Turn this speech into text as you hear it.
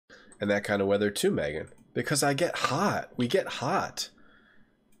and that kind of weather too, Megan. Because I get hot. We get hot.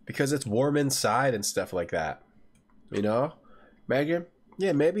 Because it's warm inside and stuff like that. You know? Megan?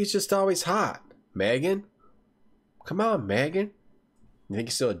 Yeah, maybe it's just always hot. Megan? Come on, Megan. You think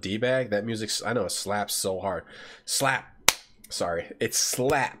you're still a D-bag? That music, I know it slaps so hard. Slap. Sorry. It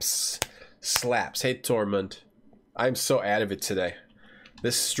slaps. Slaps. Hey, Tormund. I'm so out of it today.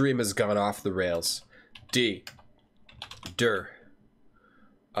 This stream has gone off the rails. D. Dur.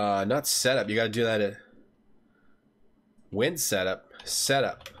 Not setup. You gotta do that at Win setup.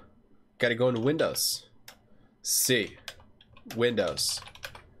 Setup. Gotta go into Windows. C. Windows.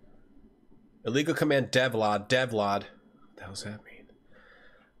 Illegal command devlod. Devlod. What the hell's that mean?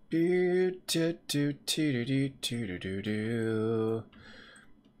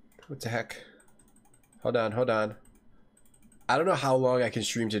 What the heck? Hold on, hold on. I don't know how long I can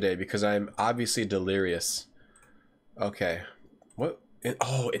stream today because I'm obviously delirious. Okay. What?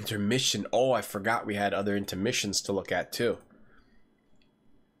 Oh, intermission. Oh, I forgot we had other intermissions to look at too.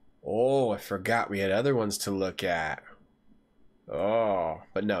 Oh, I forgot we had other ones to look at. Oh,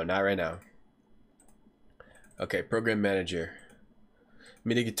 but no, not right now. Okay, program manager.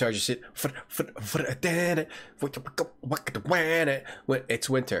 MIDI guitar just hit. It's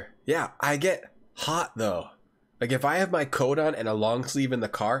winter. Yeah, I get hot though. Like if I have my coat on and a long sleeve in the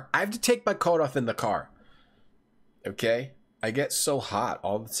car, I have to take my coat off in the car. Okay? I get so hot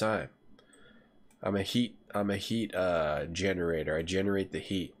all the time. I'm a heat generator. I generate the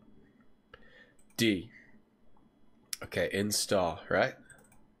heat. D. Okay, install, right?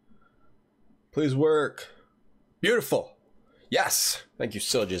 Please work. Beautiful. Yes. Thank you,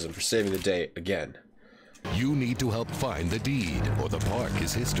 Syllogism, for saving the day again. You need to help find the deed, or the park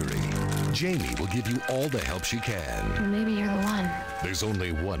is history. Jamie will give you all the help she can. Well, maybe you're the one. There's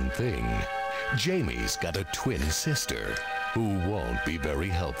only one thing. Jamie's got a twin sister who won't be very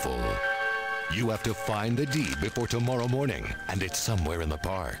helpful. You have to find the deed before tomorrow morning, and it's somewhere in the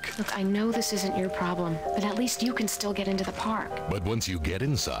park. Look, I know this isn't your problem, but at least you can still get into the park. But once you get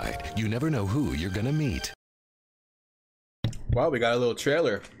inside, you never know who you're gonna meet. Wow, we got a little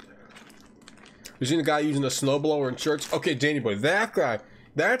trailer. You seen the guy using a snowblower in shorts? Okay, Danny boy, that guy.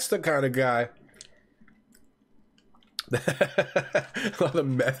 That's the kind of guy. All the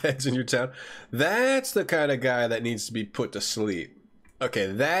meth heads in your town. That's the kind of guy that needs to be put to sleep. Okay,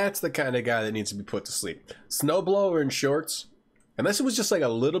 that's the kind of guy that needs to be put to sleep. Snowblower and shorts. Unless it was just like a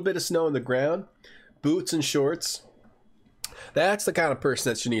little bit of snow on the ground. Boots and shorts. That's the kind of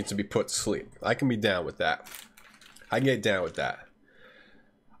person that needs to be put to sleep. I can be down with that. I can get down with that.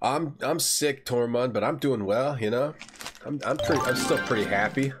 I'm sick, Tormund, but I'm doing well, you know? I'm still pretty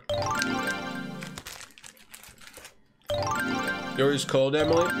happy. Yours cold,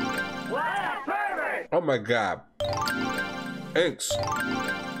 Emily? Oh my god. Inks.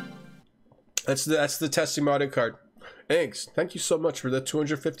 That's the testing Mario card. Inks, thank you so much for the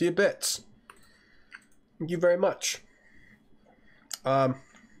 250 bits. Thank you very much.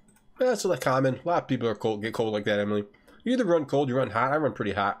 That's like common. A lot of people are cold, get cold like that, Emily. You either run cold, you run hot. I run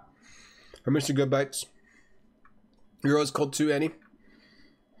pretty hot. For Mr. Good Bites. You're always cold too, Annie?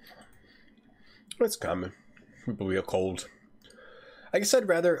 That's common. People be cold. I guess I'd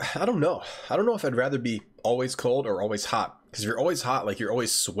rather, I don't know. I don't know if I'd rather be always cold or always hot. Because if you're always hot, like you're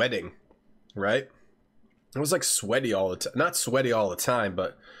always sweating, right? I was like sweaty all the time. Not sweaty all the time,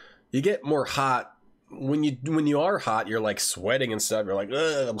 but you get more hot. When you are hot, you're like sweating and stuff. You're like,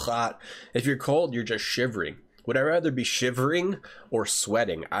 ugh, I'm hot. If you're cold, you're just shivering. Would I rather be shivering or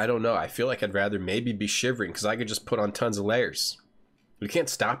sweating? I don't know. I feel like I'd rather maybe be shivering because I could just put on tons of layers. You can't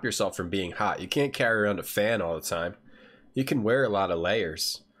stop yourself from being hot. You can't carry around a fan all the time. You can wear a lot of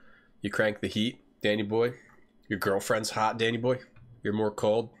layers. You crank the heat, Danny boy. Your girlfriend's hot, Danny boy. You're more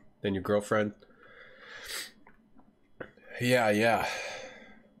cold than your girlfriend. Yeah.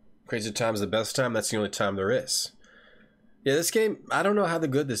 Crazy Time's the best time. That's the only time there is. Yeah, this game, I don't know how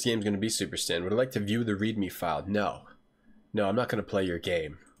good this game's going to be, Super Stan. Would I like to view the README file? No. No, I'm not going to play your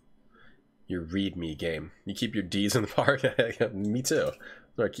game. Your README game. You keep your deeds in the park? Me too.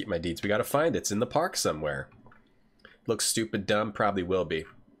 Where I keep my deeds. We got to find it. It's in the park somewhere. Looks stupid dumb. Probably will be.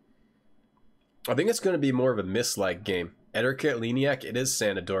 I think it's going to be more of a Myst-like game. Ederka Leniak, it is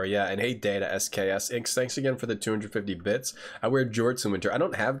Sanador, yeah. And hey, Data SKS Inks, thanks again for the 250 bits. I wear jorts in winter. I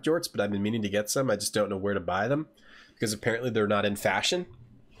don't have jorts, but I've been meaning to get some. I just don't know where to buy them because apparently they're not in fashion.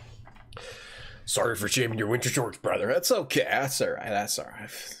 Sorry for shaming your winter shorts, brother. That's okay. That's all right. That's all right.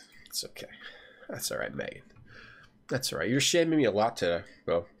 It's okay. That's all right, Megan. That's all right. You're shaming me a lot today.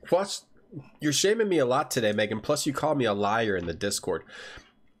 Well, plus, you're shaming me a lot today, Megan. Plus, you called me a liar in the Discord.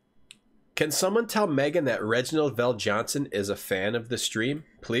 Can someone tell Megan that Reginald Vell Johnson is a fan of the stream,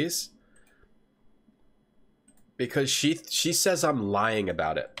 please? Because she says I'm lying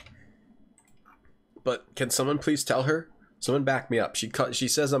about it. But can someone please tell her? Someone back me up. She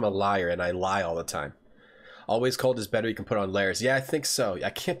says I'm a liar and I lie all the time. Always cold is better, you can put on layers. Yeah, I think so. I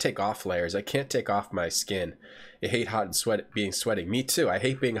can't take off layers. I can't take off my skin. I hate hot and being sweating. Me too. I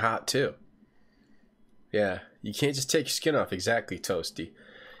hate being hot too. Yeah, you can't just take your skin off. Exactly, Toasty.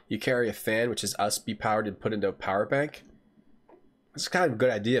 You carry a fan, which is USB powered and put into a power bank. That's kind of a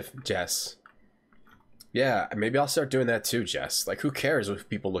good idea, Jess. Yeah, maybe I'll start doing that too, Jess. Like, who cares if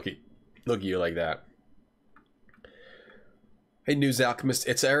people look at you like that? Hey, News Alchemist.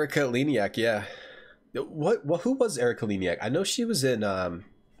 It's Erica Leniak, yeah. What? Who was Erica Leniak? I know she was in,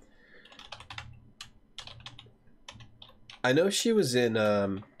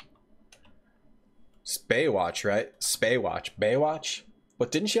 Baywatch, right? Baywatch?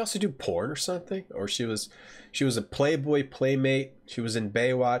 But didn't she also do porn or something? Or she was a Playboy playmate. She was in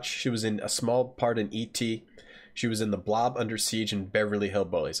Baywatch. She was in a small part in E.T. She was in The Blob, Under Siege, and Beverly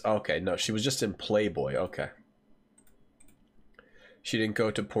Hillbillies. Okay, no, she was just in Playboy. Okay. She didn't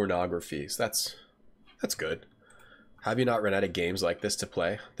go to pornographies. That's good. Have you not run out of games like this to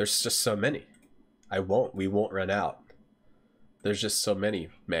play? There's just so many. We won't run out. There's just so many,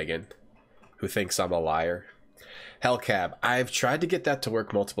 Megan, who thinks I'm a liar. Hellcab, I've tried to get that to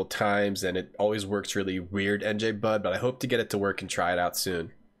work multiple times, and it always works really weird, NJ Bud, but I hope to get it to work and try it out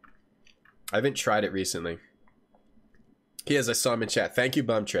soon. I haven't tried it recently. I saw him in chat. Thank you,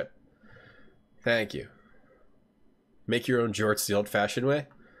 Bum Trip. Thank you. Make your own jorts the old-fashioned way?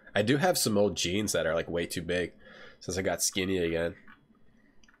 I do have some old jeans that are like way too big since I got skinny again.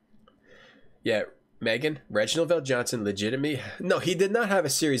 Yeah, Megan, Reginald Vell Johnson legitimately. No, he did not have a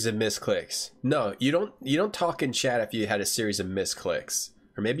series of misclicks. No, you don't talk in chat if you had a series of misclicks.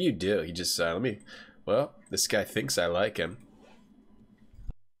 Or maybe you do. You just well, this guy thinks I like him.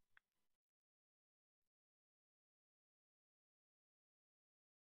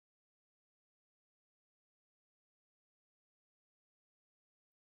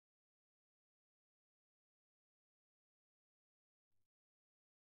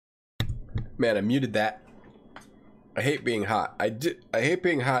 Man, I muted that. I hate being hot. I hate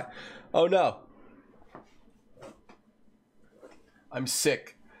being hot. Oh no. I'm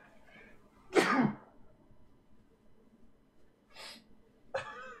sick.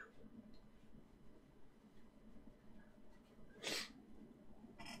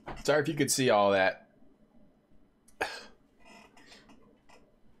 Sorry if you could see all that.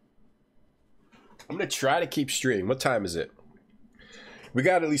 I'm gonna try to keep streaming. What time is it? We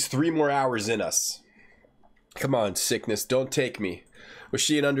got at least 3 more hours in us. Come on, sickness, don't take me. Was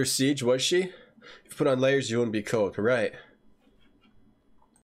she in Under Siege, was she? If you put on layers, you wouldn't be cold, right?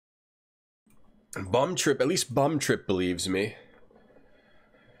 Bum Trip, at least Bum Trip believes me.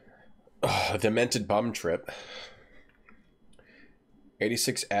 Oh, demented Bum Trip.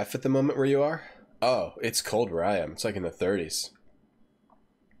 86F at the moment where you are? Oh, it's cold where I am. It's like in the 30s.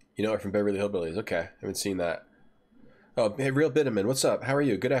 You know it from Beverly Hillbillies. Okay, I haven't seen that. Oh, hey, Real Bitterman, what's up? How are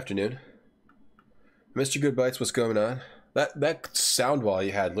you? Good afternoon. Mr. Good Bites, what's going on? That sound wall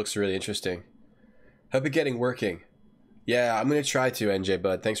you had looks really interesting. Hope you're getting working. Yeah, I'm going to try to, NJ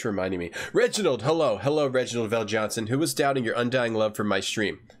Bud. Thanks for reminding me. Reginald, hello. Hello, Reginald Vell Johnson. Who was doubting your undying love for my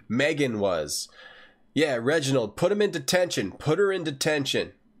stream? Megan was. Yeah, Reginald, put him in detention. Put her in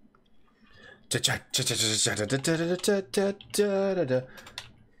detention.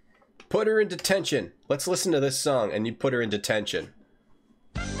 Put her in detention. Let's listen to this song and you put her in detention.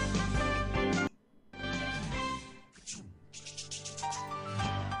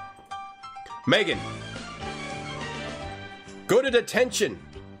 Megan, go to detention.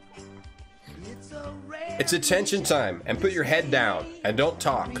 It's detention time, and put your head down and don't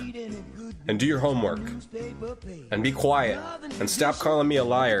talk and do your homework and be quiet and stop calling me a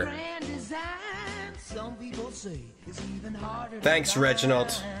liar. Thanks,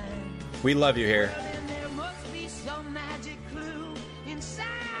 Reginald. We love you here.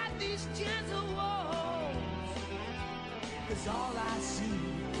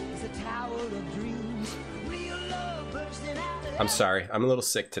 I'm sorry. I'm a little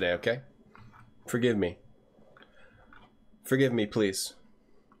sick today, okay? Forgive me. Forgive me, please.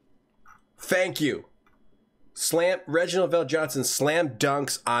 Thank you. Reginald Vell Johnson slam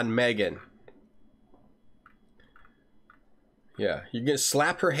dunks on Megan. Yeah, you're gonna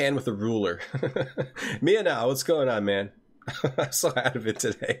slap her hand with a ruler. Mia now, what's going on, man? I'm so out of it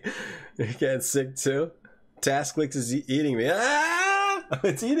today. You're getting sick too? Task List is eating me. Ah!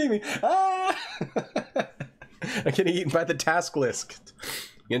 It's eating me. Ah! I'm getting eaten by the task list.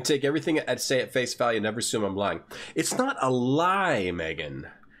 You're gonna take everything I say at face value and never assume I'm lying. It's not a lie, Megan.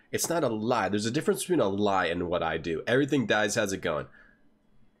 It's not a lie. There's a difference between a lie and what I do. Everything dies. How's it going?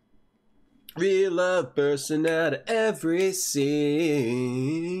 Real love bursting out of every scene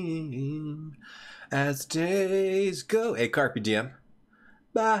as days go. Hey, Carpe Diem.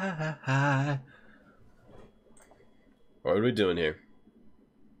 Bye. What are we doing here?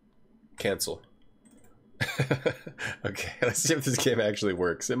 Cancel. Okay, let's see if this game actually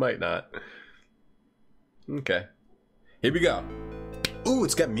works. It might not. Okay. Here we go. Ooh,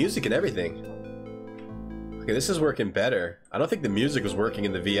 it's got music and everything. Okay, this is working better. I don't think the music was working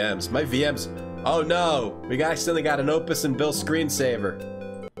in the VMs. My VMs... Oh no! We accidentally got an Opus and Bill screensaver.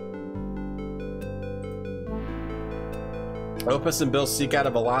 Opus and Bill seek out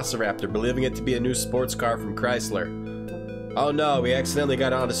a Velociraptor, believing it to be a new sports car from Chrysler. Oh no, we accidentally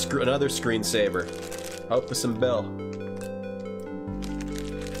got on another screensaver. Opus and Bill.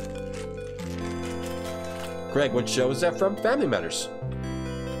 Greg, what show is that from? Family Matters.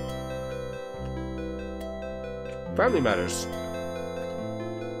 Family Matters.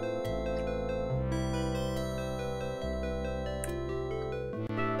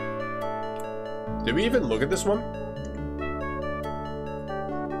 Did we even look at this one?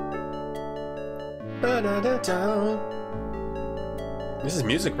 This is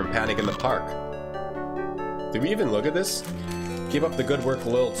music from Panic in the Park. Did we even look at this? Keep up the good work,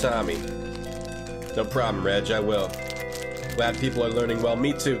 Lil Tommy. No problem, Reg, I will. Glad people are learning well.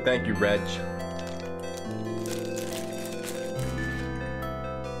 Me too, thank you, Reg.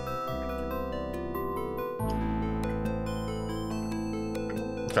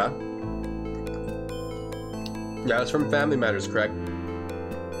 Okay. Yeah, it's from Family Matters, Craig.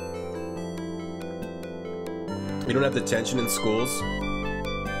 We don't have detention in schools.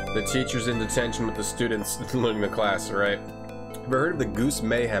 The teacher's in detention with the students learning the class, right? Ever heard of the Goose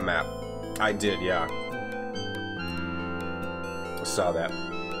Mayhem app? I did, yeah. I saw that.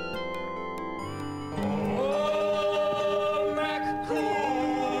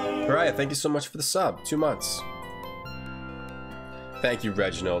 Alright, thank you so much for the sub. 2 months. Thank you,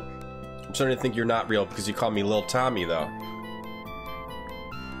 Reginald. I'm starting to think you're not real because you call me Lil Tommy, though.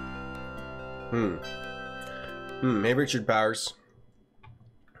 Hey, Richard Powers.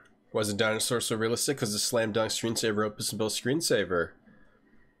 Was a dinosaur so realistic? Because the slam dunk screensaver Opus and Bill screensaver.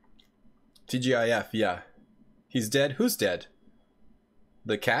 TGIF, yeah. He's dead? Who's dead?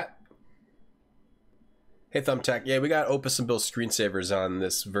 The cat? Hey, Thumbtack. Yeah, we got Opus and Bill screensavers on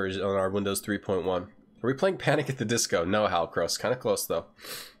this version, on our Windows 3.1. Are we playing Panic at the Disco? No, Halcross. Kind of close, though.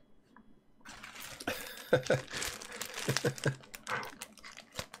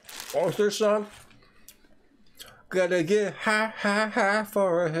 What's this song? Gotta get high, high, high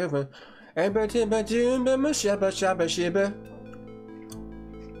for a heaven. And shabba, shabba, shibba.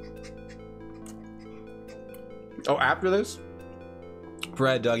 Oh, after this?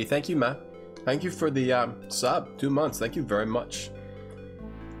 Brad Doggy, thank you, man. Thank you for the sub. 2 months. Thank you very much.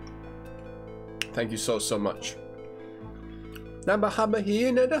 Thank you so, so much.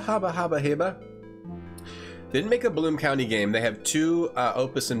 Didn't make a Bloom County game. They have 2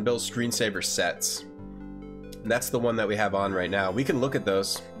 Opus and Bill screensaver sets. And that's the one that we have on right now. We can look at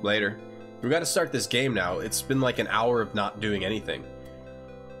those later. We got to start this game now. It's been like an hour of not doing anything.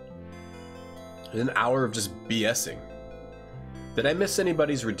 An hour of just BSing. Did I miss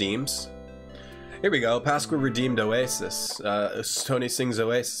anybody's redeems? Here we go. Pasqua redeemed Oasis. Tony sings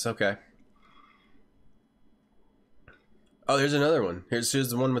Oasis. Okay. Oh, there's another one. Here's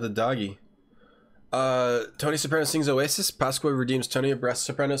the one with the doggy. Tony Soprano sings Oasis. Pasqua redeems Tony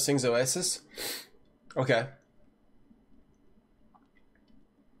Soprano sings Oasis. Okay.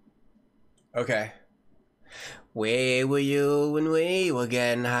 Okay. Where were you when we were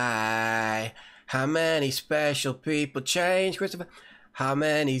getting high? How many special people changed, Christopher? How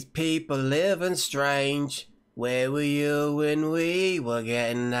many people living strange? Where were you when we were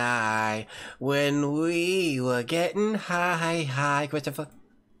getting high? When we were getting high, high, Christopher.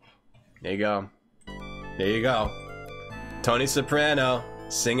 There you go. There you go. Tony Soprano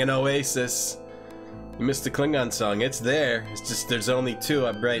singing Oasis. You missed the Klingon song. It's there. It's just there's only 2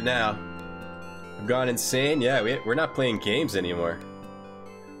 up right now. I've gone insane. Yeah, we're not playing games anymore.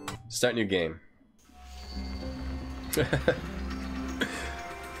 Start new game.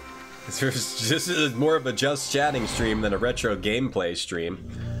 This is more of a just chatting stream than a retro gameplay stream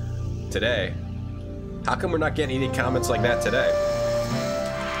today. How come we're not getting any comments like that today?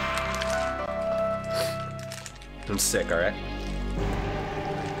 I'm sick, alright?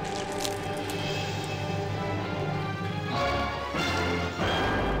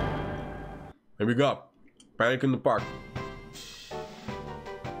 Here we go. Panic in the Park.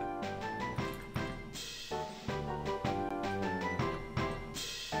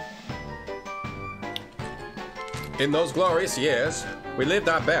 In those glorious years, we lived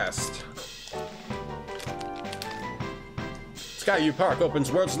our best. Skyview Park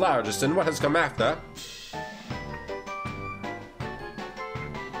opens world's largest, and what has come after?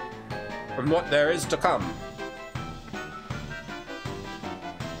 And what there is to come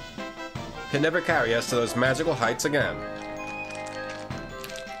can never carry us to those magical heights again.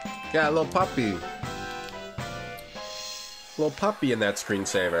 Yeah, a little puppy. Little puppy in that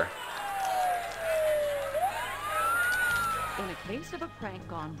screensaver. In a case of a prank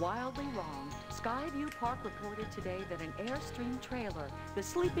gone wildly wrong, Skyview Park reported today that an Airstream trailer, the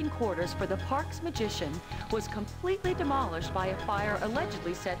sleeping quarters for the park's magician, was completely demolished by a fire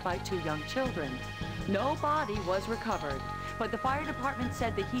allegedly set by 2 young children. No body was recovered, but the fire department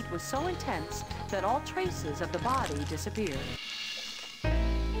said the heat was so intense that all traces of the body disappeared.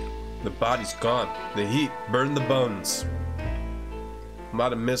 The body's gone. The heat burned the bones. A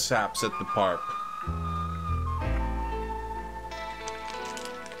lot of mishaps at the park.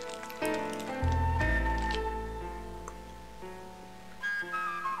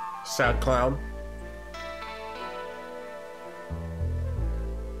 Sad clown.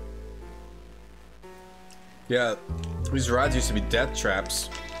 Yeah, these rides used to be death traps.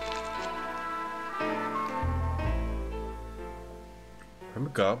 Here we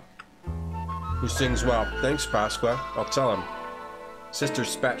go. He sings well. Thanks, Pasqua. I'll tell him. Sister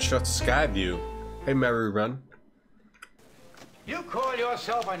Spat shuts Skyview. Hey, Mary Run. You call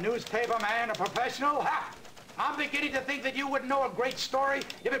yourself a newspaper man, a professional? Ha! I'm beginning to think that you wouldn't know a great story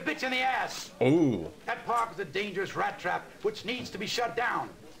if it bit you in the ass. Ooh. That park is a dangerous rat trap which needs to be shut down.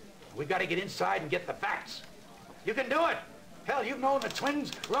 We've got to get inside and get the facts. You can do it. Hell, you've known the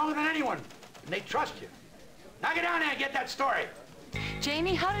twins longer than anyone, and they trust you. Now get down there and get that story.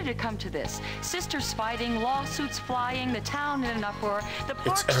 Jamie, how did it come to this? Sisters fighting, lawsuits flying, the town in an uproar, the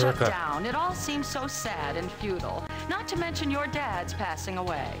park shut down. It all seems so sad and futile. Not to mention your dad's passing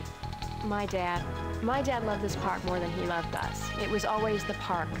away. My dad loved this park more than he loved us. It was always the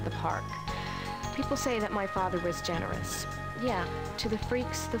park, the park. People say that my father was generous. Yeah, to the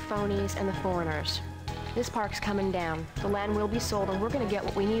freaks, the phonies, and the foreigners. This park's coming down. The land will be sold, and we're gonna get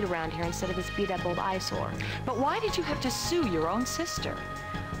what we need around here instead of this beat-up old eyesore. But why did you have to sue your own sister?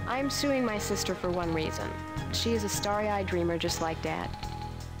 I'm suing my sister for one reason. She is a starry-eyed dreamer just like Dad.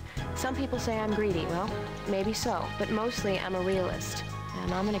 Some people say I'm greedy. Well, maybe so, but mostly I'm a realist,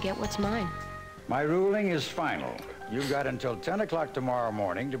 and I'm gonna get what's mine. My ruling is final. You've got until 10 o'clock tomorrow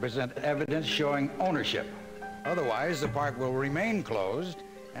morning to present evidence showing ownership. Otherwise, the park will remain closed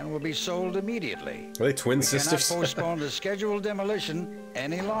and will be sold immediately. Are they twin sisters? We cannot postpone the scheduled demolition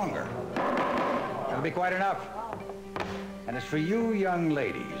any longer. That'll be quite enough. And as for you young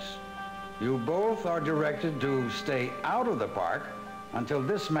ladies, you both are directed to stay out of the park until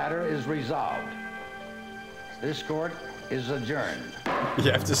this matter is resolved. This court is adjourned.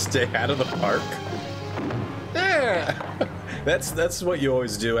 You have to stay out of the park? Yeah! That's what you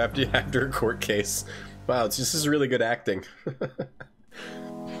always do after a court case. Wow, this is really good acting.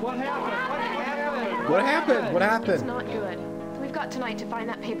 What happened? What happened? What happened? It's not good. We've got tonight to find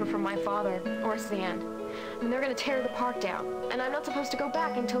that paper from my father, or Sand. I mean, they're gonna tear the park down, and I'm not supposed to go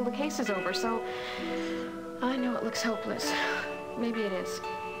back until the case is over, so... I know it looks hopeless. Maybe it is.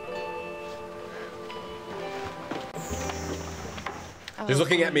 He's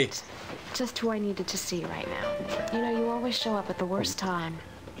looking at me. Just who I needed to see right now. You know, you always show up at the worst time.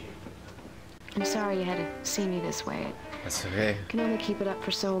 I'm sorry you had to see me this way. That's okay. I can only keep it up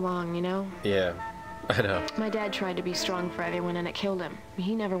for so long, you know? Yeah, I know. My dad tried to be strong for everyone, and it killed him.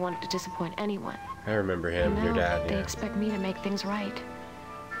 He never wanted to disappoint anyone. I remember him, your dad, They yeah. expect me to make things right.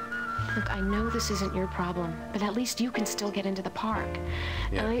 Look, I know this isn't your problem, but at least you can still get into the park.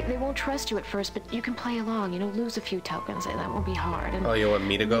 Yeah. And they won't trust you at first, but you can play along, you know, lose a few tokens. That won't be hard. And Oh, you want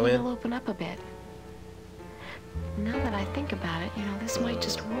me to go in? It'll open up a bit. Now that I think about it, you know, this might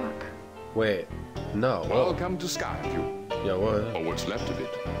just work. Wait, no. Whoa. Welcome to Skyview, Yo, what? or what's left of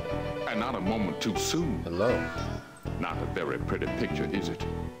it. And not a moment too soon. Hello. Not a very pretty picture, is it?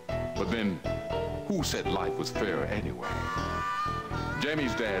 But then, who said life was fair anyway?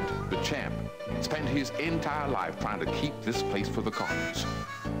 Jamie's dad, the champ, spent his entire life trying to keep this place for the Cardinals.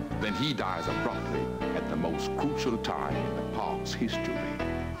 Then he dies abruptly at the most crucial time in the park's history.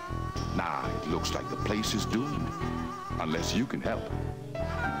 Now it looks like the place is doomed, unless you can help.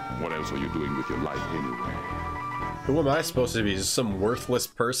 What else are you doing with your life anyway? Who am I supposed to be? Just some worthless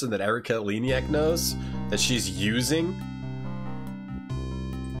person that Erica Leniak knows? That she's using?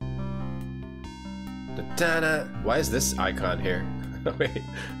 Da-da-da. Why is this icon here? Wait.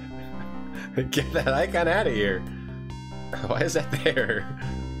 Get that icon out of here. Why is that there?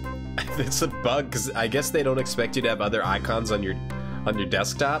 it's a bug because I guess they don't expect you to have other icons on your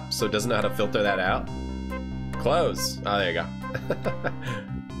desktop, so it doesn't know how to filter that out. Close. Oh, there you go.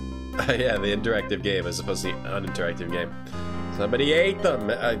 Yeah, the interactive game as opposed to the uninteractive game. Somebody ate them.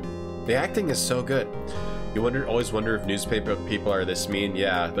 The acting is so good. You always wonder if newspaper people are this mean.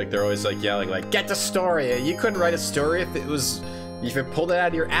 Yeah, like they're always like yelling, like, "Get the story." You couldn't write a story if you pulled it out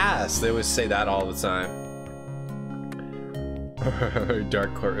of your ass. They always say that all the time.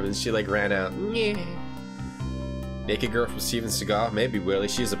 Dark courtroom, and she like ran out. Yeah. Naked girl from Steven Seagal? Maybe Willie.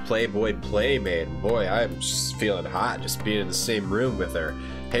 She's a Playboy playmate. Boy, I'm just feeling hot just being in the same room with her.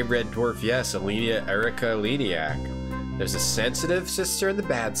 Hey, Red Dwarf, yes, Erica Leniak. There's a sensitive sister and the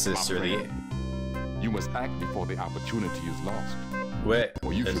bad sister. You must act before the opportunity is lost. Wait.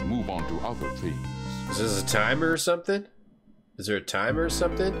 Or you should move on to other things. Is this a timer or something? Is there a timer or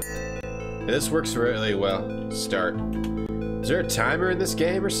something? Yeah, this works really well. Start. Is there a timer in this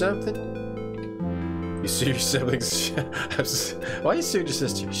game or something? You sue your siblings. Why you suing your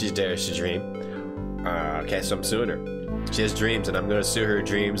sister? She's dares to dream. Okay, so I'm suing her. She has dreams, and I'm gonna sue her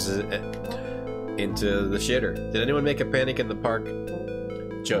dreams into the shitter. Did anyone make a Panic in the Park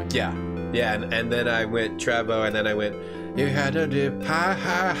joke? Yeah. Yeah, and then I went Travo, and then I went, you had to dip high,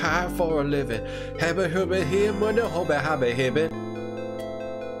 high, high for a living.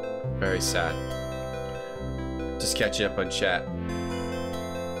 Very sad. Just catching up on chat.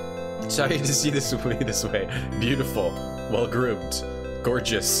 Sorry to see this movie this way. Beautiful, well groomed,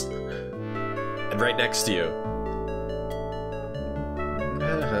 gorgeous, and right next to you.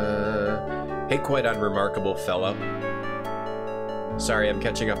 Hey, quite unremarkable fellow. Sorry, I'm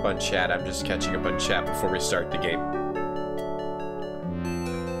catching up on chat. I'm just catching up on chat before we start the game.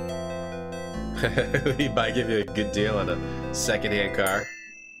 He might give you a good deal on a secondhand car.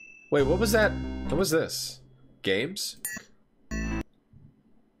 Wait, what was that? What was this? Games?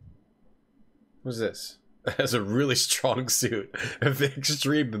 What was this? It has a really strong suit.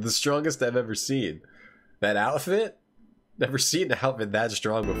 Extreme, the strongest I've ever seen. That outfit? Never seen an outfit that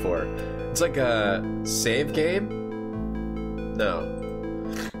strong before. It's like a save game? No.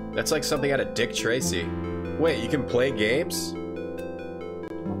 That's like something out of Dick Tracy. Wait, you can play games?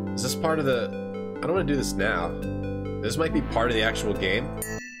 Is this part of the... I don't want to do this now. This might be part of the actual game.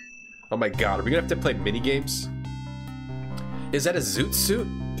 Oh my god, are we gonna have to play mini games? Is that a zoot suit?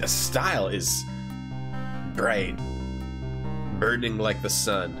 The style is bright. Burning like the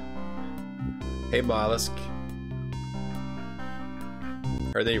sun. Hey Mollusk.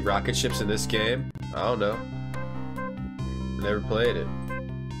 Are there any rocket ships in this game? I don't know. Never played it.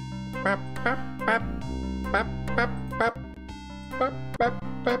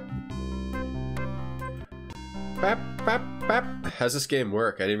 How's this game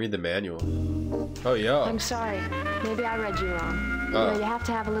work? I didn't read the manual. Oh, yo. I'm sorry. Maybe I read you wrong. You know, you have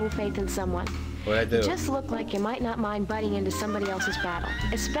to have a little faith in someone. What'd I do? You just look like you might not mind butting into somebody else's battle,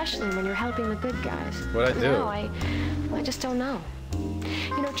 especially when you're helping the good guys. What'd I do? No, I just don't know.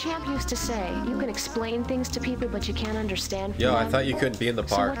 You know, Champ used to say, you can explain things to people, but you can't understand Yo, them. I thought you couldn't be in the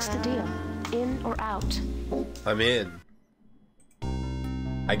park. So what's the deal? In or out? I'm in.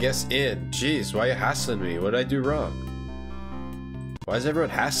 I guess in. Jeez, why are you hassling me? What did I do wrong? Why is everyone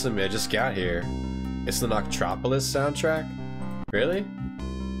hassling me? I just got here. It's the Noctropolis soundtrack? Really?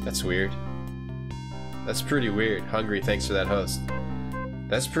 That's weird. That's pretty weird. Hungry, thanks for that host.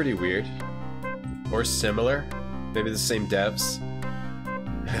 That's pretty weird. Or similar. Maybe the same devs.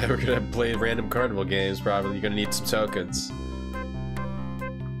 We're gonna play random carnival games, probably. You're gonna need some tokens.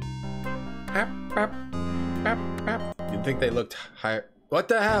 You'd think they looked higher. What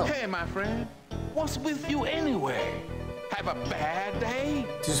the hell? Hey, my friend. What's with you anyway? Have a bad day?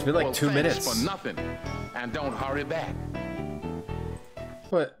 It's been like 2 minutes. For nothing. And don't hurry back.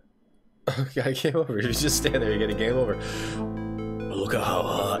 What? Okay, I came over. You just stand there, you get a game over. Look at how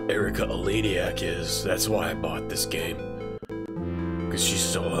hot Erica Leniak is. That's why I bought this game. Cause she's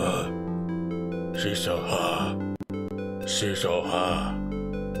so hot. She's so hot. She's so hot.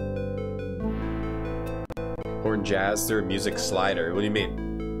 Horn jazz through a music slider. What do you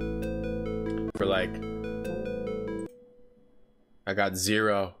mean? For like... I got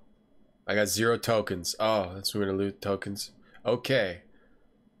zero tokens. Oh, that's we're gonna loot tokens. Okay.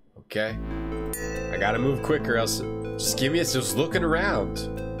 Okay. I gotta move quicker, else... Just give me a... Just looking around.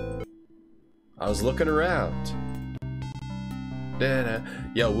 I was looking around.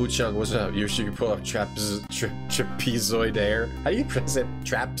 Yo, Wu Chung, what's up? You sure you can pull up trapezoid air? How do you pronounce it?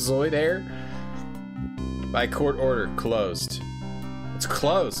 Trapezoid air? By court order, closed. It's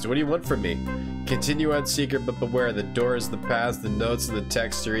closed. What do you want from me? Continue on secret, but beware. The doors, the paths, the notes, and the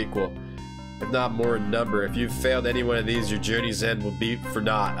text are equal. if not more in number. If you've failed any one of these, your journey's end will be for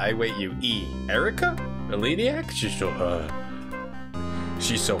naught. I wait you. E. Erica? Eleniac? She's so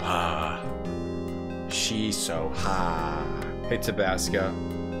She's so She's so Hey, Tabasco.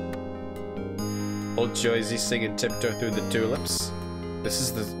 Old Joyzy singing Tiptoe Through the Tulips. This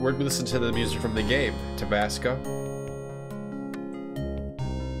is the word we listen to the music from the game, Tabasco.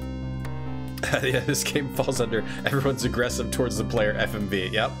 Yeah, this game falls under everyone's aggressive towards the player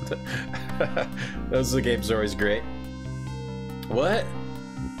FMV. Yep. Those games are always great. What?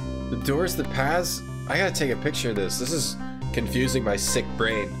 The doors, the paths? I gotta take a picture of this. This is confusing my sick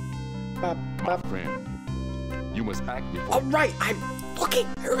brain. My friend, you must act before. Alright, I'm looking.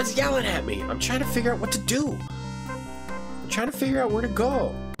 Everyone's yelling at me. I'm trying to figure out what to do. I'm trying to figure out where to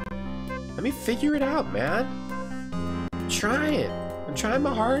go. Let me figure it out, man. I'm trying. I'm trying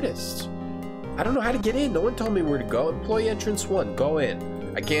my hardest. I don't know how to get in. No one told me where to go. Employee entrance 1. Go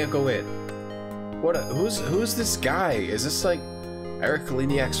in. I can't go in. What? Who's this guy? Is this like Eric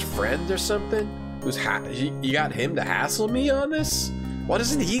Leniak's friend or something? Who's you got him to hassle me on this? Why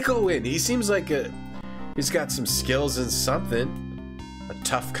doesn't he go in? He seems like he's got some skills in something. A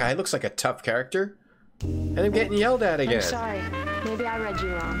tough guy. Looks like a tough character. And I'm getting yelled at again. I'm sorry. Maybe I read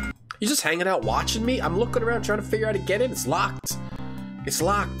you wrong. You just hanging out watching me? I'm looking around trying to figure out how to get in. It's locked. It's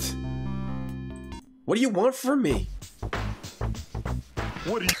locked. What do you want from me?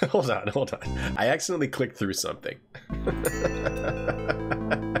 What do you... Hold on. I accidentally clicked through something.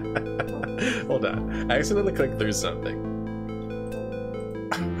 Hold on. I accidentally clicked through something.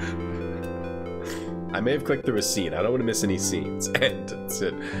 I may have clicked through a scene. I don't want to miss any scenes. And that's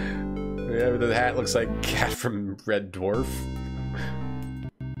it. Yeah, the hat looks like Cat from Red Dwarf.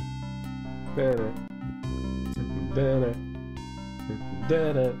 Yeah,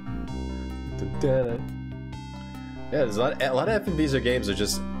 there's a lot of FMVs or games are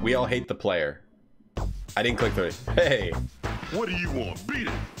just, we all hate the player. I didn't click through it. Hey! What do you want? Beat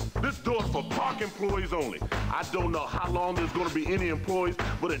it! This door's for park employees only. I don't know how long there's gonna be any employees,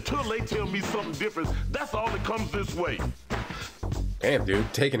 but until they tell me something different, that's all that comes this way. Damn, dude,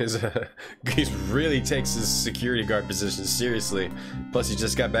 taking his, he really takes his security guard position seriously. Plus, he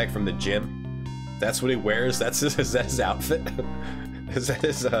just got back from the gym. That's what he wears? Is that his outfit? Is that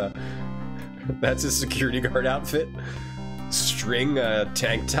his, that's his security guard outfit? String,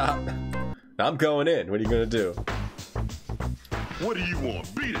 tank top? I'm going in. What are you gonna do? What do you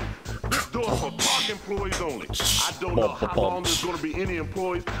want? Beat it! This door's for park employees only. I don't know how long there's gonna be any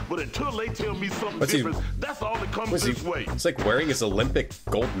employees, but until they tell me something different, that's all that comes this way. It's like wearing his Olympic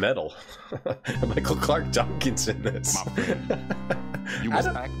gold medal. Michael Clark Duncan's in this.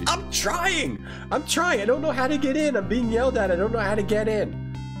 I'm trying! I don't know how to get in. I'm being yelled at. I don't know how to get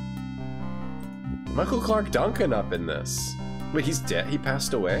in. Michael Clark Duncan up in this. Wait, he's dead? He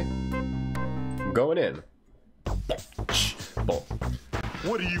passed away? I'm going in.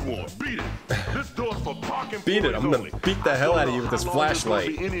 What do you want? Beat it! This door's for park employees. Beat it! I'm gonna beat the hell out of you with this flashlight.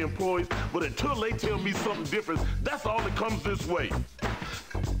 Be any employees, but until they tell me something different, that's all that comes this way.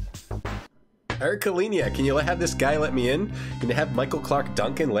 Eric Leniak, can you have this guy let me in? Can you have Michael Clark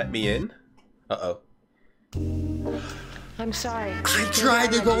Duncan let me in? Uh-oh. I'm sorry. I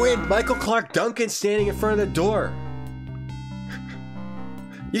tried to go in. Michael Clark Duncan standing in front of the door.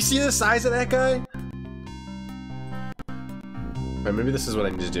 You see the size of that guy? Or maybe this is what I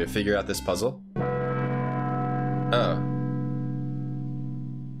need to do. Figure out this puzzle. Oh.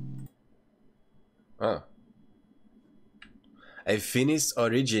 Oh. I finished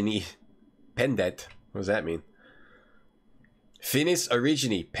origini pendet. What does that mean? Finis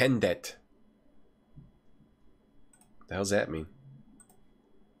origini pendet. The hell's that mean?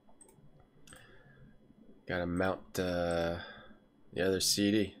 Gotta mount the other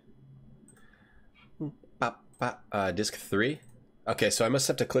CD. Disc 3. Okay, so I must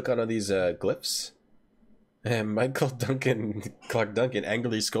have to click on all these glyphs. And Michael Clark Duncan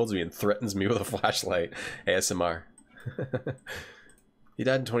angrily scolds me and threatens me with a flashlight. ASMR. He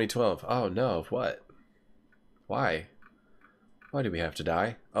died in 2012. Oh no, what? Why? Why do we have to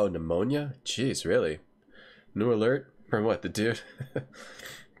die? Oh, pneumonia? Jeez, really? New alert? From what, the dude?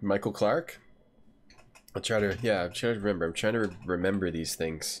 Michael Clark? I'm trying to remember. I'm trying to remember these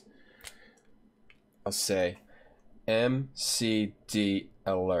things. I'll say MCD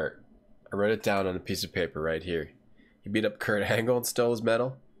alert. I wrote it down on a piece of paper right here. He beat up Kurt Angle and stole his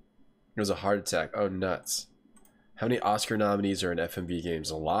medal? It was a heart attack. Oh, nuts. How many Oscar nominees are in FMV games?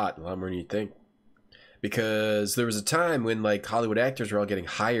 A lot more than you think. Because there was a time when like Hollywood actors were all getting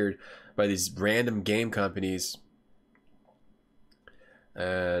hired by these random game companies.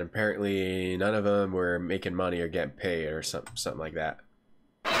 And apparently none of them were making money or getting paid or something like that.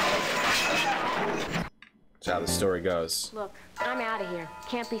 That's how the story goes. Look, I'm out of here.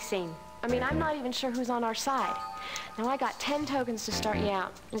 Can't be seen. I mean, I'm not even sure who's on our side. Now, I got 10 tokens to start you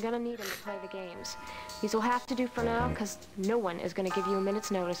out. You're gonna need them to play the games. These will have to do for now, because no one is gonna give you a minute's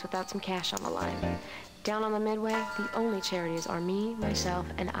notice without some cash on the line. Down on the Midway, the only charities are me, myself,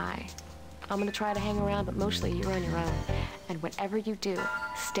 and I. I'm gonna try to hang around, but mostly you're on your own. And whatever you do,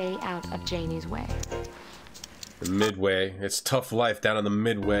 stay out of Janie's way. The Midway. It's tough life down on the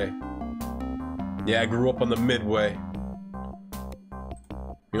Midway. Yeah, I grew up on the Midway.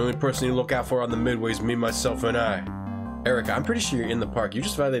 The only person you look out for on the Midway is me, myself, and I. Erica, I'm pretty sure you're in the park. You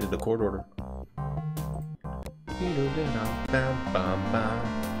just violated the court order.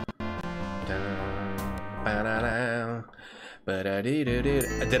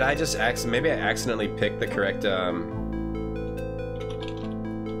 Did I just maybe I accidentally picked the correct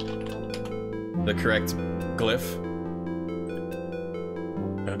glyph?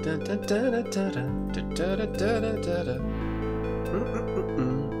 I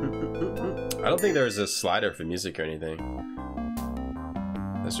don't think there's a slider for music or anything.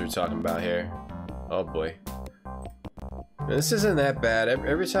 That's what we're talking about here. Oh boy. This isn't that bad.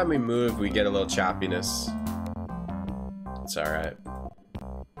 Every time we move, we get a little choppiness. It's alright.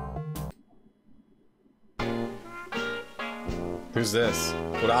 Who's this?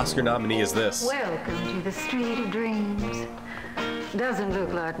 What Oscar nominee is this? Welcome to the Street of Dreams. Doesn't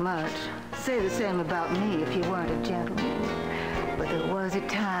look like much. Say the same about me if you weren't a gentleman. But there was a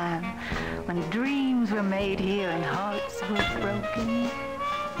time when dreams were made here and hearts were broken.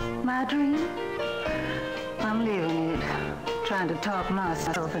 My dream? I'm living it. Trying to talk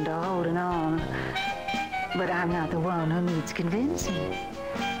myself into holding on. But I'm not the one who needs convincing.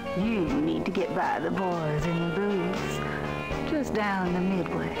 You need to get by the boys in the booths. Just down the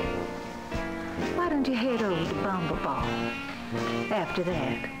Midway. Why don't you head over to Bumbleball? After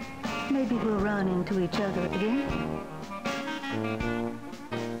that, maybe we'll run into each other again.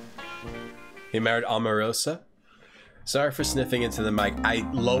 He married Omarosa? Sorry for sniffing into the mic. I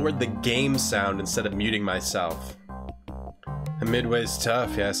lowered the game sound instead of muting myself. The Midway's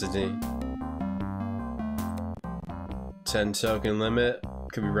tough, Yasadine. 10 token limit.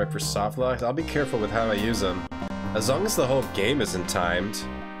 Could be right for soft locks. I'll be careful with how I use them. As long as the whole game isn't timed.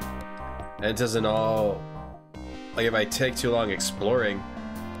 And it doesn't all... Like if I take too long exploring,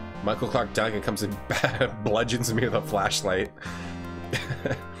 Michael Clark Duncan comes and bludgeons me with a flashlight.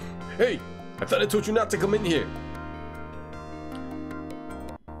 Hey! I thought I told you not to come in here!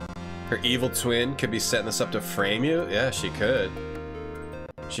 Her evil twin could be setting this up to frame you? Yeah, she could.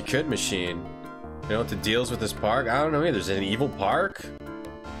 She could, machine. You know what the deal's with this park? I don't know either. There's an evil park?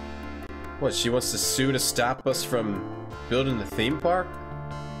 What, she wants to sue to stop us from building the theme park?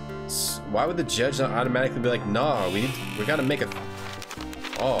 Why would the judge not automatically be like, nah, we gotta make a...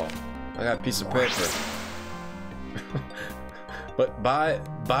 Oh, I got a piece of paper. But buy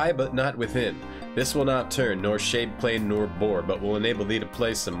but not within. This will not turn, nor shade plane, nor bore, but will enable thee to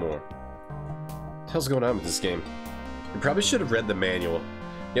play some more. What the hell's going on with this game? You probably should have read the manual.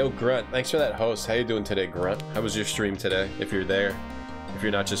 Yo, Grunt, thanks for that host. How you doing today, Grunt? How was your stream today, if you're there? If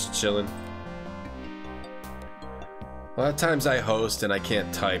you're not just chilling? A lot of times I host and I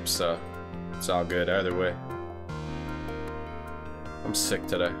can't type, so it's all good either way. I'm sick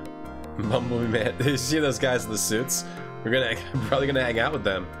today. Bumblebee man. Did you see those guys in the suits? I'm probably gonna hang out with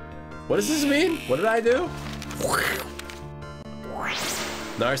them. What does this mean? What did I do?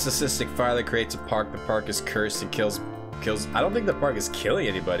 Narcissistic father creates a park. The park is cursed and kills. I don't think the park is killing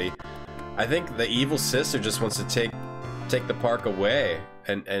anybody. I think the evil sister just wants to take the park away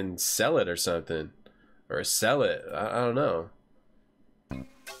and sell it or something. Or sell it. I don't know.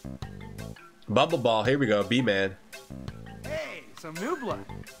 Bubble Ball, here we go. B-Man. Hey, some new blood.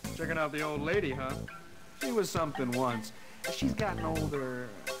 Checking out the old lady, huh? She was something once. She's gotten older.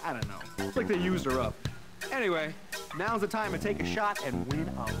 I don't know. It's like they used her up. Anyway, now's the time to take a shot and win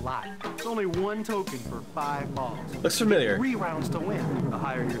a lot. It's only one token for 5 balls. Looks familiar. 3 rounds to win. The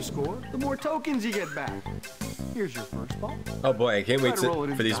higher your score, the more tokens you get back. Here's your first ball. Oh boy, I can't wait for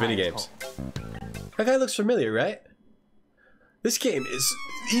these minigames. That guy looks familiar, right? This game is...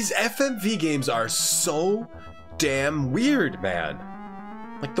 These FMV games are so damn weird, man.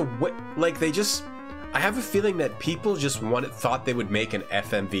 Like the way... Like they just... I have a feeling that people just thought they would make an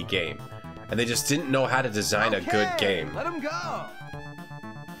FMV game. And they just didn't know how to design a good game. Let him go!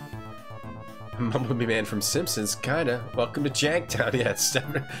 Bumblebee Man from Simpsons, kinda. Welcome to Janktown. Yeah, it's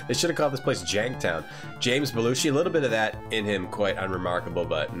they should have called this place Janktown. James Belushi, a little bit of that in him, quite unremarkable,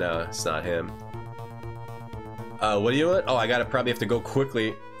 but no, it's not him. What do you want? Oh, I gotta probably have to go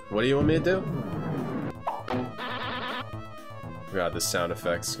quickly. What do you want me to do? God, this sound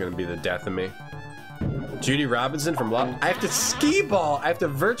effect's gonna be the death of me. Judy Robinson from Law. I have to skee ball. I have to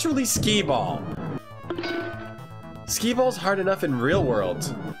virtually skee ball. Skee ball's hard enough in real world.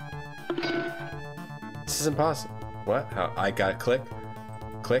 This is impossible. What? How? I gotta click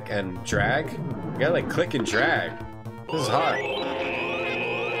and drag. You gotta like click and drag. This is hard.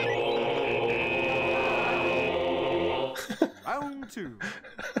 Round 2.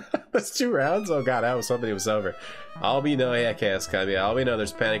 That's 2 rounds? Oh god, I was hoping it was over. All we know, yeah, Chaos Comedy. All we know,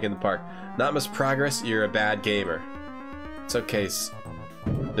 there's panic in the park. Not much progress, you're a bad gamer. It's okay.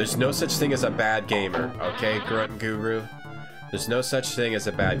 There's no such thing as a bad gamer, okay, Grunt Guru? There's no such thing as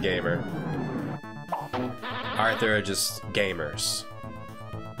a bad gamer. Alright, there are just gamers.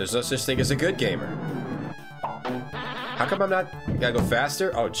 There's no such thing as a good gamer. How come I'm not... Gotta go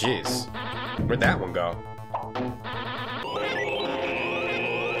faster? Oh, jeez. Where'd that one go?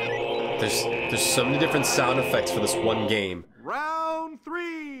 There's so many different sound effects for this one game. Round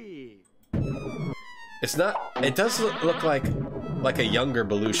 3. It's not... It does look like a younger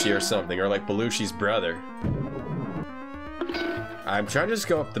Belushi or something, or like Belushi's brother. I'm trying to just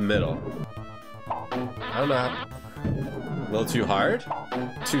go up the middle. I don't know how... A little too hard?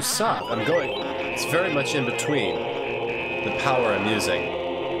 Too soft. I'm going... It's very much in between the power I'm using.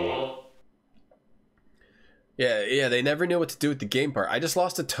 Yeah, they never knew what to do with the game part. I just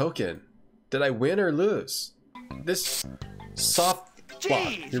lost a token. Did I win or lose? This soft...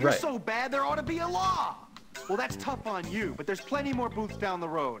 Jeez, you're you're right. so bad there ought to be a law. Well, that's tough on you, but there's plenty more booths down the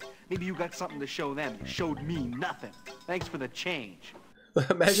road. Maybe you got something to show them. You showed me nothing. Thanks for the change.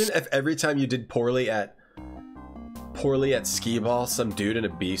 Imagine if every time you did poorly at skee ball, some dude in a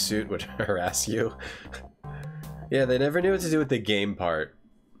bee suit would harass you. Yeah, they never knew what to do with the game part.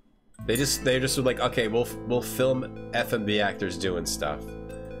 They just were like, okay, we'll film FMV actors doing stuff.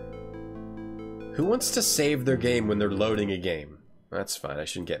 Who wants to save their game when they're loading a game? That's fine, I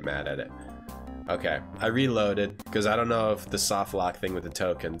shouldn't get mad at it. Okay, I reloaded, because I don't know if the soft lock thing with the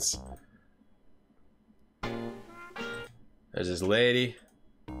tokens. There's this lady.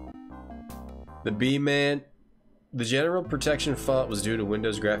 The B-man. The general protection fault was due to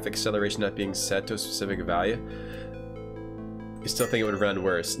Windows graphic acceleration not being set to a specific value. You still think it would run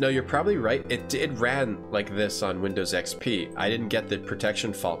worse? No, you're probably right. It ran like this on Windows XP. I didn't get the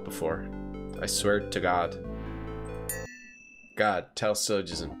protection fault before. I swear to God. God, tell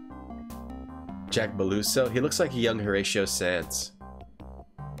Sojism. Jack Beluso? He looks like a young Horatio Sands.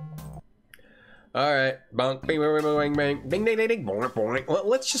 Alright. Bonk, bing, bing, bing, bing, bing, ding, ding, ding, boing, boing. Well,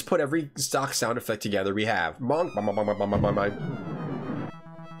 let's just put every stock sound effect together we have. Bonk, bong, bong, bong, bong, bong, bong, bong.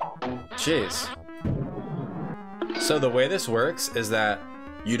 Jeez. So the way this works is that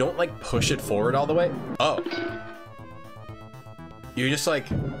you don't like push it forward all the way. Oh. You just like,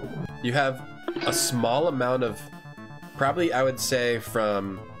 you have a small amount of, probably I would say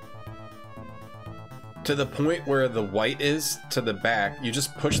from to the point where the white is to the back, you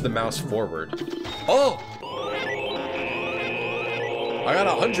just push the mouse forward. Oh! I got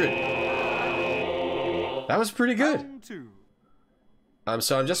 100. That was pretty good.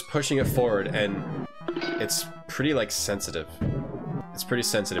 So I'm just pushing it forward and it's pretty like sensitive. It's pretty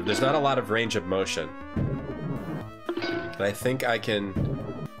sensitive. There's not a lot of range of motion. But I think I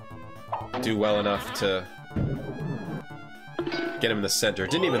can do well enough to get him in the center.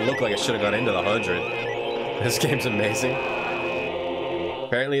 It didn't even look like it should have gone into the 100. This game's amazing.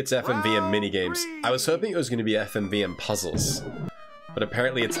 Apparently it's FMV and minigames. I was hoping it was going to be FMV and puzzles. But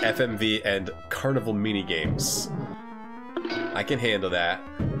apparently it's FMV and carnival minigames. I can handle that.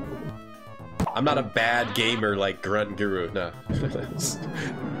 I'm not a bad gamer like Grunt Guru, no.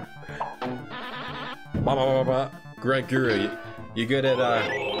 Grunt Guru, you good at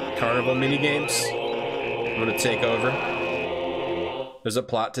carnival minigames? I'm gonna take over. There's a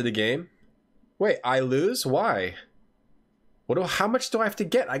plot to the game. Wait, I lose? Why? How much do I have to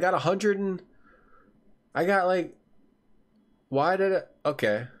get? I got 100 and... I got like... Why did it...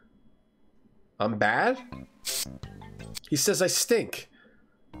 Okay. I'm bad? He says I stink.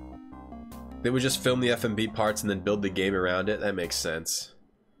 They would just film the FMV parts and then build the game around it. That makes sense.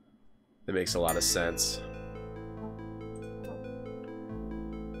 That makes a lot of sense.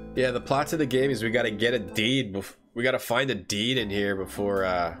 Yeah, the plot to the game is we gotta get a deed. We gotta find a deed in here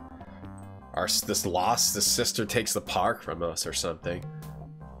before this sister takes the park from us or something.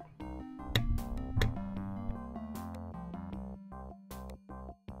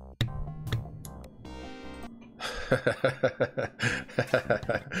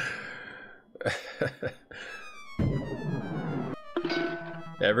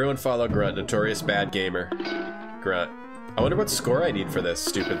 Everyone follow Grunt, notorious bad gamer. Grunt. I wonder what score I need for this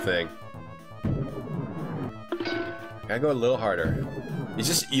stupid thing. Gotta go a little harder.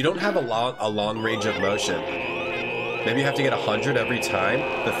 You don't have a long range of motion. Maybe you have to get 100 every time.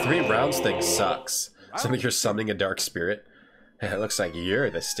 The 3 rounds thing sucks. Something you're summoning a dark spirit. It looks like you're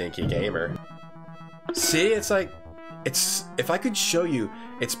the stinky gamer. See, it's like, if I could show you,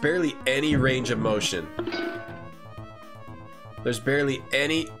 it's barely any range of motion. There's barely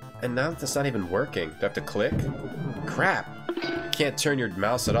any, and now that's not even working. Do I have to click? Crap. Can't turn your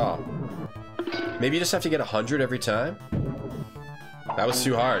mouse at all. Maybe you just have to get 100 every time? That was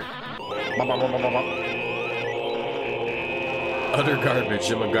too hard. Utter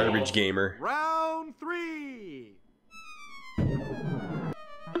garbage. I'm a garbage gamer. Round 3.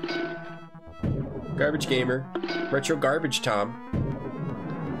 Garbage gamer. Retro garbage Tom.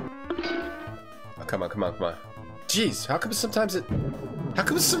 Oh, come on, come on, come on. Jeez, how come sometimes it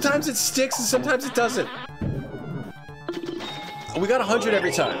sticks and sometimes it doesn't? We got 100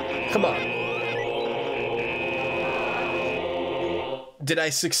 every time. Come on. Did I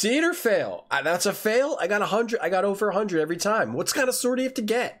succeed or fail? That's a fail. I got 100. I got over 100 every time. What kind of sword do you have to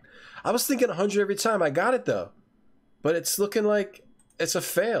get? I was thinking 100 every time. I got it though, but it's looking like it's a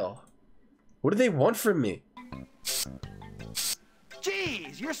fail. What do they want from me?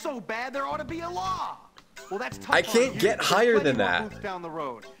 Jeez, you're so bad there ought to be a law. Well, that's tough. I can't get higher than that. Down the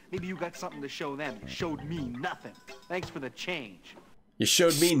road. Maybe you got something to show them. You showed me nothing. Thanks for the change. You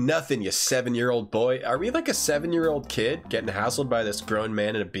showed me nothing, you 7-year-old boy. Are we like a 7-year-old kid getting hassled by this grown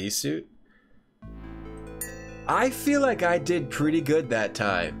man in a bee suit? I feel like I did pretty good that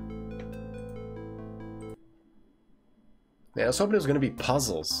time. Man, I was hoping it was going to be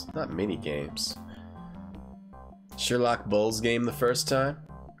puzzles, not mini games. Sherlock Bowls game the first time?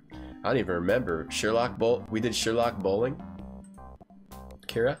 I don't even remember. Sherlock Bowl. We did Sherlock Bowling.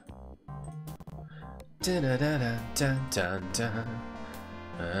 Kira?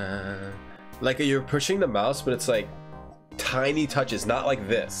 Like you're pushing the mouse, but it's like tiny touches, not like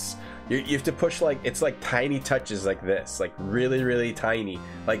this. You have to push like, it's like tiny touches like this, like really, really tiny.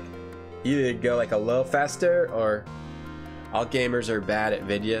 Like you go like a little faster, or all gamers are bad at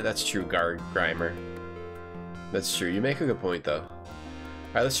video. That's true, Grimer. That's true. You make a good point though.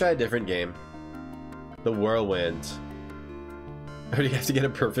 Alright, let's try a different game. The Whirlwind. Or do you have to get a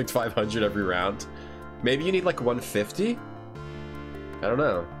perfect 500 every round? Maybe you need like 150? I don't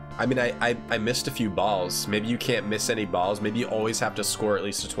know. I mean, I missed a few balls. Maybe you can't miss any balls. Maybe you always have to score at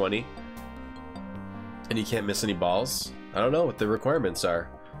least a 20. And you can't miss any balls? I don't know what the requirements are.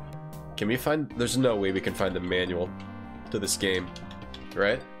 Can we find... There's no way we can find the manual to this game.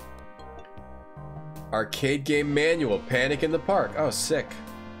 Right? Arcade game manual. Panic in the Park. Oh, sick.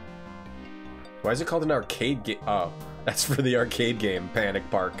 Why is it called an arcade game? Oh, that's for the arcade game, Panic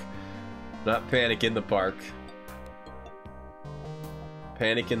Park. Not Panic in the Park.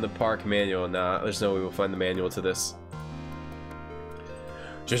 Panic in the Park manual. Nah, there's no way we'll find the manual to this.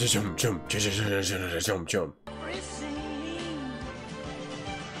 Jump, jump, jump, jump.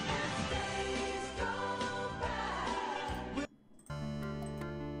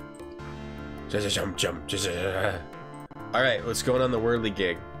 Jump, jump, alright, what's going on the Whirly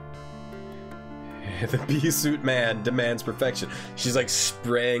gig? The bee suit man demands perfection. She's like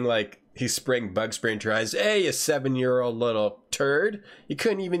spraying, like, he's spraying bug spray into her eyes. Hey, you 7-year-old little turd. You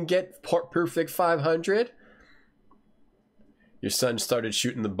couldn't even get perfect 500? Your son started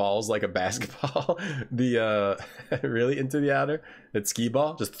shooting the balls like a basketball. Really into the outer? That skee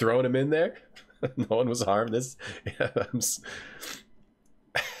ball? Just throwing him in there? No one was harmed. This...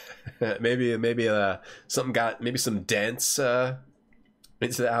 maybe something got some dents into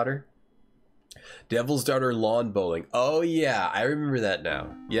the outer. Devil's Daughter lawn bowling. Oh yeah, I remember that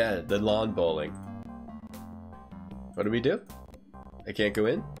now. Yeah, the lawn bowling. What do we do? I can't go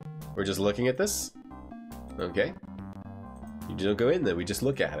in? We're just looking at this? Okay. You don't go in then, we just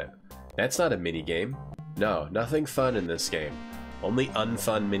look at it. That's not a mini game. No, nothing fun in this game. Only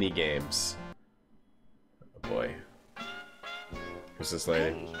unfun mini games. Oh boy. Who's this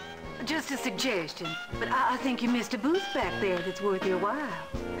lady? Just a suggestion, but I think you missed a booth back there that's worth your while.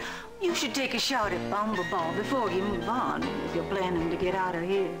 You should take a shot at Bumbleball before you move on, if you're planning to get out of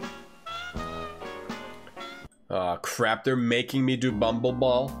here. Aw, crap, they're making me do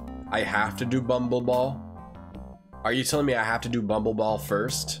Bumbleball? I have to do Bumbleball? Are you telling me I have to do Bumbleball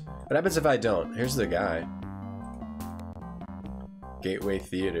first? What happens if I don't? Here's the guy. Gateway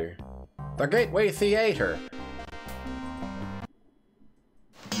Theater. The Gateway Theater!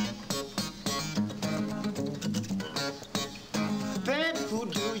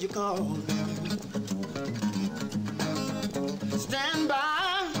 You call stand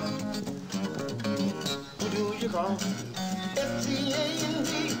by. Who do you call?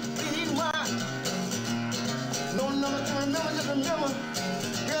 F-T-A-N-D-B-Y. No number to remember, just remember.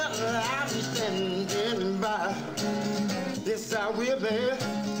 Girl, I'm standing by. Yes, I will, baby.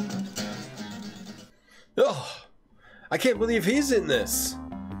 Oh, I can't believe he's in this.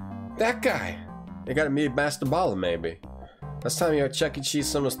 That guy. They got to meet Master Baller, maybe. Last time you were at Chuck E. Cheese,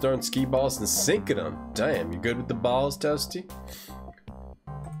 someone was throwing ski balls and sinking them. Damn, you good with the balls, Toasty?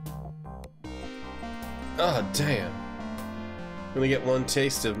 Oh, damn. We only get one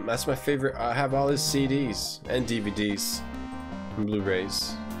taste of him. That's my favorite. I have all his CDs and DVDs and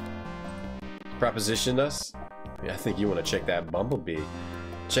Blu-rays. Propositioned us? Yeah, I think you want to check that Bumblebee.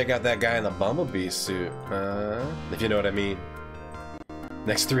 Check out that guy in the Bumblebee suit. If you know what I mean.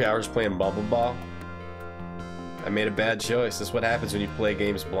 Next 3 hours playing Bumble Ball. I made a bad choice. That's what happens when you play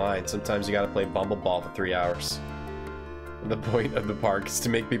games blind. Sometimes you gotta play Bumble Ball for 3 hours. The point of the park is to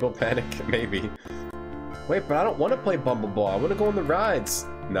make people panic. Maybe. Wait, but I don't want to play Bumble Ball. I want to go on the rides.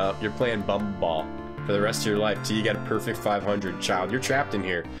 No, you're playing Bumble Ball for the rest of your life till you get a perfect 500. Child, you're trapped in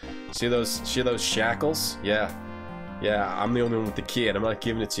here. See those shackles? Yeah. Yeah, I'm the only one with the key, and I'm not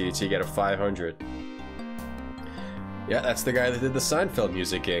giving it to you till you get a 500. Yeah, that's the guy that did the Seinfeld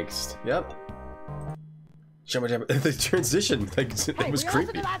music angst. Yep. The transition, like, it was creepy.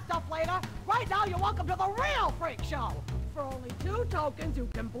 Listen to that stuff later. Right now, you're welcome to the real freak show. For only 2 tokens, you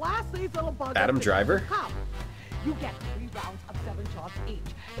can blast these little bugs. Adam Driver? You get 3 rounds of 7 shots each,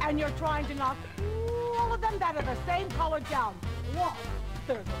 and you're trying to knock all of them that are the same color down. Whoa,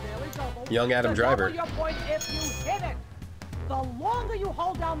 there's a daily double. Young Adam Driver. Double your point if you hit it. The longer you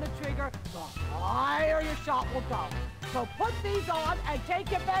hold down the trigger, the higher your shot will go. So put these on and take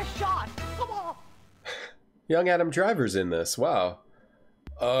your best shot. Come on. Young Adam Driver's in this. Wow.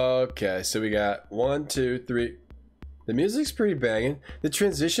 Okay, so we got 1, 2, 3. The music's pretty banging. The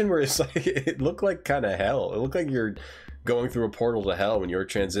transition where it's like, it looked like kind of hell. It looked like you're going through a portal to hell when you were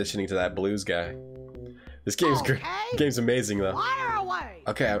transitioning to that blues guy. This game's great. Game's amazing though. Fire away.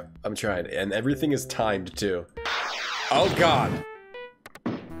 Okay, I'm trying, and everything is timed too. Oh God.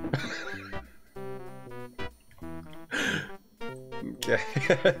 Okay.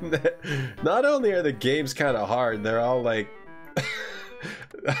 Not only are the games kind of hard, they're all like,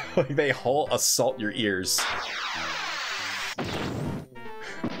 like they whole assault your ears.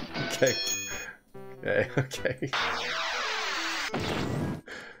 Okay. Okay. Okay.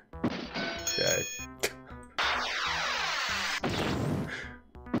 Okay.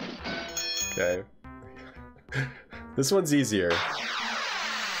 Okay. This one's easier.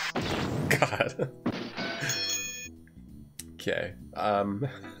 God. Okay. How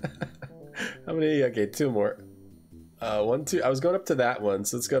many? Okay, 2 more. 1, 2. I was going up to that one,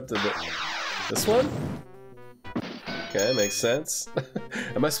 so let's go up to this one. Okay, makes sense.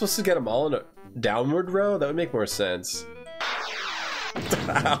 Am I supposed to get them all in a downward row? That would make more sense.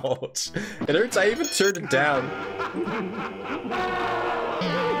 Ouch. It hurts. I even turned it down.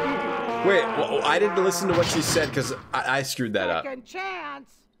 Wait, well, I didn't listen to what she said because I screwed that up. Second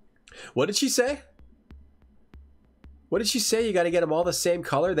chance. What did she say? What did she say? You got to get them all the same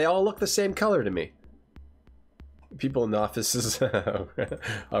color? They all look the same color to me. People in the offices are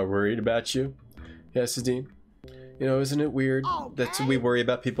worried about you. Yes, Dean. You know, isn't it weird that we worry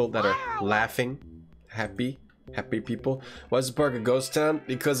about people that are laughing, happy people? Why is the park a ghost town?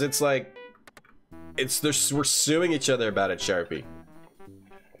 Because it's like, we're suing each other about it, Sharpie.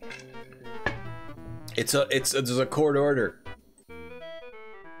 There's a court order.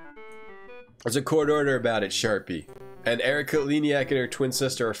 There's a court order about it, Sharpie. And Erica Leniak and her twin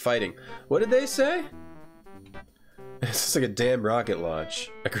sister are fighting. What did they say? This is like a damn rocket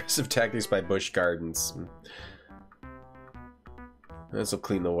launch. Aggressive tactics by Busch Gardens. This will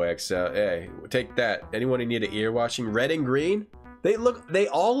clean the wax out. Hey, take that. Anyone who need an ear washing? Red and green? They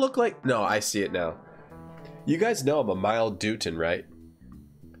all look like... No, I see it now. You guys know I'm a mild Dutton, right?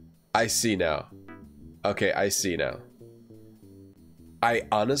 I see now. Okay, I see now. I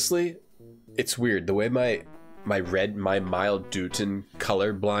honestly... It's weird. The way my mild Dutton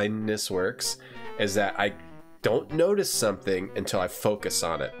color blindness works is that I don't notice something until I focus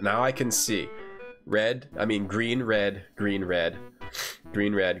on it. Now I can see. Green, red, green, red.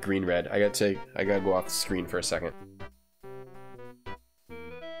 Green, red, green, red. I gotta go off the screen for a second.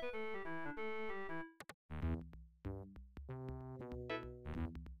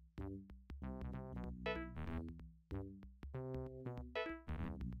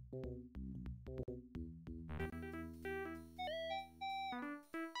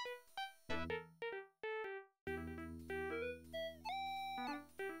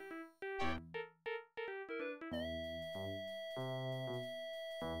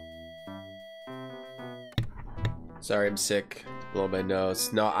 Sorry, I'm sick. Below my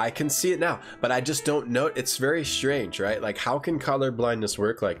nose. No, I can see it now, but I just don't know. It's very strange, right? Like, how can color blindness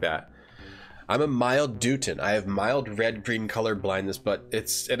work like that? I'm a mild Dutton. I have mild red-green color blindness, but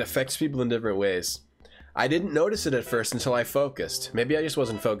it affects people in different ways. I didn't notice it at first until I focused. Maybe I just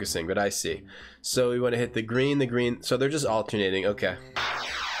wasn't focusing, but I see. So we want to hit the green. So they're just alternating. Okay.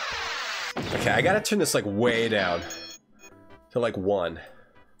 Okay, I gotta turn this like way down to like 1.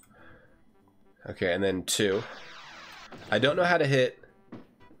 Okay, and then 2. I don't know how to hit.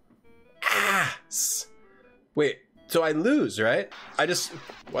 Wait, so I lose, right? Let's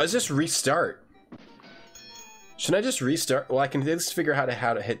just restart. Shouldn't I just restart? Well, I can just figure out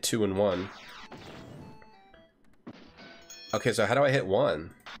how to hit 2 and 1. Okay, so how do I hit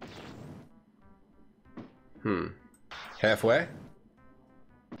 1? Halfway?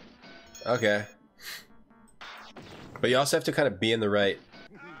 Okay. But you also have to kind of be in the right.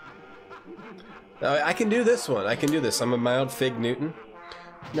 I can do this one. I can do this. I'm a mild Fig Newton.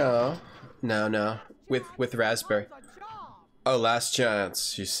 No. With raspberry. Oh, last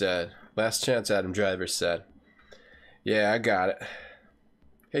chance, you said. Last chance, Adam Driver said. Yeah, I got it.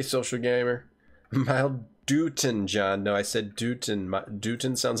 Hey, social gamer. Mild Dutton, John. No, I said Dutton.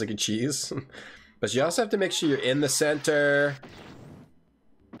 Dutton sounds like a cheese. But you also have to make sure you're in the center.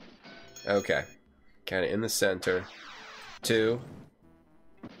 Okay. Kind of in the center. 2.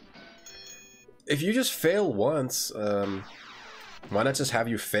 If you just fail once, why not just have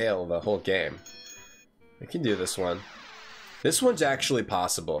you fail the whole game? I can do this one. This one's actually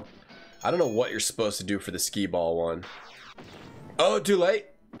possible. I don't know what you're supposed to do for the skee ball one. Oh, too late?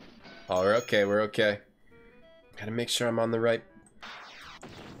 Oh, we're okay, we're okay. Gotta make sure I'm on the right.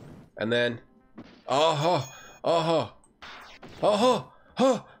 And then... Oh!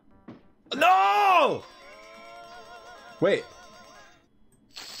 No! Wait.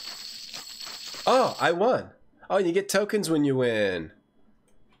 Oh, I won. Oh, and you get tokens when you win.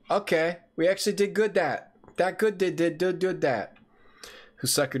 Okay, we actually did good that. That good did that. Who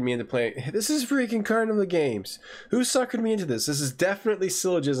suckered me into playing? This is freaking Carnival Games. Who suckered me into this? This is definitely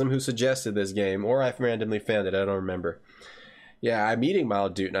Syllogism who suggested this game, or I've randomly found it. I don't remember. Yeah, I'm eating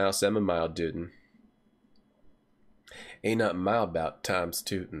mild Dutton. I also am a mild Dutton. Ain't nothing mild about Tom's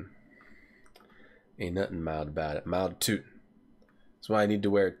tootin'. Ain't nothing mild about it. Mild tootin'. That's why I need to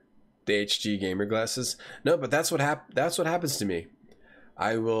wear the HG gamer glasses. No, but that's what happens to me.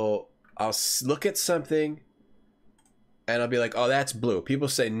 I'll look at something and I'll be like, oh, that's blue. People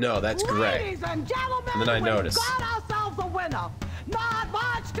say, no, that's gray. Ladies and gentlemen, and then I notice. We've got ourselves a winner. Not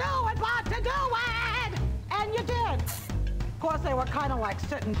much to it, but to do it. And you did. Of course, they were kind of like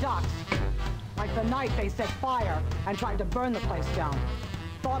sitting ducks. Like the night they set fire and tried to burn the place down.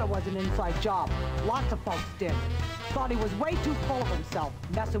 Thought it was an inside job. Lots of folks did. Thought he was way too full of himself,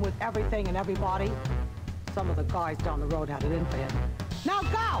 messing with everything and everybody. Some of the guys down the road had it in for him. Now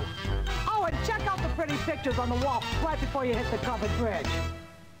go! Oh, and check out the pretty pictures on the wall right before you hit the covered bridge.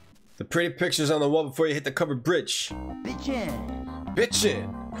 The pretty pictures on the wall before you hit the covered bridge. Bitchin'.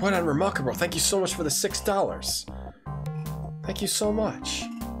 Bitchin'. Quite unremarkable. Thank you so much for the $6. Thank you so much.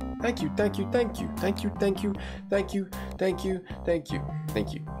 Thank you, thank you, thank you, thank you, thank you, thank you, thank you, thank you,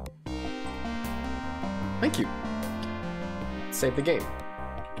 thank you. Thank you. Save the game.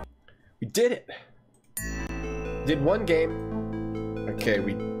 We did it. Did one game. Okay,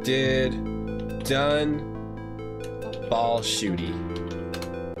 we did done ball shooty.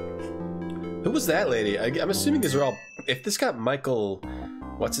 Who was that lady? I'm assuming these are all... If this got Michael...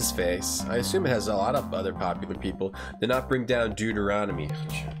 What's his face? I assume it has a lot of other popular people. Did not bring down Deuteronomy.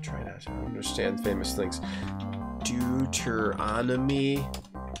 Try not to understand famous things. Deuteronomy.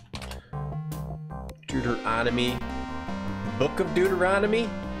 Deuteronomy. Book of Deuteronomy?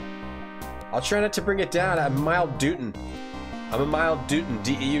 I'll try not to bring it down. I'm a mild Dutton. I'm a mild Dutton.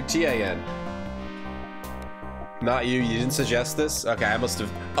 D-E-U-T-A-N. Not you. You didn't suggest this? Okay, I must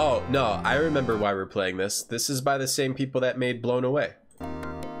have... Oh, no. I remember why we're playing this. This is by the same people that made Blown Away.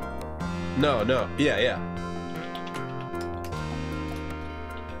 No. Yeah.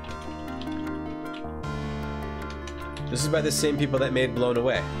 This is by the same people that made Blown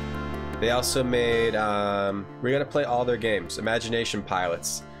Away. They also made... we're gonna play all their games. Imagination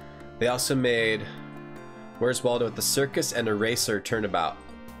Pilots. They also made... Where's Waldo at the Circus and Eraser Turnabout.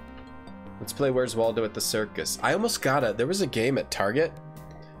 Let's play Where's Waldo at the Circus. I almost got it. There was a game at Target.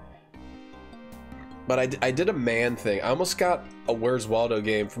 But I did a man thing. I almost got a Where's Waldo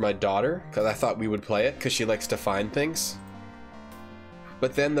game for my daughter because I thought we would play it because she likes to find things.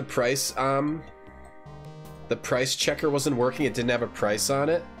 But then the price checker wasn't working. It didn't have a price on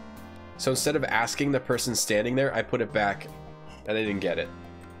it. So instead of asking the person standing there, I put it back and I didn't get it.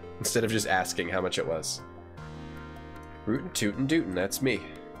 Instead of just asking how much it was. Rootin' tootin' tootin', that's me.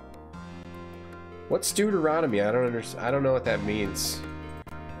 What's Deuteronomy? I don't understand. I don't know what that means.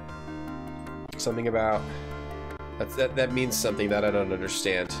 Something about that means something that I don't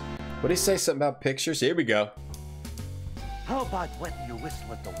understand. What did he say? Something about pictures? Here we go. How about wetting your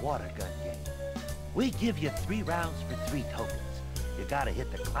whistle at the water gun game? We give you 3 rounds for 3 tokens. You gotta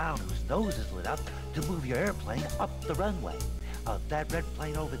hit the clown whose nose is lit up to move your airplane up the runway. That red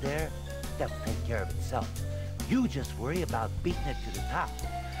plane over there, that'll take care of itself. You just worry about beating it to the top.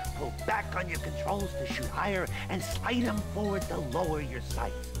 Pull back on your controls to shoot higher and slide them forward to lower your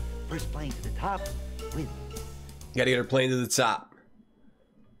sights. First plane to the top, wins. You gotta get her plane to the top.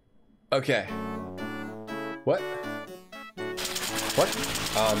 Okay. What? What?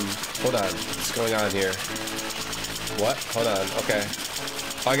 Hold on. What's going on here? What? Hold on. Okay.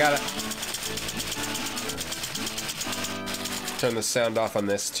 Oh, I got it. Turn the sound off on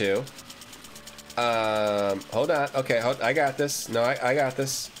this too. Hold on. Okay, I got this. No, I got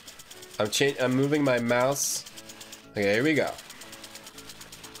this. I'm moving my mouse. Okay, here we go.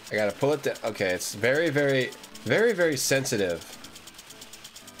 I gotta pull it down. Okay, it's very, very, very, very sensitive.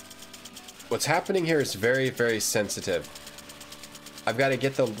 What's happening here is very, very sensitive. I've got to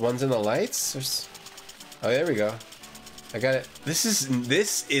get the ones in the lights. Oh, there we go. I got it. This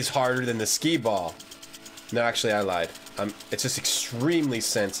is harder than the skee ball. No, actually, I lied. It's just extremely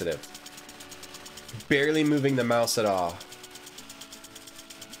sensitive. Barely moving the mouse at all.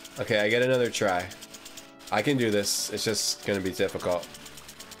 Okay, I get another try. I can do this. It's just gonna be difficult.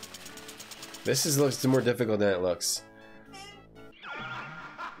 This looks more difficult than it looks.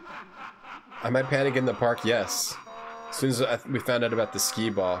 Am I panicking in the park? Yes. As soon as we found out about the skee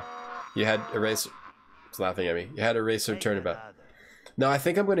ball, you had eraser. It's laughing at me. You had eraser turnabout. No, I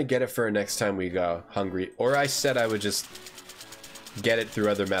think I'm gonna get it for next time we go hungry. Or I said I would just get it through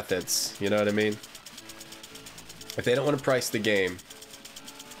other methods. You know what I mean? If they don't want to price the game.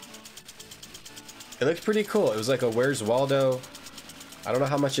 It looked pretty cool. It was like a Where's Waldo. I don't know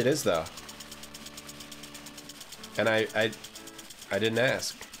how much it is though. And I didn't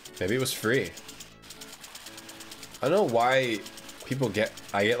ask. Maybe it was free. I don't know why people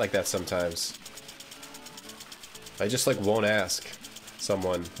I get like that sometimes. I just like won't ask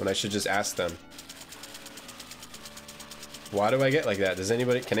someone when I should just ask them. Why do I get like that?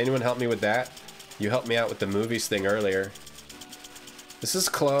 Can anyone help me with that? You helped me out with the movies thing earlier. This is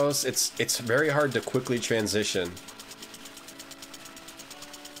close. It's very hard to quickly transition.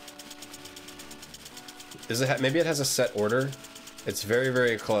 Maybe it has a set order. It's very,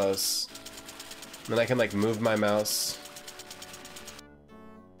 very close. Then I can like move my mouse.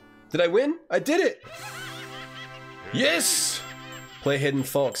 Did I win? I did it! Yes! Play Hidden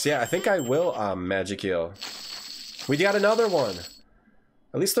Folks. Yeah, I think I will, Magic Eel. We got another one.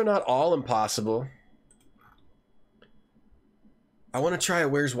 At least they're not all impossible. I want to try a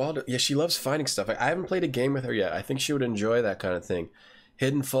Where's Waldo. Yeah, she loves finding stuff. I haven't played a game with her yet. I think she would enjoy that kind of thing.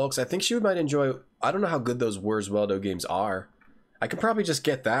 Hidden Folks. I think she might enjoy... I don't know how good those Where's Waldo games are. I could probably just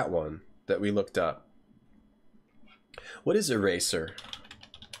get that one that we looked up. What is Eraser?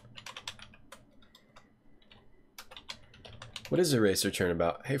 What is Eraser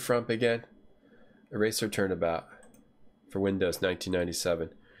Turnabout? Hey, Frump again. Eraser Turnabout. For Windows, 1997.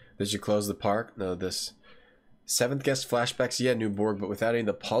 Did you close the park? No, this... 7th Guest Flashbacks, yeah, New Borg, but without any of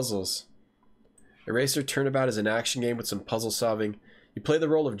the puzzles. Eraser Turnabout is an action game with some puzzle solving. You play the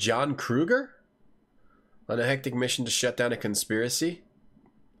role of John Kruger? On a hectic mission to shut down a conspiracy?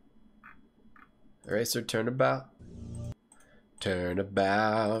 Eraser Turnabout.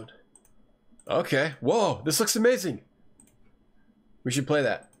 Turnabout. Okay. Whoa, this looks amazing. We should play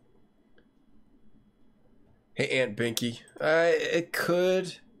that. Hey, Aunt Binky. It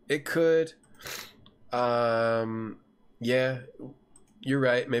could. Yeah, you're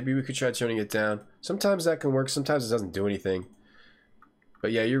right. Maybe we could try turning it down. Sometimes that can work. Sometimes it doesn't do anything.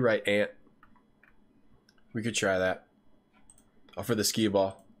 But yeah, you're right, Aunt. We could try that. Oh, for the skee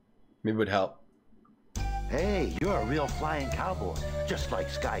ball. Maybe it would help. Hey, you're a real flying cowboy, just like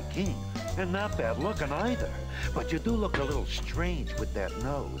Sky King. And not bad looking either. But you do look a little strange with that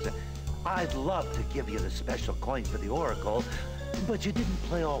nose. I'd love to give you the special coin for the Oracle, but you didn't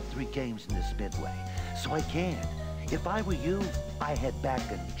play all 3 games in this midway, so I can't. If I were you, I'd head back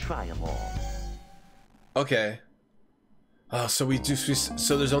and try them all. Okay. Oh, so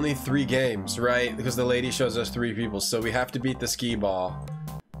so there's only 3 games, right? Because the lady shows us 3 people, so we have to beat the skee ball.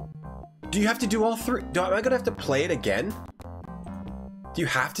 Do you have to do all 3? Am I gonna have to play it again? Do you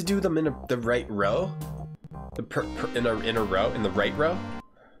have to do them in the right row? In a row? In the right row?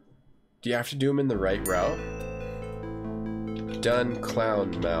 Do you have to do them in the right row? Done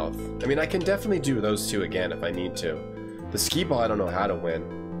clown mouth. I mean, I can definitely do those 2 again if I need to. The skee ball, I don't know how to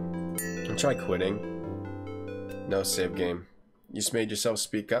win. I'll try quitting. No save game. You just made yourself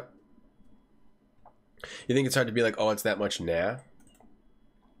speak up? You think it's hard to be like, oh, it's that much nah?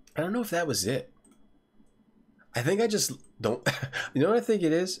 I don't know if that was it. I think I just don't... You know what I think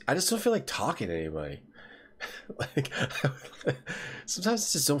it is? I just don't feel like talking to anybody. Like, sometimes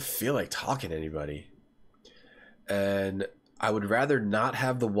I just don't feel like talking to anybody. And I would rather not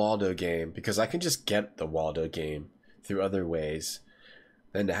have the Waldo game, because I can just get the Waldo game through other ways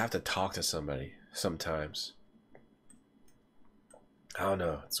than to have to talk to somebody sometimes. I don't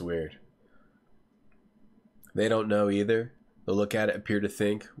know. It's weird. They don't know either. They'll look at it, appear to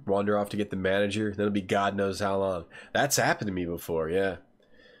think, wander off to get the manager. Then it'll be God knows how long. That's happened to me before, yeah.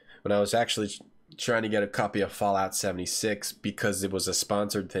 When I was actually trying to get a copy of Fallout 76 because it was a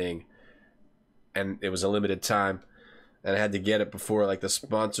sponsored thing and it was a limited time, and I had to get it before like the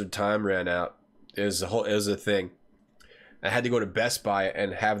sponsored time ran out. It was a thing. I had to go to Best Buy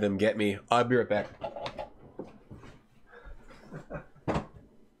and have them get me. I'll be right back.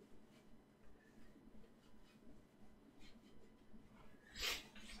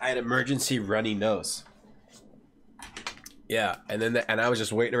 I had emergency runny nose. Yeah, and then I was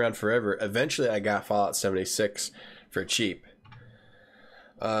just waiting around forever. Eventually, I got Fallout 76 for cheap.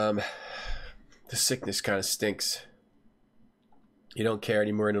 The sickness kind of stinks. You don't care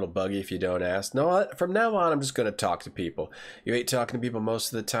anymore, and it'll bug you if you don't ask. No, from now on, I'm just gonna talk to people. You hate talking to people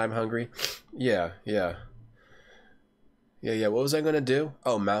most of the time, Hungry? Yeah. What was I gonna do?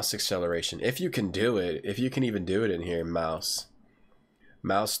 Oh, mouse acceleration. If you can do it, if you can even do it in here, mouse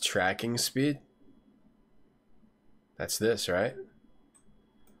tracking speed. That's this, right?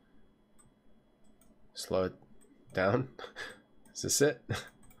 Slow it down. Is this it?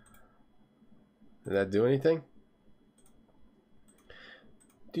 Did that do anything?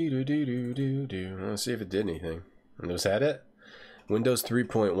 Let's see if it did anything. Was that it? Windows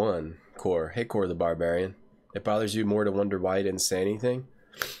 3.1 Core. Hey, Core the Barbarian. It bothers you more to wonder why you didn't say anything?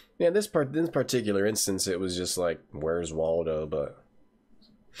 Yeah, this particular instance, it was just like, where's Waldo? But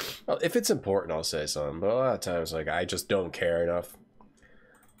well, if it's important, I'll say something. But a lot of times, like, I just don't care enough.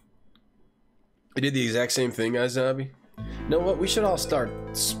 I did the exact same thing, guys, Zombie. You know what? We should all start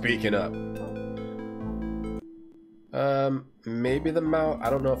speaking up. Maybe the mouse.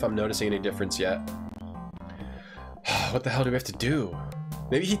 I don't know if I'm noticing any difference yet. What the hell do we have to do?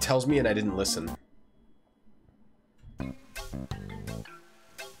 Maybe he tells me and I didn't listen.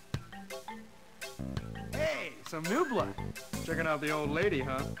 Hey, some new blood. Checking out the old lady,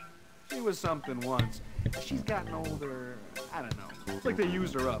 huh? She was something once. She's gotten older. I don't know. It's like they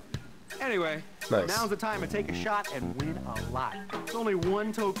used her up. Anyway, nice. Now's the time to take a shot and win a lot. It's only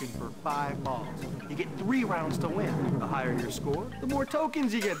one token for 5 balls. You get 3 rounds to win. The higher your score, the more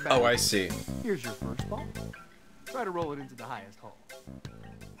tokens you get back. Oh, I see. Here's your first ball. Try to roll it into the highest hole.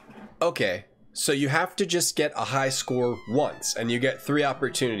 Okay, so you have to just get a high score once, and you get 3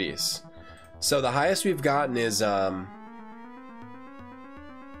 opportunities. So the highest we've gotten is, how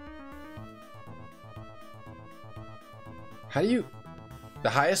do you... The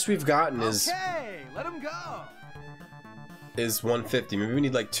highest we've gotten is... Okay, let him go! Is 150. Maybe we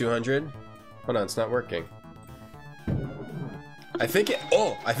need like 200? Hold on, it's not working. I think it...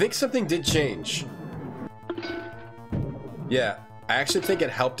 Oh, I think something did change. Yeah, I actually think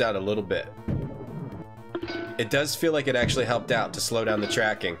it helped out a little bit. It does feel like it actually helped out to slow down the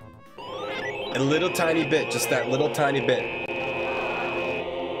tracking. A little tiny bit, just that little tiny bit.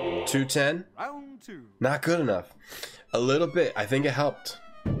 210? Round 2. Not good enough. A little bit. I think it helped.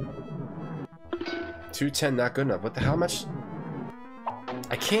 210, not good enough. What the hell much?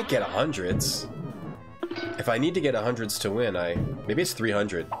 I can't get 100s. If I need to get 100s to win, maybe it's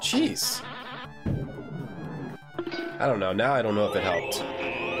 300. Jeez. I don't know. Now I don't know if it helped.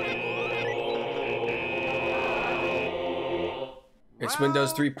 It's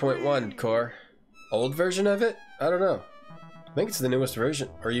Windows 3.1, Core. Old version of it? I don't know. I think it's the newest version.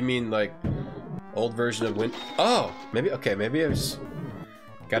 Or you mean like... Old version of Oh, maybe, okay, maybe I was...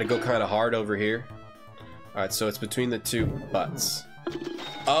 Gotta go kind of hard over here. Alright, so it's between the 2 butts.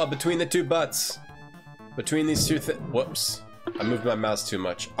 Oh, between the 2 butts. Between these 2 whoops. I moved my mouse too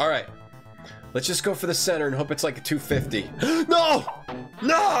much. Alright. Let's just go for the center and hope it's like a 250. No!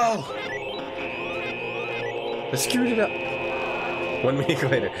 No! I screwed it up. 1 week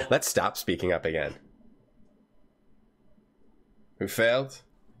later. Let's stop speaking up again. Who failed?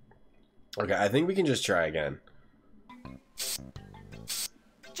 Okay, I think we can just try again.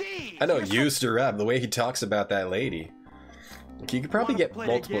 Jeez, I know, used her up. The way he talks about that lady. Like, you could probably get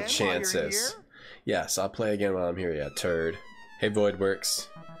multiple chances. Yes, I'll play again while I'm here. Yeah, turd. Hey, Voidworks.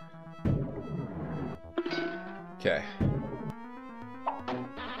 Okay.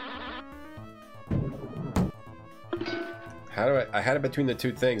 How do I had it between the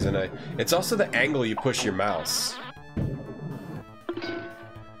two things, and it's also the angle you push your mouse.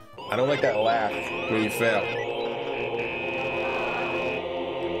 I don't like that laugh when you fail.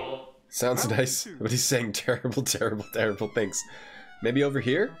 Sounds nice, but he's saying terrible, terrible, terrible things. Maybe over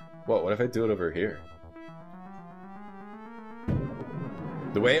here? What if I do it over here?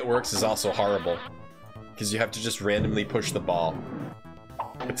 The way it works is also horrible, because you have to just randomly push the ball.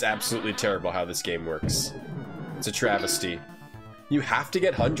 It's absolutely terrible how this game works. It's a travesty. You have to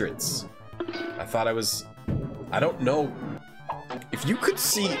get hundreds. I thought I was... I don't know... If you could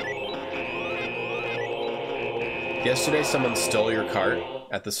see... Yesterday someone stole your cart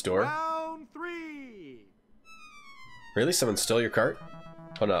at the store. Round 3. Really? Someone stole your cart?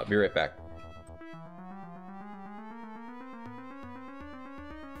 Hold on, I'll be right back.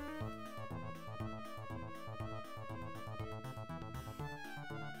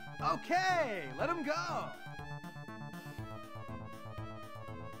 Okay, let him go.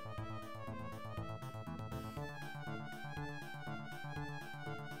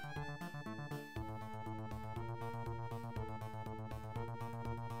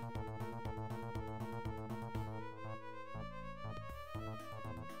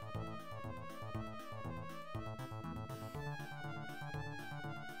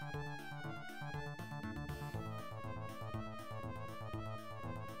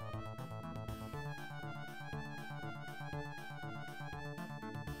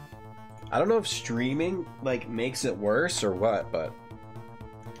 I don't know if streaming, like, makes it worse or what, but...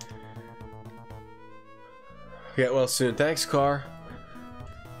 Get well soon. Thanks, Car.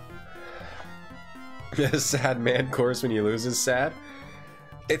 Sad man chorus when you lose is sad.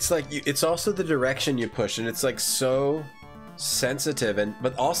 It's like, it's also the direction you push, and it's like so sensitive, and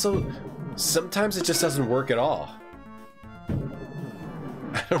but also, sometimes it just doesn't work at all.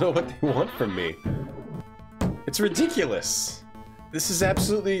 I don't know what they want from me. It's ridiculous. This is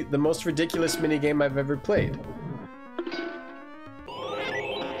absolutely the most ridiculous minigame I've ever played.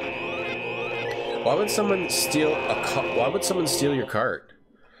 Why would someone steal why would someone steal your cart?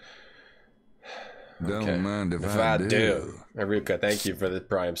 Don't mind if I do. Ruka, thank you for the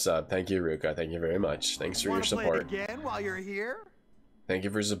Prime sub. Thank you, Ruka. Thank you very much. Thanks for your support. Play it again while you're here? Thank you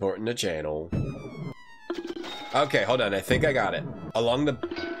for supporting the channel. Okay, hold on. I think I got it. Along the...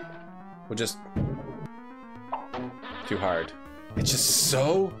 We'll just... Too hard. It's just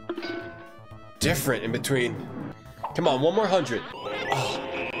so different in between. Come on, one more 100. Oh.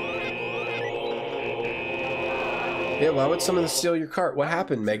 Yeah, why would someone steal your cart? What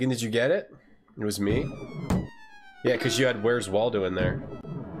happened, Megan? Did you get it? It was me? Yeah, because you had Where's Waldo in there.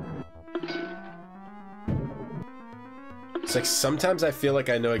 It's like sometimes I feel like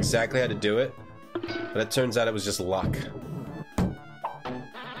I know exactly how to do it, but it turns out it was just luck.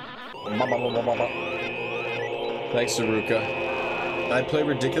 Thanks, Saruka. I play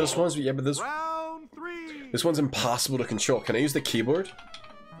ridiculous ones, but yeah, but this one's impossible to control. Can I use the keyboard?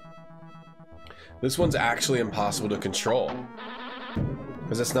 This one's actually impossible to control.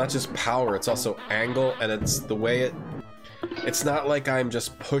 Because it's not just power, it's also angle, and it's the way it... It's not like I'm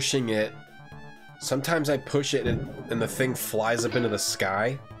just pushing it. Sometimes I push it and the thing flies up into the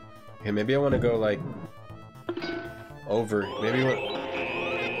sky. Okay, maybe I want to go like... Over. Maybe what...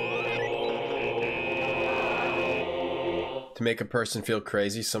 To make a person feel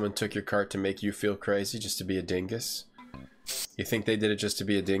crazy, someone took your cart to make you feel crazy just to be a dingus? You think they did it just to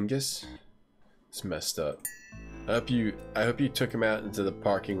be a dingus? It's messed up. I hope you took him out into the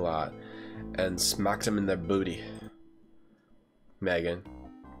parking lot and smacked him in their booty. Megan.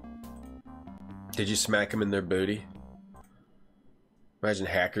 Did you smack him in their booty? Imagine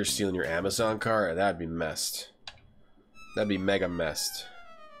hackers stealing your Amazon car. That'd be messed. That'd be mega messed.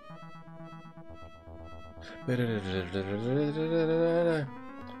 It's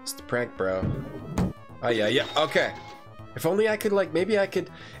the prank, bro. Oh yeah, okay. If only I could, like, maybe I could...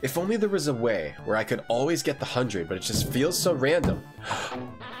 If only there was a way where I could always get the 100, but it just feels so random.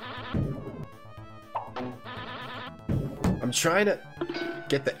 I'm trying to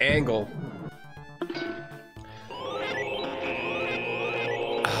get the angle.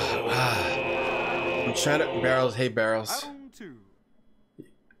 I'm trying to... Barrels, hey, Barrels.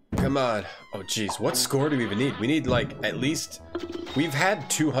 Come on. Oh, jeez. What score do we even need? We need, like, at least... We've had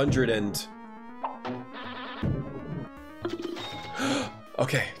 200 and...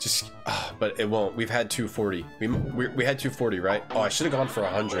 Okay, just... but it won't. We've had 240. We had 240, right? Oh, I should have gone for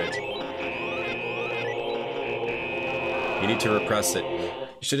 100. You need to repress it.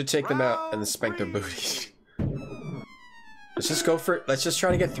 You should have taken them out and then spanked their booties. Let's just go for... Let's just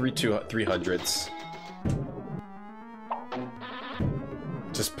try to get 300s.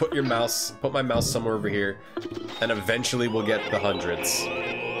 Just put my mouse somewhere over here, and eventually we'll get the hundreds.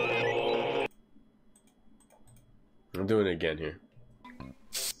 I'm doing it again here.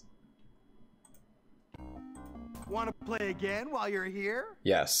 Want to play again while you're here?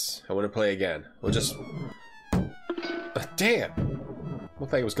 Yes, I want to play again. We'll just... damn!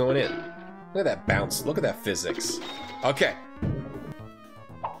 Looked like it was going in. Look at that bounce. Look at that physics. Okay.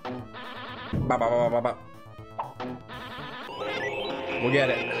 Ba, ba, ba, ba, ba. We'll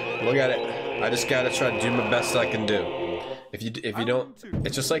get it. We'll get it. I just gotta try to do my best I can do. If you don't...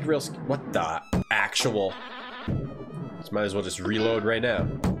 It's just like real... What the actual... Just might as well just reload right now.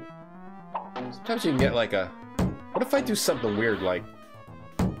 Sometimes you can get like a... What if I do something weird like...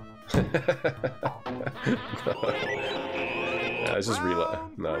 No, it's just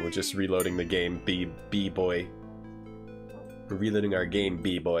reload. No, we're just reloading the game, B-boy. We're reloading our game,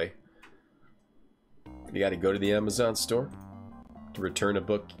 B-boy. You gotta go to the Amazon store to return a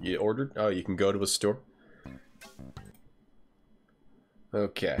book you ordered. Oh, you can go to a store.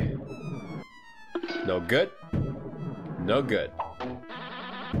 Okay. No good. No good.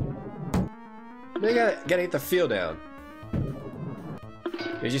 You gotta get the feel down.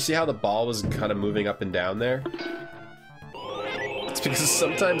 Did you see how the ball was kind of moving up and down there? It's because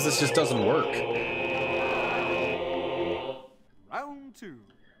sometimes this just doesn't work. Round 2.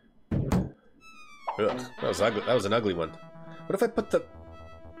 Ugh, that was ugly. That was an ugly one. What if I put the...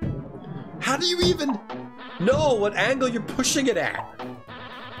 How do you even know what angle you're pushing it at?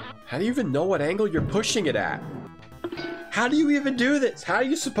 How do you even know what angle you're pushing it at? How do you even do this? How are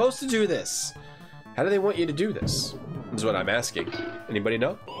you supposed to do this? How do they want you to do this? Is what I'm asking. Anybody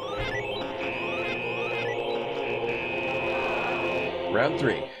know? Round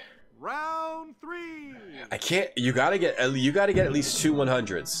 3. Round 3. I can't. You gotta get at least 2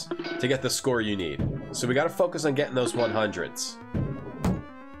 100s to get the score you need. So we gotta focus on getting those 100s.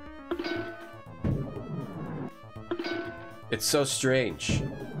 It's so strange.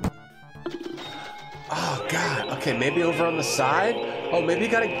 Oh god. Okay, maybe over on the side. Oh, maybe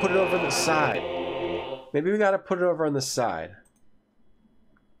you gotta put it over on the side. Maybe we gotta put it over on the side.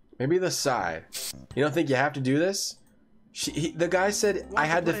 Maybe the side. You don't think you have to do this? The guy said I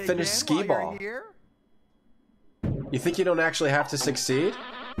had to finish skee ball. You think you don't actually have to succeed?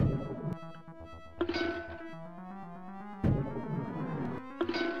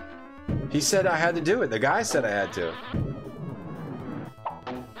 He said I had to do it. The guy said I had to.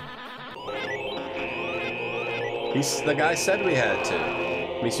 The guy said we had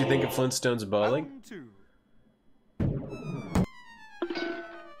to. Makes you think of Flintstones bowling?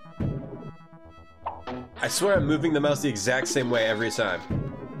 I swear I'm moving the mouse the exact same way every time.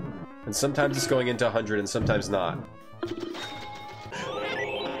 And sometimes it's going into 100 and sometimes not.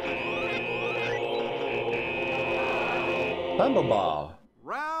 Bumbleball.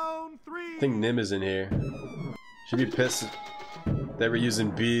 Round 3. I think Nim is in here. She'd be pissed if they were using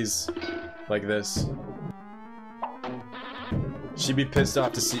bees like this. She'd be pissed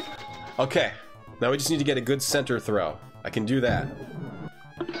off to see... Okay. Now we just need to get a good center throw. I can do that.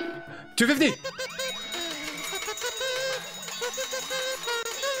 250!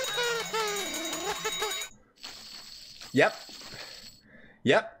 Yep.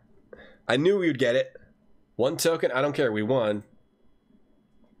 Yep. I knew we would get it. 1 token, I don't care, we won.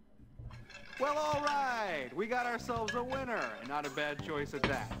 Well, alright. We got ourselves a winner, and not a bad choice at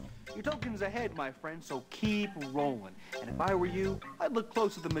that. Your token's ahead, my friend, so keep rolling. And if I were you, I'd look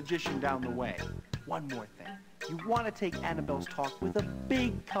close to the magician down the way. One more thing. You want to take Annabelle's talk with a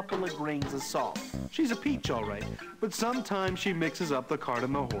big couple of grains of salt. She's a peach, all right, but sometimes she mixes up the cart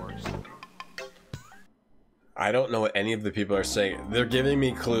and the horse. I don't know what any of the people are saying. They're giving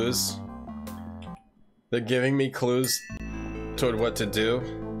me clues. They're giving me clues toward what to do.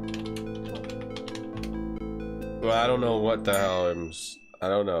 Well, I don't know what the hell I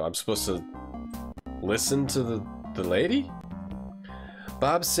don't know. I'm supposed to listen to the lady?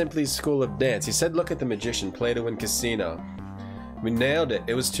 Bob Simply's School of Dance. He said, look at the magician, play to win casino. We nailed it.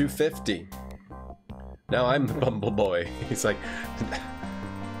 It was 250. Now I'm the Bumbleboy. He's like...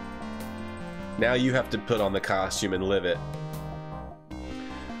 Now you have to put on the costume and live it.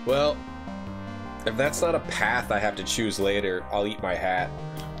 Well, if that's not a path I have to choose later, I'll eat my hat.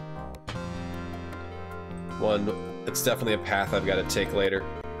 It's definitely a path I've got to take later.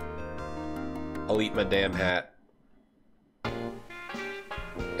 I'll eat my damn hat.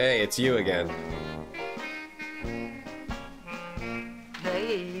 Hey, it's you again.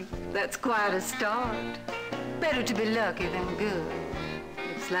 Hey, that's quite a start. Better to be lucky than good.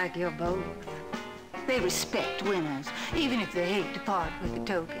 Looks like you're both. They respect winners, even if they hate to part with the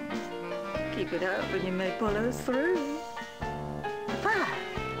tokens. Keep it up and you may pull us through. 5.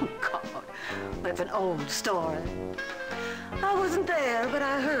 Well, it's an old story. I wasn't there, but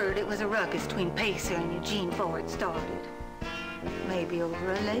I heard it was a ruckus between Pacer and Eugene before it started. Maybe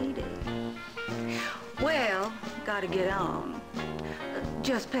over a lady. Well, gotta get on.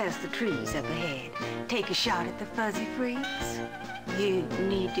 Just past the trees up ahead. Take a shot at the fuzzy freaks. You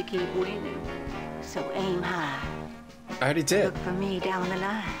need to keep winning, so aim high. I already did. Look for me down the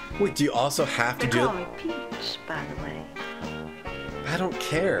line. Wait, do you also have to They do call it? me Peach, by the way. I don't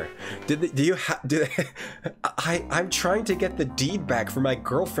care. Do you have? Do they, I'm trying to get the deed back for my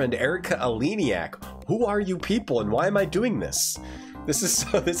girlfriend Erica Aleniak. Who are you people, and why am I doing this? This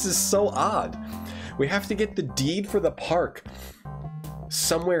is so odd. We have to get the deed for the park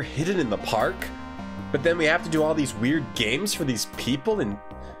somewhere hidden in the park, but then we have to do all these weird games for these people and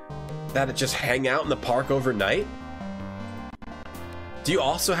that just hang out in the park overnight. Do you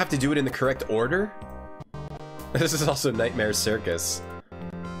also have to do it in the correct order? This is also Nightmare Circus.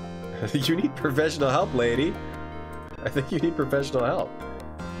 You need professional help, lady. I think you need professional help.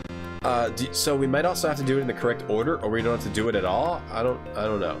 So we might also have to do it in the correct order, or we don't have to do it at all. I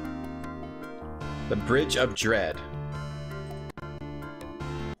don't know. The Bridge of Dread.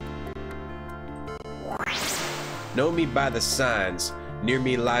 Know me by the signs. Near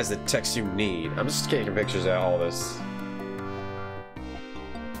me lies the text you need. I'm just taking pictures of all this.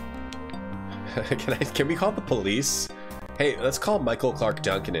 Can we call the police? Hey, let's call Michael Clark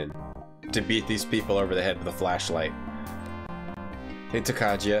Duncan in to beat these people over the head with a flashlight. Hey,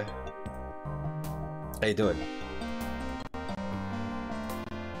 Takajia. How you doing?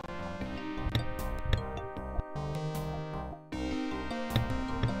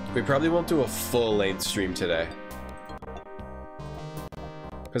 We probably won't do a full-length stream today.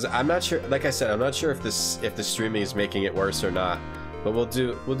 Because I'm not sure, like I said, I'm not sure if the streaming is making it worse or not. But we'll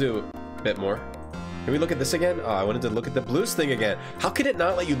do a bit more. Can we look at this again? Oh, I wanted to look at the blues thing again. How could it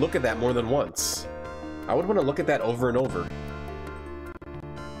not let you look at that more than once? I would want to look at that over and over.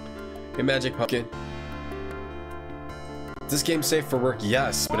 Hey, Magic Pumpkin. Is this game safe for work?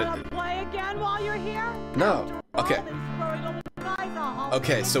 Yes, but Wanna play again while you're here? No. Okay.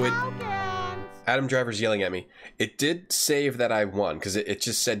 Okay, so it... Adam Driver's yelling at me. It did save that I won, because it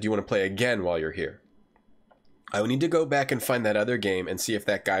just said, do you want to play again while you're here? I will need to go back and find that other game and see if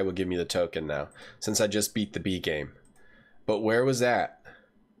that guy will give me the token now, since I just beat the B game. But where was that?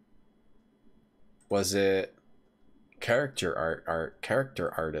 Was it character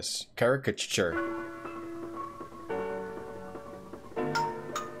artist, caricature?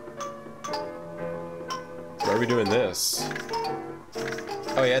 Why are we doing this?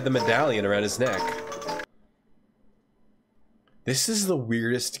 Oh, he had the medallion around his neck. This is the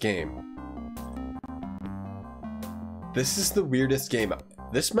weirdest game. This is the weirdest game.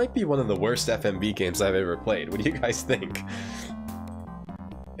 This might be one of the worst FMV games I've ever played. What do you guys think?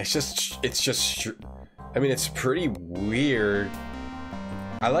 It's just, I mean, it's pretty weird.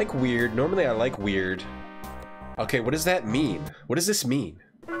 I like weird. Normally I like weird. Okay, what does that mean? What does this mean?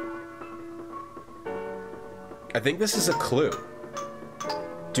 I think this is a clue.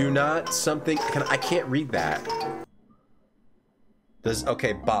 Do not something, I can't read that.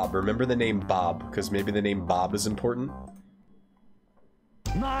 Okay, Bob, remember the name Bob, because maybe the name Bob is important.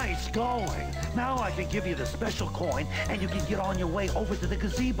 Nice going. Now I can give you the special coin, and you can get on your way over to the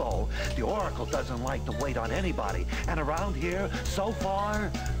gazebo. The Oracle doesn't like to wait on anybody, and around here, so far,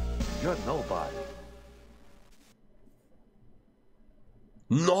 you're nobody.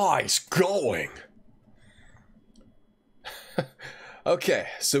 Nice going. Okay,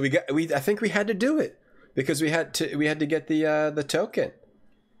 so I think we had to do it because we had to get the token.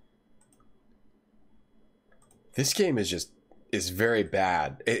 This game is very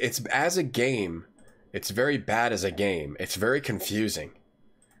bad. It's as a game, it's very bad as a game. It's very confusing.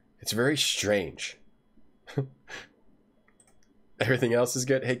 It's very strange. Everything else is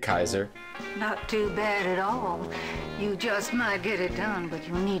good. Hey, Kaiser. Not too bad at all. You just might get it done, but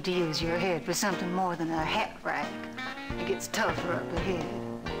you'll need to use your head for something more than a hat rack. It gets tougher up ahead.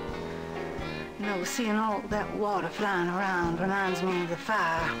 You know, seeing all that water flying around reminds me of the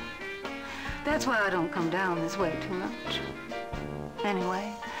fire. That's why I don't come down this way too much.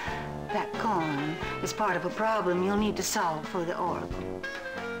 Anyway, that coin is part of a problem you'll need to solve for the Oracle.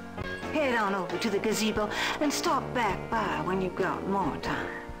 Head on over to the gazebo and stop back by when you've got more time.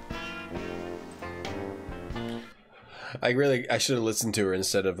 I should have listened to her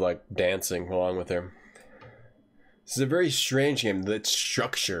instead of like dancing along with her. This is a very strange game. Its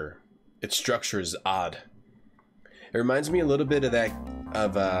structure is odd. It reminds me a little bit of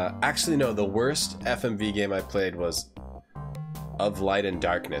actually no, the worst FMV game I played was Of Light and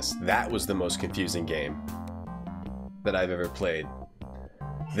Darkness. That was the most confusing game that I've ever played.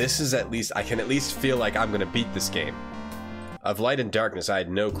 this is at least, I can at least feel like I'm gonna beat this game. Of Light and Darkness, I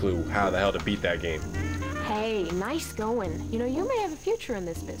had no clue how the hell to beat that game. Hey, nice going. You know, you may have a future in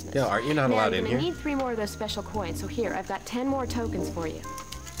this business. Yeah, aren't you not allowed in here? I need 3 more of those special coins, so here, I've got 10 more tokens for you.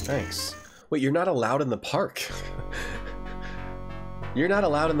 Thanks. Wait, you're not allowed in the park. You're not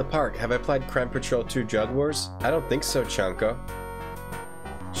allowed in the park. Have I played Crime Patrol 2 Drug Wars? I don't think so, Chanko.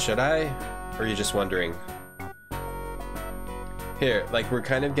 Should I? Or are you just wondering? Here, like, we're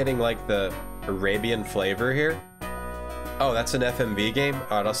kind of getting, like, the Arabian flavor here. Oh, that's an FMV game?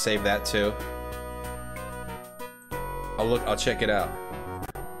 Alright, I'll save that, too. I'll check it out.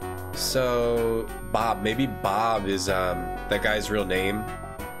 So, Bob. Maybe Bob is, that guy's real name.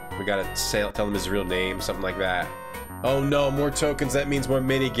 We gotta tell him his real name, something like that. Oh no, more tokens, that means more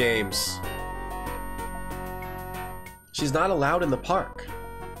mini games. She's not allowed in the park.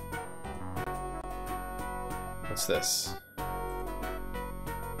 What's this?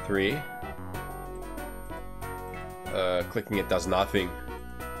 3. Clicking it does nothing.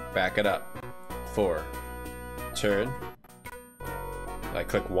 Back it up. 4. Turn. I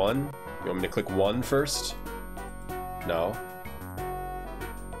click 1. You want me to click 1 first? No.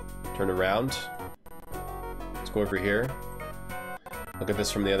 Turn around. Let's go over here. Look at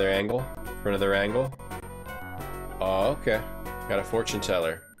this from the other angle. From another angle. Oh, okay. Got a fortune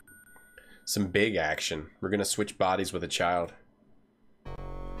teller. Some big action. We're gonna switch bodies with a child.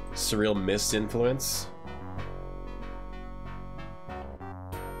 Surreal Mist influence.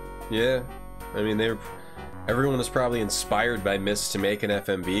 Yeah. I mean, everyone was probably inspired by Mist to make an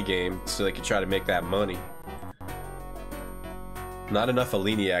FMV game so they could try to make that money. Not enough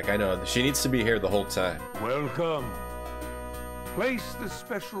Aleniac, I know. She needs to be here the whole time. Welcome. Place the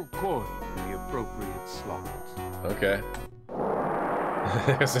special coin in the appropriate slot. Okay.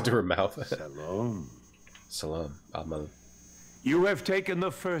 Has it to her mouth. Salam. Salam. Amal. You have taken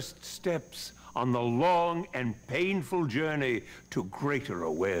the first steps on the long and painful journey to greater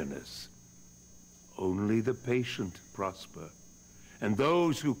awareness. Only the patient prosper, and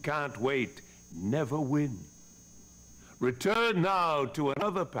those who can't wait never win. Return now to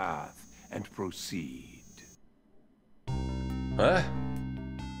another path and proceed. Huh?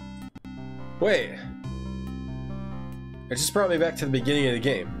 Wait. It just brought me back to the beginning of the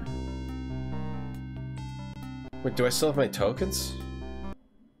game. Wait, do I still have my tokens?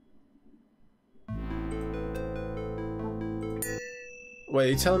 Wait,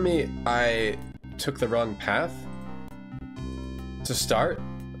 are you telling me I took the wrong path? To start?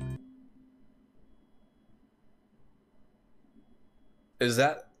 Is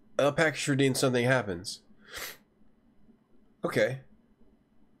that Alpaca's routine something happens? Okay.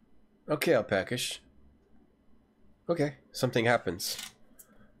 Okay, Alpaca's. Okay, something happens.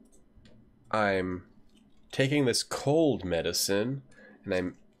 I'm taking this cold medicine and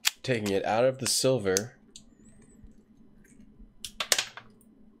I'm taking it out of the silver.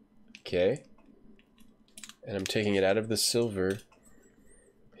 Okay. And I'm taking it out of the silver.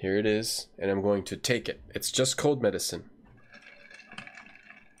 Here it is. And I'm going to take it. It's just cold medicine.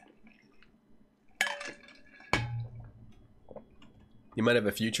 You might have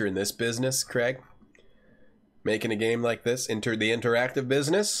a future in this business, Craig. Making a game like this. Enter the interactive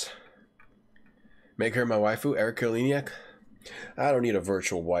business. Make her my waifu, Erica Leniak. I don't need a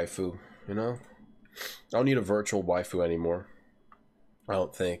virtual waifu, you know? I don't need a virtual waifu anymore. I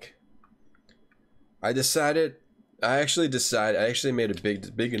don't think. I actually made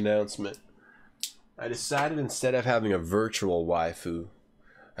a big announcement. I decided instead of having a virtual waifu,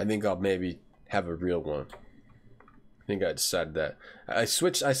 I think I'll maybe have a real one. I think I decided that. I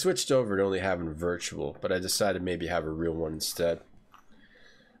switched over to only having virtual, but I decided maybe have a real one instead.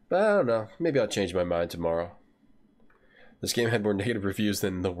 But I don't know. Maybe I'll change my mind tomorrow. This game had more negative reviews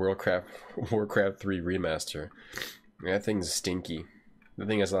than the Warcraft 3 remaster. That thing's stinky. The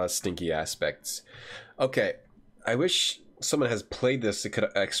thing has a lot of stinky aspects. Okay, I wish someone has played this that could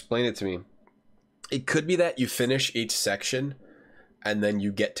explain it to me. It could be that you finish each section, and then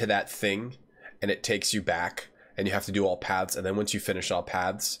you get to that thing, and it takes you back, and you have to do all paths, and then once you finish all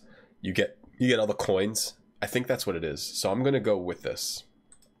paths, you get all the coins. I think that's what it is. So I'm gonna go with this.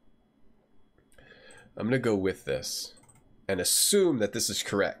 I'm gonna go with this, and assume that this is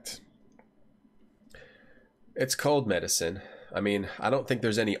correct. It's cold medicine. I mean, I don't think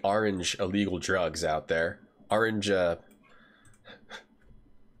there's any orange illegal drugs out there. Orange,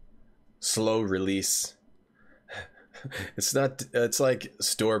 slow release. It's not, it's like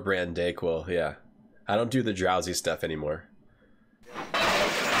store brand Dayquil, yeah. I don't do the drowsy stuff anymore.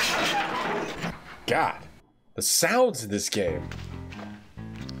 God, the sounds in this game.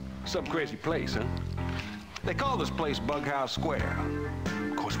 Some crazy place, huh? They call this place Bughouse Square.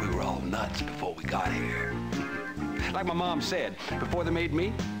 Of course, course, we were all nuts before we got here. Like my mom said, before they made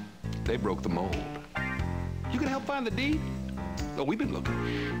me, they broke the mold. You can help find the deed? Oh, we've been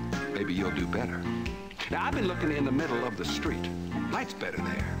looking. Maybe you'll do better. Now, I've been looking in the middle of the street. Light's better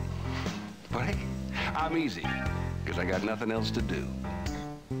there. But hey, I'm easy, because I got nothing else to do.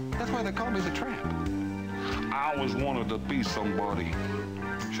 That's why they call me the Tramp. I always wanted to be somebody.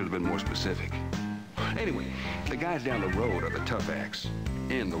 Should have been more specific. Anyway, the guys down the road are the tough acts,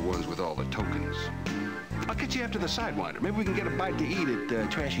 and the ones with all the tokens. I'll get you after the Sidewinder. Maybe we can get a bite to eat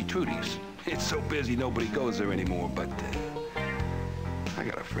at Trashy Trudy's. It's so busy nobody goes there anymore, but I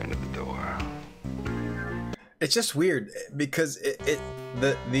got a friend at the door. It's just weird because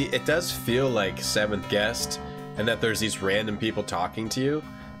it does feel like Seventh Guest, and that there's these random people talking to you.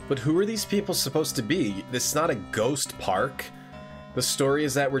 But who are these people supposed to be? This is not a ghost park. The story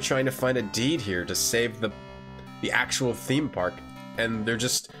is that we're trying to find a deed here to save the actual theme park, and they're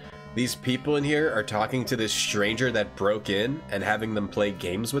just, these people in here are talking to this stranger that broke in and having them play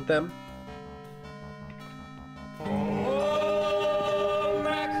games with them.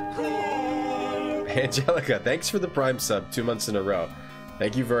 Angelica, thanks for the Prime sub 2 months in a row.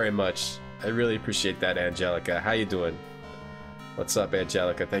 Thank you very much. I really appreciate that, Angelica. How you doing? What's up,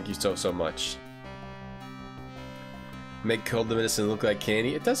 Angelica? Thank you so much. Make cold medicine look like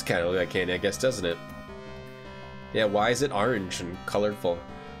candy? It does kind of look like candy, I guess, doesn't it? Yeah, why is it orange and colorful?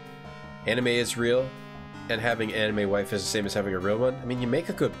 Anime is real, and having anime wife is the same as having a real one? I mean, you make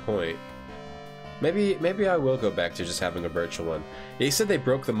a good point. Maybe I will go back to just having a virtual one. Yeah, he said they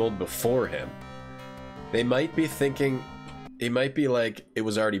broke the mold before him. They might be thinking... It might be like it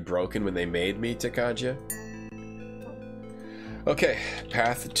was already broken when they made me, Takanja. Okay,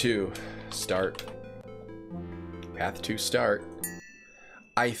 path 2. Start. Path 2 start.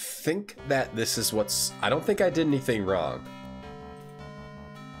 I think that this is what's... I don't think I did anything wrong.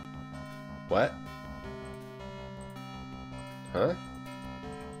 What? Huh?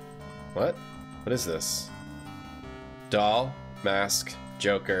 What? What is this? Doll, mask,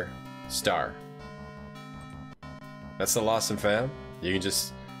 Joker, star. That's the Lost and Found? You can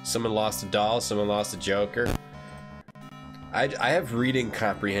just... Someone lost a doll, someone lost a Joker. I have reading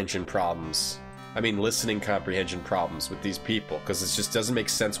comprehension problems. I mean, listening comprehension problems with these people, because it just doesn't make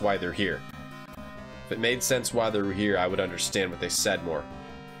sense why they're here. If it made sense why they were here, I would understand what they said more.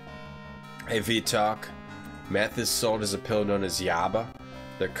 Hey, V-Talk. Meth is sold as a pill known as Yaba.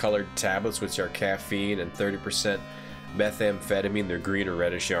 They're colored tablets, which are caffeine and 30% methamphetamine. They're green or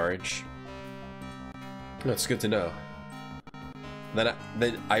reddish orange. That's good to know. Then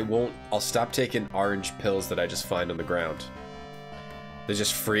I'll stop taking orange pills that I just find on the ground. They're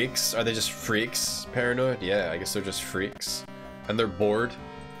just freaks? Are they just freaks? Paranoid? Yeah, I guess they're just freaks. And they're bored.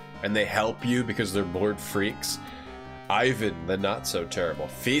 And they help you because they're bored freaks. Ivan, the not so terrible.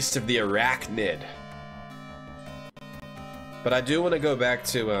 Feast of the Arachnid. But I do want to go back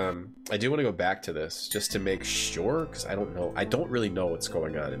to this just to make sure, because I don't know. I don't really know what's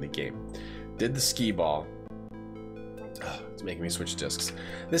going on in the game. Did the skee ball. Oh, it's making me switch discs.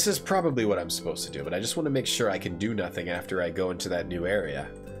 This is probably what I'm supposed to do, but I just want to make sure I can do nothing after I go into that new area.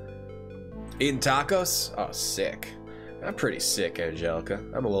 Eating tacos? Oh, sick. I'm pretty sick, Angelica.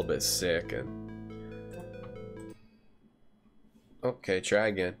 I'm a little bit sick. And okay, try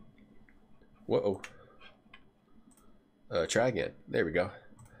again. Whoa. Try again. There we go.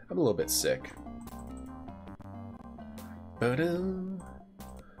 I'm a little bit sick. We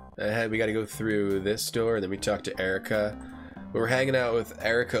gotta go through this door, and then we talk to Erica. We're hanging out with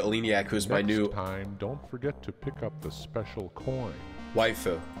Erica Oleniak, who's my new... Next time, don't forget to pick up the special coin.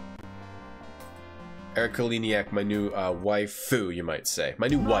 Waifu. Erica Oleniak, my new waifu, you might say. My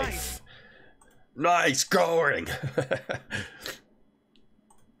new wife. Nice going!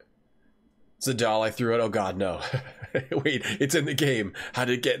 It's a doll I threw out. Oh god, no. Wait, it's in the game. How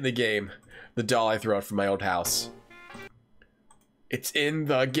did it get in the game? The doll I threw out from my old house. It's in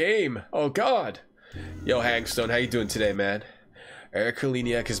the game. Oh god. Yo, Hangstone, how you doing today, man? Erica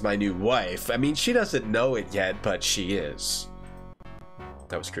Oleniak is my new wife. I mean, she doesn't know it yet, but she is.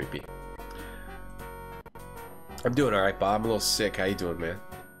 That was creepy. I'm doing alright, Bob. I'm a little sick. How you doing, man?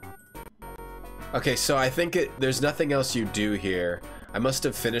 Okay, so I think there's nothing else you do here. I must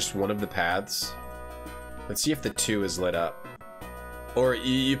have finished one of the paths. Let's see if the 2 is lit up. Or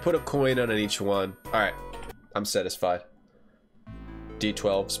you put a coin on each one. Alright, I'm satisfied.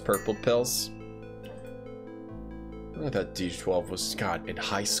 D12's purple pills. I thought D12 was, God, in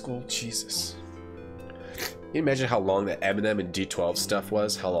high school? Jesus. Can you imagine how long that Eminem and D12 stuff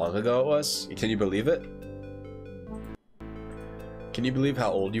was? How long ago it was? Can you believe it? Can you believe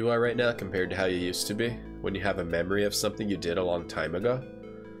how old you are right now compared to how you used to be? When you have a memory of something you did a long time ago?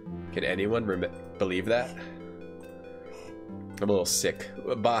 Can anyone believe that? I'm a little sick.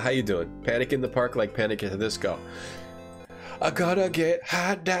 Bah, how you doing? Panic in the Park like Panic at the Disco. I gotta get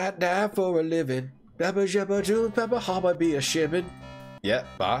high, die for a living. Papa Jabba June, Papa Haba be a shippin'. Yeah,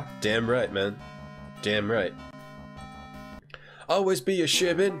 bah, damn right, man. Damn right. Always be a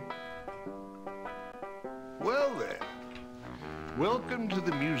shippin'. Well then, welcome to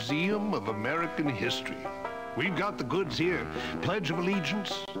the Museum of American History. We've got the goods here. Pledge of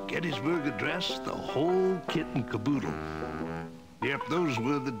Allegiance, Gettysburg Address, the whole kit and caboodle. Yep, those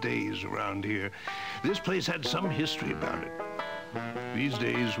were the days around here. This place had some history about it. These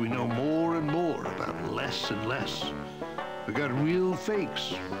days, we know more and more about less and less. We got real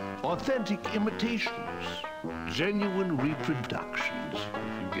fakes, authentic imitations, genuine reproductions,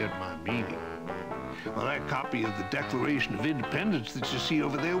 if you get my meaning. Well, that copy of the Declaration of Independence that you see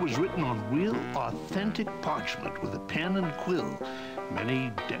over there was written on real, authentic parchment with a pen and quill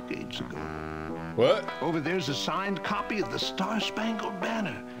many decades ago. What? Over there's a signed copy of the Star-Spangled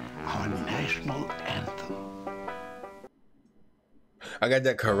Banner, our national anthem. I got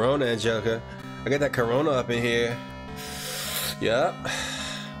that Corona, Angelica. I got that Corona up in here. Yep.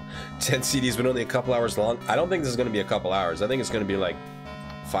 10 CDs, but only a couple hours long. I don't think this is going to be a couple hours. I think it's going to be like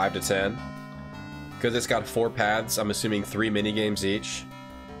 5 to 10. Because it's got 4 paths. I'm assuming 3 minigames each.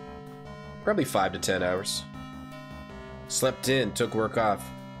 Probably 5 to 10 hours. Slept in, took work off.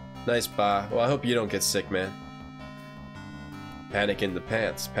 Nice, Ba. Well, I hope you don't get sick, man. Panic in the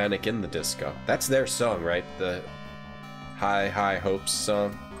Pants. Panic in the Disco. That's their song, right? The High High Hopes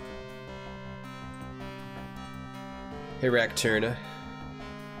song. Hey, Racturna.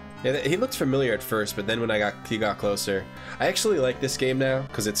 Yeah, he looked familiar at first, but then when he got closer. I actually like this game now,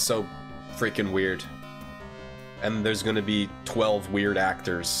 because it's so freaking weird. And there's gonna be 12 weird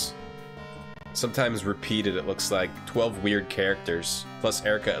actors. Sometimes repeated, it looks like. 12 weird characters. Plus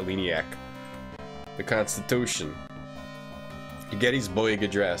Erica Eleniak. The Constitution. Getty's Boyega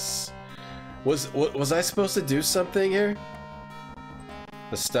Dress. Was I supposed to do something here?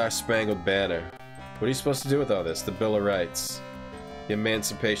 The Star-Spangled Banner. What are you supposed to do with all this? The Bill of Rights. The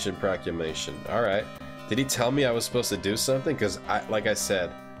Emancipation Proclamation. Alright. Did he tell me I was supposed to do something? Because, like I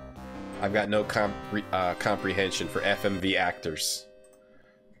said, I've got no comprehension for FMV actors.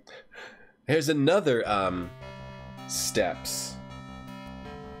 Here's another, steps.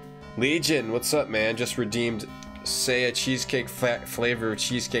 Legion, what's up, man? Just redeemed Saya Cheesecake Flavor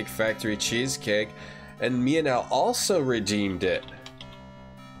Cheesecake Factory Cheesecake. And me and Al also redeemed it.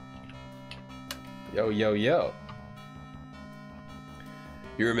 Yo, yo, yo.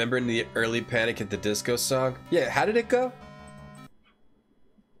 You remember in the early Panic at the Disco song? Yeah, how did it go?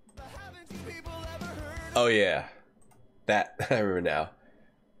 Oh yeah. That, I remember now.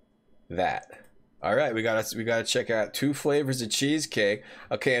 That. Alright, we gotta check out 2 flavors of cheesecake.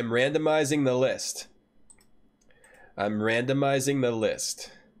 Okay, I'm randomizing the list.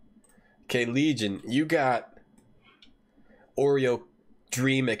 Okay, Legion, you got Oreo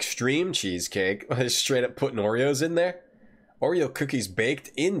Dream Extreme Cheesecake. Straight up putting Oreos in there. Oreo cookies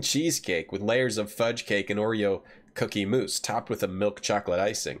baked in cheesecake with layers of fudge cake and Oreo cookie mousse, topped with a milk chocolate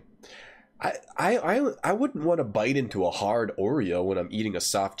icing. I wouldn't want to bite into a hard Oreo when I'm eating a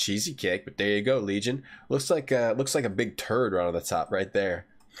soft cheesy cake, but there you go, Legion. Looks like a big turd right on the top, right there.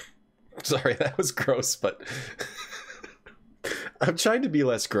 Sorry, that was gross, but I'm trying to be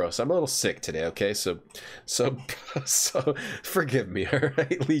less gross. I'm a little sick today, okay? So forgive me, all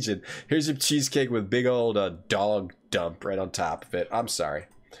right, Legion. Here's your cheesecake with big old dog dump right on top of it. I'm sorry.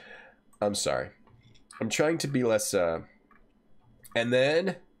 I'm trying to be less. And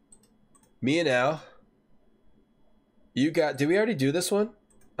then me and Al, you got. Did we already do this one?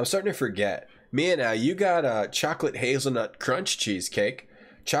 I'm starting to forget. Me and Al, you got chocolate hazelnut crunch cheesecake.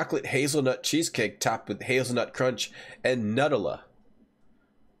 Chocolate hazelnut cheesecake topped with hazelnut crunch and Nutella.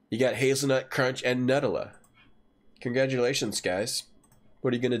 You got hazelnut crunch and Nutella. Congratulations, guys.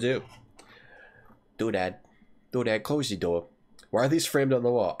 What are you gonna do? Doodad, close the door. Why are these framed on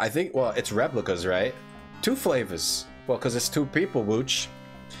the wall? I think, well, it's replicas, right? 2 flavors. Well, because it's 2 people, Booch.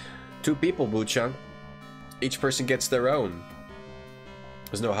 2 people, Boochung. Each person gets their own.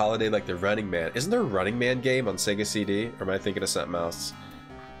 There's no holiday like the Running Man. Isn't there a Running Man game on Sega CD? Or am I thinking of something else?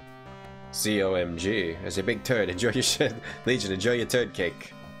 COMG. There's a big turd. Enjoy your shit. Legion, enjoy your turd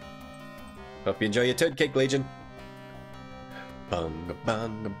cake. Hope you enjoy your turd cake, Legion.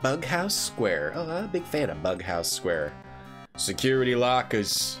 Bug House Square. Oh, I'm a big fan of Bug House Square. Security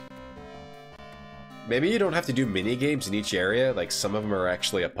lockers. Maybe you don't have to do mini games in each area. Like some of them are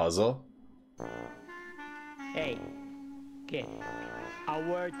actually a puzzle. Hey, kid. A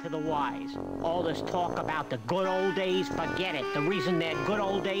word to the wise. All this talk about the good old days, forget it. The reason they're good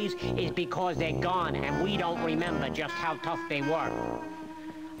old days is because they're gone and we don't remember just how tough they were.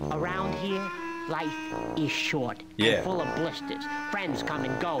 Around here, life is short and full of blisters. Friends come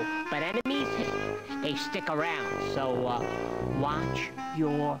and go, but enemies, they stick around. So, watch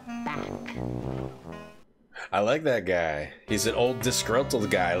your back. I like that guy. He's an old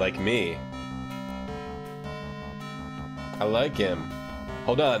disgruntled guy like me. I like him.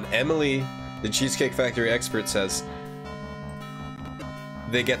 Hold on, Emily, the Cheesecake Factory expert, says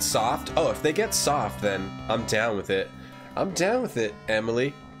they get soft. Oh, if they get soft, then I'm down with it. I'm down with it,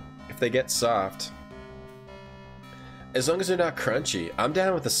 Emily. If they get soft. As long as they're not crunchy. I'm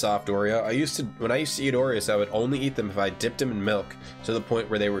down with the soft Oreo. When I used to eat Oreos, I would only eat them if I dipped them in milk to the point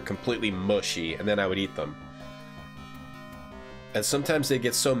where they were completely mushy, and then I would eat them. And sometimes they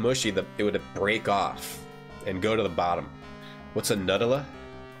get so mushy that it would break off and go to the bottom. What's a Nutella?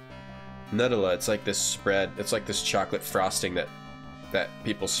 Nutella, it's like this spread. It's like this chocolate frosting that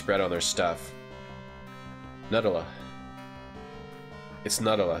people spread on their stuff. Nutella. It's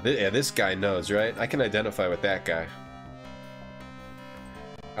Nutella. Yeah, this guy knows, right? I can identify with that guy.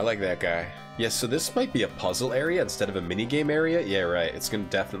 I like that guy. Yeah, so this might be a puzzle area instead of a minigame area? Yeah, right. It's gonna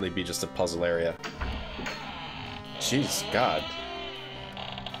definitely be just a puzzle area. Jeez, God.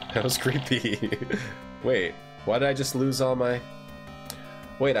 That was creepy. Wait, why did I just lose all my...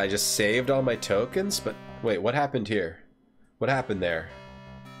 Wait, I just saved all my tokens? But wait, what happened here? What happened there?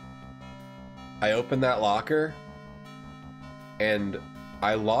 I opened that locker and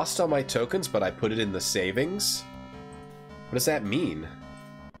I lost all my tokens, but I put it in the savings? What does that mean?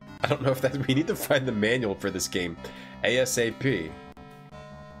 I don't know if that... We need to find the manual for this game ASAP.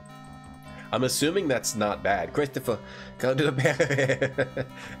 I'm assuming that's not bad. Christopher, go to the bed.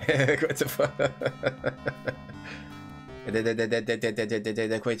 Christopher.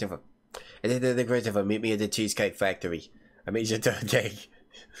 Christopher, meet me at the Cheesecake Factory. I made you a cake.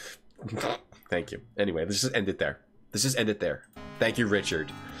 Thank you. Anyway, let's just end it there. Let's just end it there. Thank you,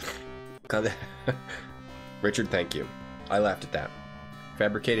 Richard. Richard, thank you. I laughed at that.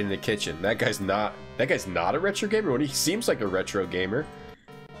 Fabricated in the kitchen. That guy's not a retro gamer. When he seems like a retro gamer.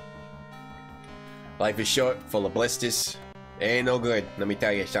 Life is short, full of blisters. Ain't no good. Let me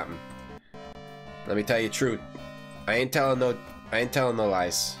tell you something. Let me tell you the truth. I ain't telling no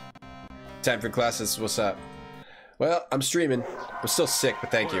lies. Time for classes. What's up? Well, I'm streaming. I'm still sick,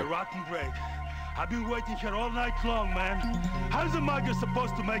 but thank you. Rotten break. I've been waiting here all night long, man. How's a mugger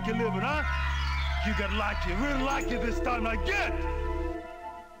supposed to make a living, huh? You got lucky, real lucky this time, I get.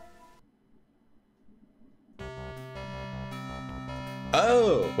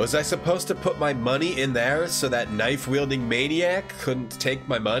 Oh, was I supposed to put my money in there so that knife-wielding maniac couldn't take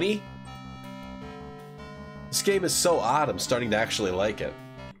my money? This game is so odd, I'm starting to actually like it.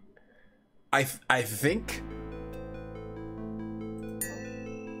 I think...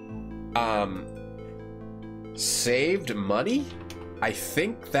 saved money? I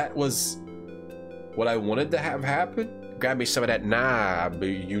think that was what I wanted to have happen. Grab me some of that knob.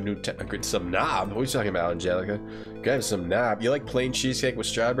 You knew some knob? What are you talking about, Angelica? Grab some knob. You like plain cheesecake with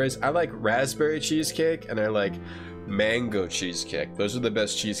strawberries? I like raspberry cheesecake and I like mango cheesecake. Those are the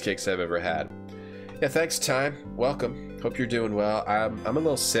best cheesecakes I've ever had. Yeah, thanks, Time. Welcome. Hope you're doing well. I'm a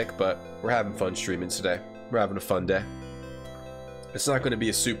little sick, but we're having fun streaming today. We're having a fun day. It's not going to be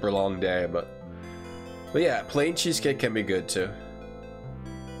a super long day, but yeah, plain cheesecake can be good too.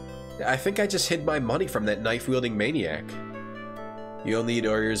 I think I just hid my money from that knife-wielding maniac. You only eat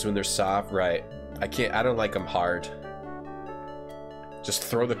Oreos when they're soft, right? I don't like them hard. Just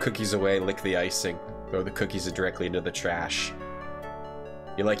throw the cookies away, lick the icing. Throw the cookies directly into the trash.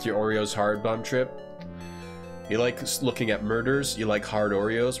 You like your Oreos hard, Bum Trip? You like looking at murders? You like hard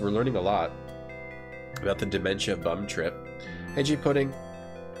Oreos? We're learning a lot about the dementia of Bum Trip. Hey, G Pudding.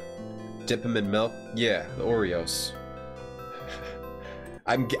 Dip them in milk? Yeah, the Oreos.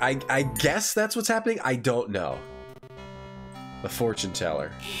 I guess that's what's happening? I don't know. The fortune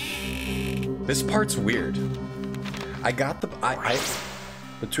teller. This part's weird. I got the...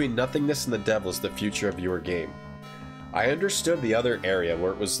 Between nothingness and the devil is the future of your game. I understood the other area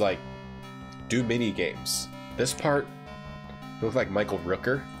where it was like, do mini games. This part looked like Michael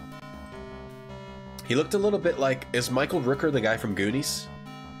Rooker. He looked a little bit like... Is Michael Rooker the guy from Goonies?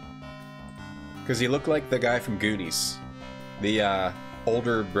 Because he looked like the guy from Goonies. The,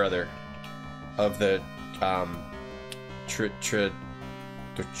 older brother of the Treffellis,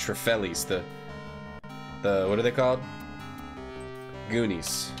 the what are they called?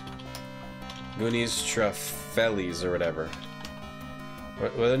 Goonies Treffellis or whatever.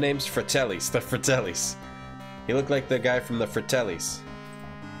 What are their names? Fratellis. The Fratellis. He looked like the guy from the Fratellis.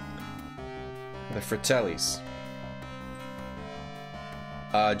 The Fratellis.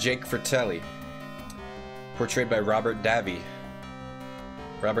 Jake Fratelli. Portrayed by Robert Davi.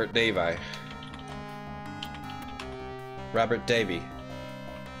 Robert Davey. Robert Davey.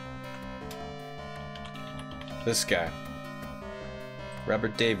 This guy.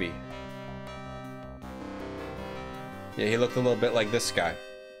 Robert Davey. Yeah, he looked a little bit like this guy.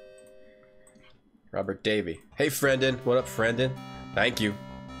 Robert Davey. Hey, Friendin. What up, Friendin? Thank you.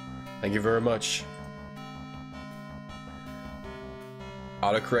 Thank you very much.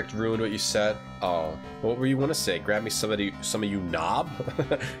 Autocorrect ruined what you said. Oh, what were you want to say? Grab me some of you knob?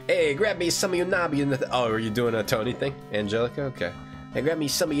 Hey, grab me some of you knob. Oh, are you doing a Tony thing? Angelica? Okay. Hey, grab me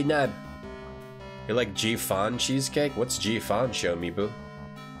some of your knob. You're like G-Fon cheesecake? What's G-Fon? Show me, boo.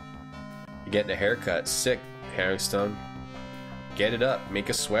 You're getting a haircut. Sick, Harringstone. Get it up. Make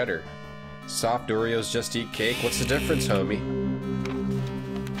a sweater. Soft Oreos just eat cake. What's the difference, homie?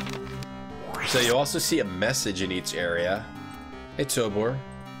 So you also see a message in each area. Hey, Tobor.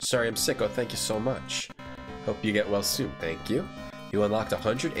 Sorry I'm sick. Oh, thank you so much. Hope you get well soon. Thank you. You unlocked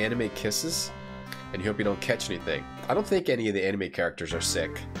 100 anime kisses, and you hope you don't catch anything. I don't think any of the anime characters are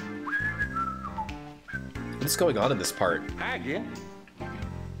sick. What's going on in this part? Hi, again.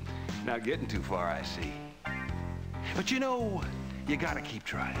 Not getting too far, I see. But you know, you gotta keep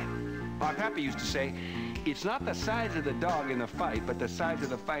trying. My pappy used to say, it's not the size of the dog in the fight, but the size of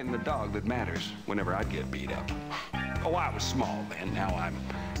the fight in the dog that matters whenever I'd get beat up. Oh, I was small then. Now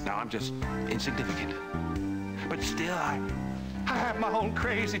I'm just insignificant. But still, I have my own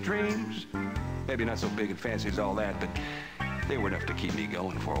crazy dreams. Maybe not so big and fancy as all that, but they were enough to keep me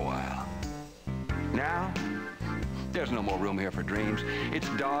going for a while. Now, there's no more room here for dreams. It's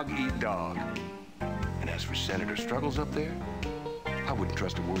dog eat dog. And as for Senator Struggles up there, I wouldn't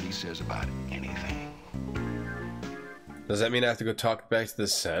trust a word he says about anything. Does that mean I have to go talk back to the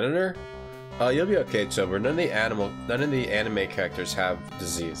senator? You'll be okay, Tober. None of the anime characters have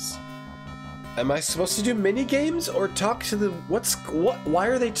disease. Am I supposed to do mini games or talk to the why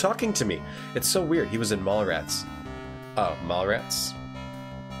are they talking to me? It's so weird. He was in Mallrats. Oh, Mallrats?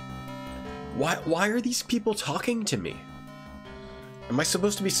 Why are these people talking to me? Am I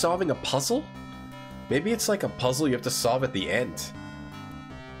supposed to be solving a puzzle? Maybe it's like a puzzle you have to solve at the end.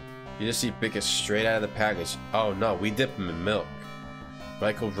 You just eat biscuits straight out of the package. Oh no, we dip them in milk.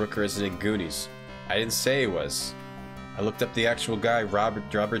 Michael Rooker isn't in Goonies. I didn't say he was. I looked up the actual guy,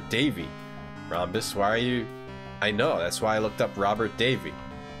 Robert Davey. Rhombus, why are you... I know, that's why I looked up Robert Davey.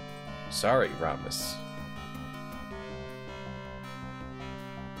 Sorry, Rhombus.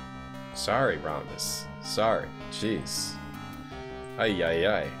 Sorry, Rhombus. Sorry. Jeez. Ay, ay,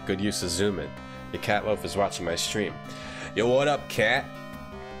 ay. Good use of zoom in. Your cat loaf is watching my stream. Yo, what up, cat?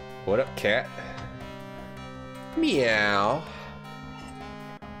 What up, cat? Meow.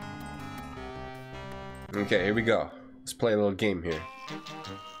 Okay, here we go. Let's play a little game here.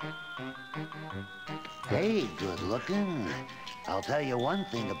 Hey, good looking. I'll tell you one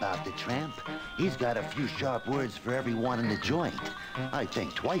thing about the tramp. He's got a few sharp words for everyone in the joint. I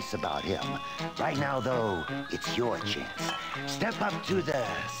think twice about him. Right now, though, it's your chance. Step up to the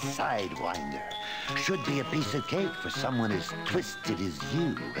Sidewinder. Should be a piece of cake for someone as twisted as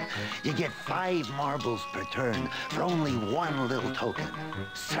you. You get 5 marbles per turn for only 1 little token.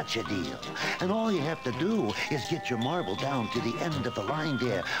 Such a deal. And all you have to do is get your marble down to the end of the line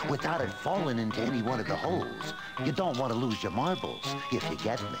there without it falling into any one of the holes. You don't want to lose your marbles, if you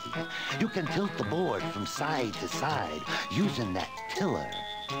get me. You can tilt the board from side to side using that tiller.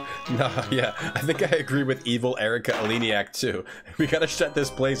 No, yeah, I think I agree with evil Erica Aliniak too. We gotta shut this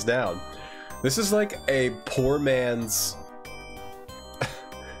place down. This is like a poor man's...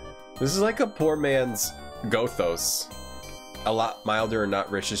 This is like a poor man's Gothos. A lot milder and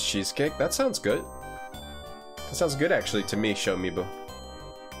not rich as cheesecake. That sounds good. That sounds good actually to me, Shomibu.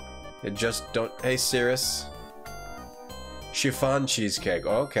 It just don't... Hey, Cirrus. Chiffon cheesecake.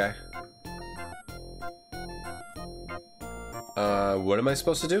 Oh, okay. What am I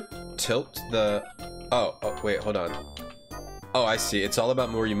supposed to do? Tilt the... Oh, wait, hold on. Oh, I see. It's all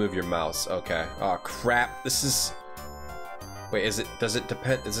about where you move your mouse. Okay. Oh, crap. This is... Wait, does it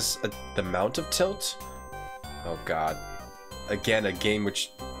depend? Is this the amount of tilt? Oh, God. Again, a game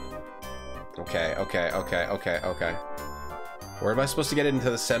which... Okay. Where am I supposed to get it into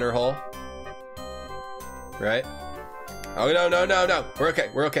the center hole? Right? Oh, no. We're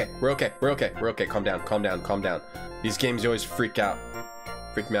okay. Calm down. These games, you always freak me out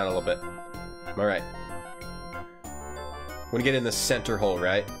a little bit. I'm alright. Want to get in the center hole,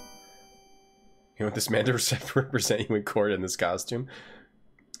 right? You want this man to represent you in court in this costume?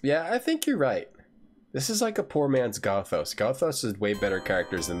 Yeah, I think you're right. This is like a poor man's Gothos. Gothos is way better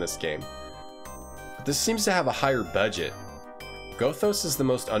characters in this game. This seems to have a higher budget. Gothos is the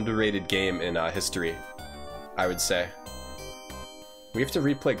most underrated game in history, I would say. We have to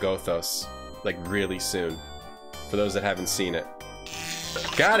replay Gothos, like, really soon. For those that haven't seen it.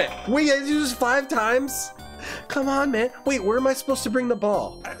 Got it! Wait, I used 5 times? Come on, man. Wait, where am I supposed to bring the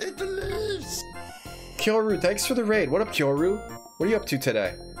ball? Kyoru, thanks for the raid. What up, Kyoru? What are you up to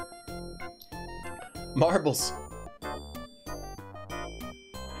today? Marbles.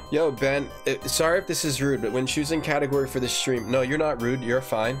 Yo, Ben, sorry if this is rude, but when choosing category for this stream... No, you're not rude. You're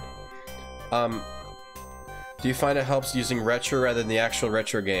fine. Do you find it helps using retro rather than the actual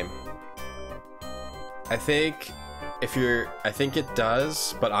retro game? I think it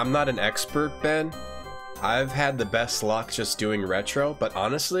does, but I'm not an expert, Ben. I've had the best luck just doing retro, but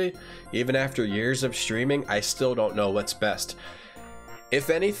honestly, even after years of streaming, I still don't know what's best. If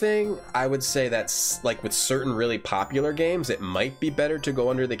anything, I would say that's like with certain really popular games, it might be better to go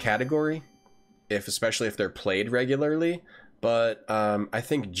under the category, especially if they're played regularly. But I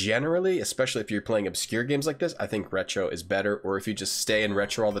think generally, especially if you're playing obscure games like this, I think retro is better. Or if you just stay in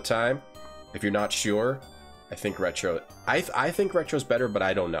retro all the time, if you're not sure, I think retro. I think retro is better, but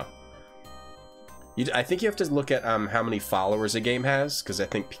I don't know. I think you have to look at how many followers a game has,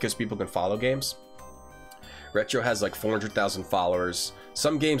 because people can follow games. Retro has like 400,000 followers.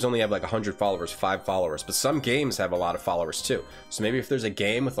 Some games only have like 100 followers, 5 followers, but some games have a lot of followers too. So maybe if there's a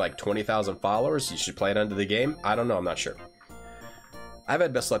game with like 20,000 followers, you should play it under the game. I don't know, I'm not sure. I've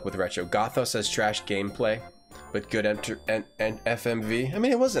had best luck with retro. Gothos has trash gameplay, but good FMV. I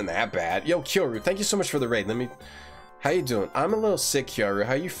mean, it wasn't that bad. Yo, Kyoru, thank you so much for the raid. How you doing? I'm a little sick, Kyoru.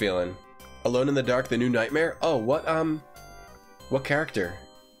 How you feeling? Alone in the Dark, the new nightmare? Oh, what character?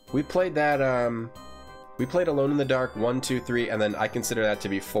 We played that, we played Alone in the Dark 1, 2, 3, and then I consider that to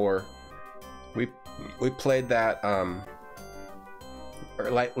be 4. We played that,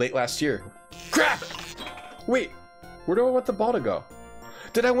 late last year. Crap! Wait, where do I want the ball to go?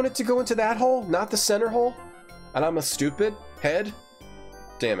 Did I want it to go into that hole, not the center hole? And I'm a stupid head?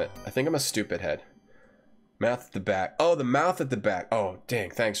 Damn it, I think I'm a stupid head. Mouth at the back. Oh, the mouth at the back. Oh, dang,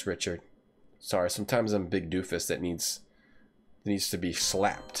 thanks, Richard. Sorry, sometimes I'm a big doofus that needs to be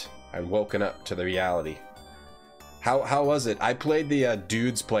slapped and woken up to the reality. How was it? I played the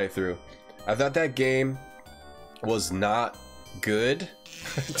dudes playthrough. I thought that game was not good.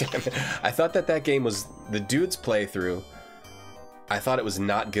 Damn it. I thought that game was the dudes playthrough. I thought it was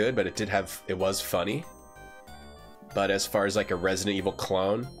not good, but it was funny. But as far as like a Resident Evil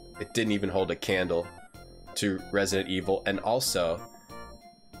clone, it didn't even hold a candle to Resident Evil. And also,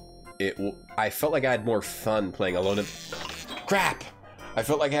 I felt like I had more fun playing Alone in... Crap! I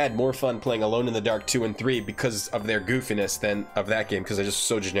felt like I had more fun playing Alone in the Dark 2 and 3 because of their goofiness than of that game, because they're just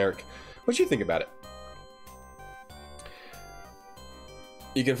so generic. What do you think about it?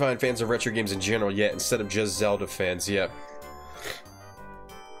 You can find fans of retro games in general, yeah, instead of just Zelda fans, yeah.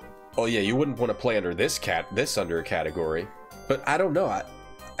 Oh yeah, you wouldn't want to play under this under a category. But I don't know,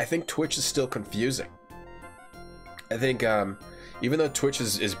 I think Twitch is still confusing. I think, even though Twitch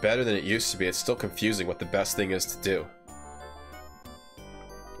is better than it used to be, it's still confusing what the best thing is to do.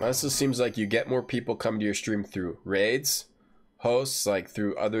 Honestly, seems like you get more people come to your stream through raids, hosts, like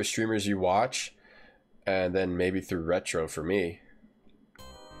through other streamers you watch, and then maybe through retro for me.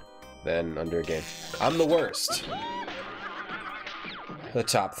 Then under a game. I'm the worst. The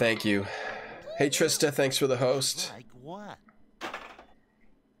top, thank you. Hey Trista, thanks for the host. Like what?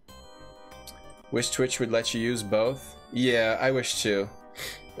 Wish Twitch would let you use both. Yeah, I wish too.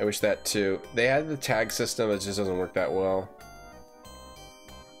 I wish that too. They had the tag system, it just doesn't work that well.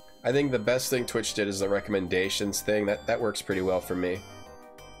 I think the best thing Twitch did is the recommendations thing. That works pretty well for me.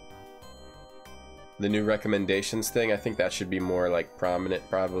 The new recommendations thing, I think that should be more like prominent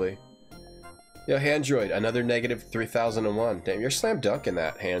probably. Yo, Handroid, another negative 3001. Damn, you're slam dunking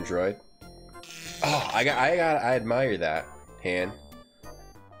that, Handroid. Oh, I admire that, Han.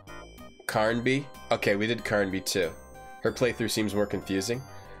 Carnby? Okay, we did Carnby too. Her playthrough seems more confusing.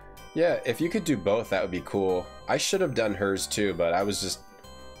 Yeah, if you could do both, that would be cool. I should have done hers too, but I was just...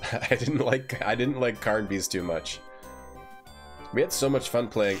 I didn't like Carnby's too much. We had so much fun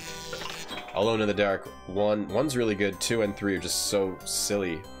playing Alone in the Dark. One's really good, 2 and 3 are just so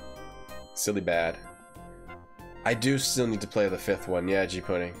silly. Silly bad. I do still need to play the 5th one, yeah,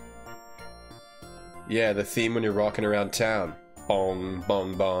 G-Pudding. Yeah, the theme when you're walking around town. Bong,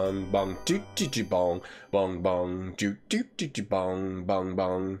 bong, bong, bong, doot, doot, doot, bong, bong, bong, doot, doot, doot, doot, bong, bong,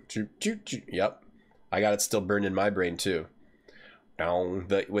 bong, doot, doot, doot. Yep. I got it still burned in my brain, too. Down,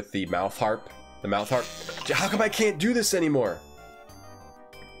 with the mouth harp. The mouth harp. How come I can't do this anymore?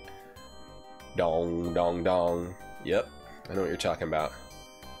 Dong, dong, dong. Yep. I know what you're talking about.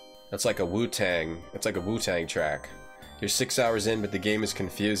 That's like a Wu-Tang. It's like a Wu-Tang track. You're 6 hours in, but the game is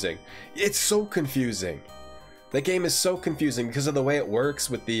confusing. It's so confusing. The game is so confusing because of the way it works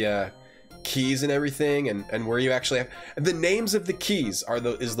with the keys and everything, and where you actually have the names of the keys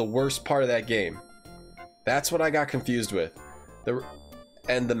is the worst part of that game. That's what I got confused with.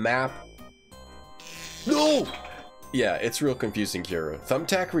 And the map. No! Yeah, it's real confusing, Kiro.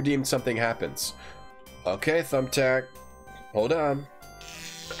 Thumbtack redeemed something happens. Okay, Thumbtack. Hold on.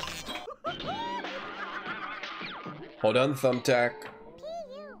 Hold on, Thumbtack.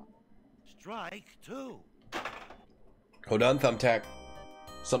 Strike two. Hold on, Thumbtack.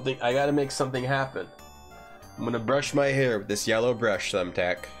 I gotta make something happen. I'm gonna brush my hair with this yellow brush,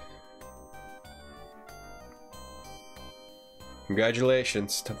 Thumbtack.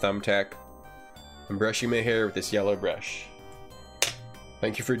 Congratulations to Thumbtack. I'm brushing my hair with this yellow brush.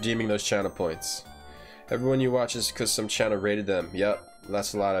 Thank you for redeeming those channel points. Everyone you watch is because some channel rated them. Yep,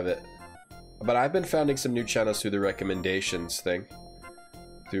 that's a lot of it. But I've been founding some new channels through the recommendations thing.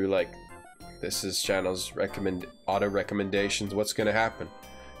 Through like, this is channels auto recommendations. What's gonna happen?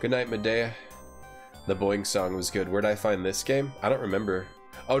 Good night, Medea. The Boing song was good. Where'd I find this game? I don't remember.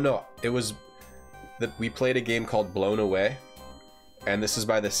 Oh no, it was we played a game called Blown Away, and this is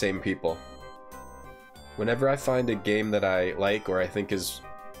by the same people. Whenever I find a game that I like or I think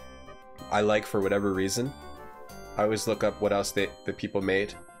I like for whatever reason, I always look up what else the people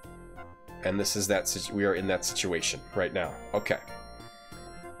made. And this is we are in that situation right now. Okay.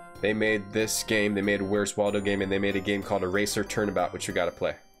 They made this game, they made a Where's Waldo game, and they made a game called Eraser Turnabout, which we gotta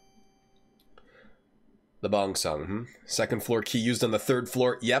play. The Bong song, Second floor key used on the third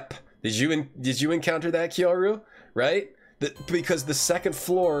floor. Yep. Did you encounter that, Kyoru? Right? Because the second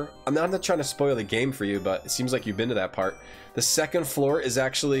floor, I'm not trying to spoil the game for you, but it seems like you've been to that part. The second floor is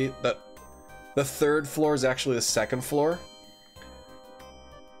actually the third floor is actually the second floor.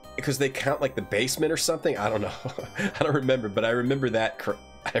 Because they count like the basement or something. I don't know. I don't remember, but I remember that.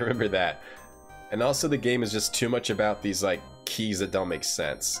 I remember that. And also the game is just too much about these like keys that don't make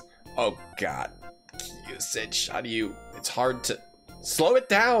sense. Oh god. Usage. How do you... It's hard to... Slow it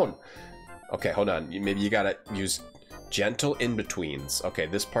down! Okay, hold on. Maybe you gotta use gentle in-betweens. Okay,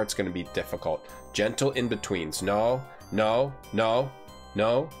 this part's gonna be difficult. Gentle in-betweens. No, no, no,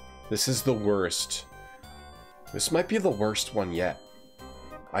 no. This is the worst. This might be the worst one yet.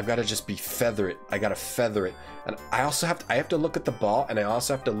 I've got to just feather it. I gotta feather it. And I have to look at the ball, and I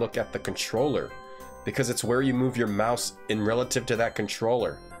also have to look at the controller. Because it's where you move your mouse in relative to that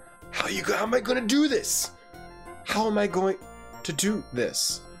controller. How am I gonna do this? How am I going to do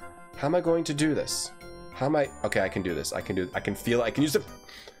this? How am I going to do this? Okay, I can do this. I can feel it. I can use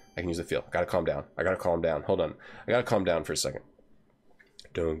the feel. Gotta calm down. I gotta calm down. Hold on. I gotta calm down for a second.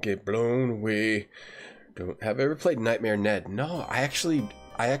 Don't get blown away. Have I ever played Nightmare Ned? No, I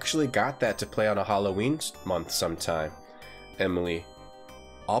actually got that to play on a Halloween month sometime, Emily.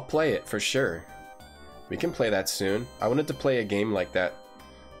 I'll play it for sure. We can play that soon. I wanted to play a game like that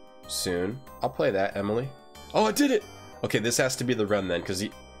soon. I'll play that, Emily. Oh, I did it! Okay, this has to be the run then, because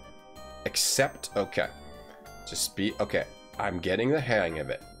okay. Okay, I'm getting the hang of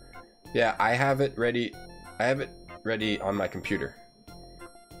it. Yeah, I have it ready. I have it ready on my computer.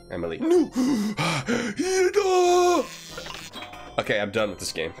 Emily. No! Okay, I'm done with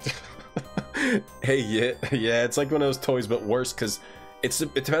this game. Hey, yeah, it's like one of those toys, but worse, because it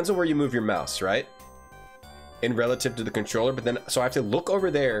depends on where you move your mouse, right? In relative to the controller, but then, so I have to look over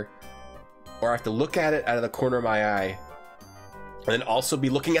there, or I have to look at it out of the corner of my eye, and then also be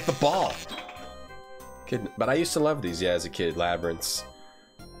looking at the ball. But I used to love these, yeah, as a kid. Labyrinths.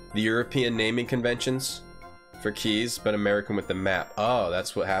 The European naming conventions for keys, but American with the map. Oh,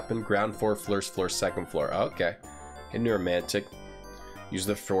 that's what happened. Ground floor, first floor, second floor. Okay. Getting romantic. Use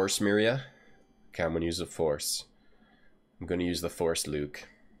the force, Miria. Okay, I'm gonna use the force. I'm gonna use the force, Luke.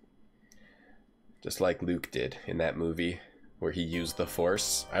 Just like Luke did in that movie where he used the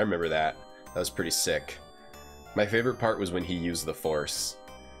force. I remember that. That was pretty sick. My favorite part was when he used the force.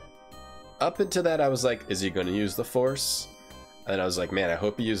 Up until that, I was like, is he gonna use the force? And then I was like, man, I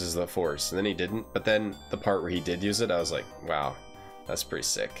hope he uses the force. And then he didn't. But then the part where he did use it, I was like, wow, that's pretty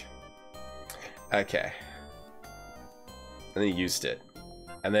sick. Okay. And then he used it.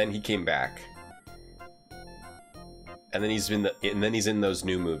 And then he came back. And then he's in those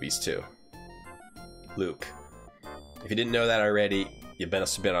new movies too. Luke. If you didn't know that already, you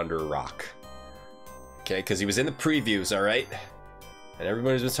must have been under a rock. Okay, because he was in the previews, alright? And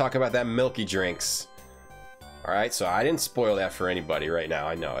everybody's been talking about that milky drinks. Alright, so I didn't spoil that for anybody right now,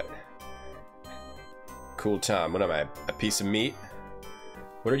 I know it. Cool Tom, what am I? A piece of meat?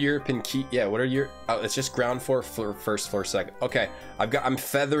 What are your pin key? Yeah, what are your... Oh, it's just ground floor, first floor, second. Okay, I'm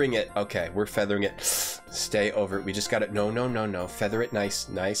feathering it. Okay, we're feathering it. Stay over it. We just got it. No, no, no, no. Feather it nice.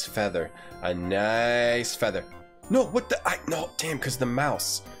 Nice feather. A nice feather. No, what the... No, damn, because the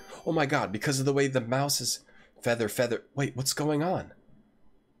mouse. Oh my god, because of the way the mouse is... Feather, feather. Wait, what's going on?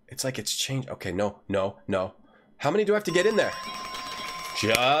 It's like it's changed. Okay, no, no, no. How many do I have to get in there?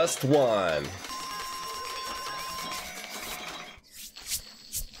 Just one.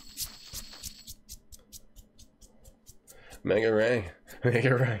 Make it rain. Make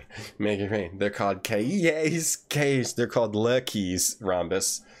it rain. Make it rain. They're called K's. K's. They're called Luckies,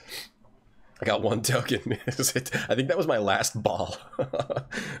 Rhombus. I got one token. I think that was my last ball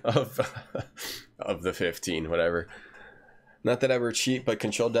of the 15, whatever. Not that I were cheap, but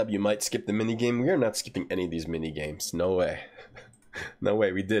Control W might skip the minigame. We are not skipping any of these minigames. No way. No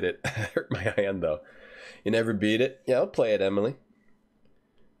way, we did it. Hurt my hand, though. You never beat it? Yeah, I'll play it, Emily.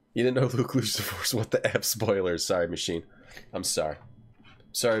 You didn't know Luke loses the Force. What the F? Spoilers. Sorry, machine. I'm sorry.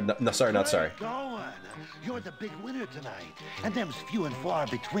 Sorry, no, sorry, not sorry. You're the big winner tonight, and them's few and far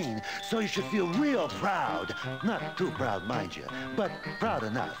between, so you should feel real proud. Not too proud, mind you, but proud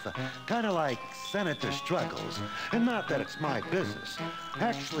enough. Kind of like Senator Struggles. And not that it's my business.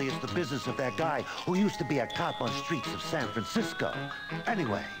 Actually, it's the business of that guy who used to be a cop on streets of San Francisco.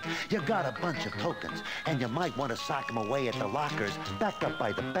 Anyway, you got a bunch of tokens, and you might want to sock them away at the lockers back up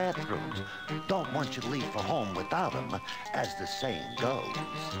by the bathrooms. Don't want you to leave for home without them, as the saying goes.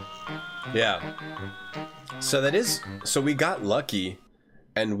 Yeah. So that is... So we got lucky,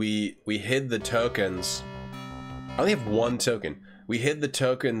 and we hid the tokens. I only have one token. We hid the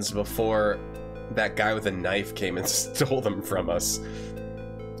tokens before that guy with a knife came and stole them from us.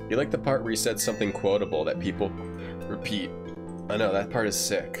 You like the part where you said something quotable that people repeat? I know, that part is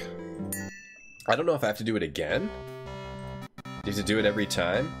sick. I don't know if I have to do it again. Do you have to do it every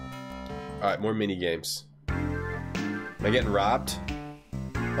time? Alright, more mini games. Am I getting robbed?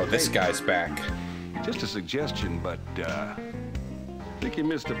 Oh, this guy's back. Just a suggestion, but I think you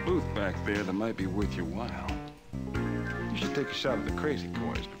missed a booth back there that might be worth your while. You should take a shot at the crazy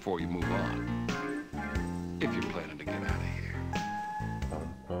coins before you move on. If you're planning to get out of here.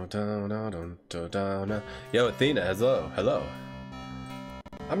 Yo, Athena, hello, hello.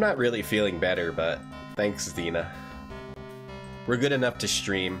 I'm not really feeling better, but thanks, Athena. We're good enough to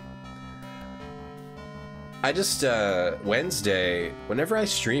stream. I just, Wednesday, whenever I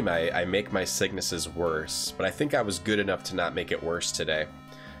stream, I make my sicknesses worse, but I think I was good enough to not make it worse today.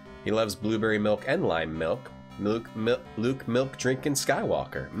 He loves blueberry milk and lime milk. Luke milk drinking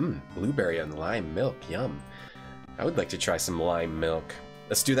Skywalker. Blueberry and lime milk, yum. I would like to try some lime milk.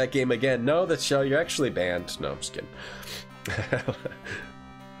 Let's do that game again. No, that's show you're actually banned. No, I'm just kidding.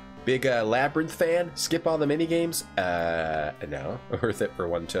 Big Labyrinth fan? Skip all the minigames? No. Worth it for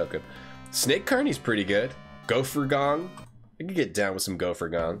one token. Snake Carney's pretty good. Gopher Gong. I could get down with some Gopher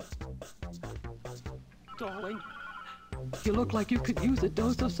Gong. Darling, you look like you could use a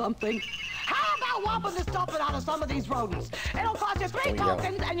dose of something. How about whopping the stuffing out of some of these rodents? It'll cost you 3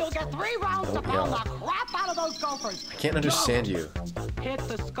 tokens, and you'll get 3 rounds to pound the crap out of those gophers. I can't understand you. Hit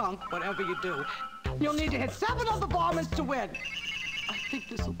the skunk, whatever you do. You'll need to hit 7 of the varmints to win. I think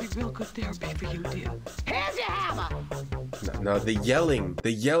this will be real good therapy for you, dear. Here's your hammer. No, the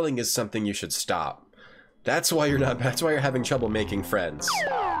yelling is something you should stop. That's why you're having trouble making friends.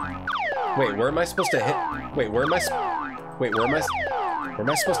 Wait, where am I supposed to hit? Wait, where am I supposed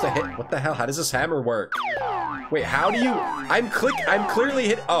to hit? What the hell? How does this hammer work? Wait, how do you... I'm clearly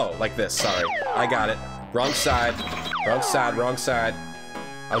hit... Oh, like this, sorry. I got it. Wrong side. Wrong side, wrong side.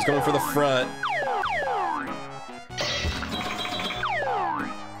 I was going for the front.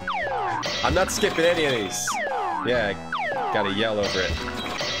 I'm not skipping any of these. Yeah, gotta yell over it.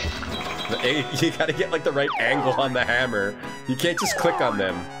 You gotta get like the right angle on the hammer. You can't just click on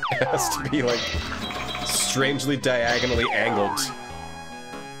them. It has to be like strangely diagonally angled.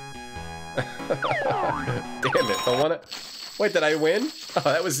 Damn it, I wanna... Wait, did I win? Oh,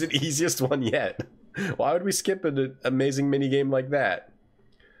 that was the easiest one yet. Why would we skip an amazing minigame like that?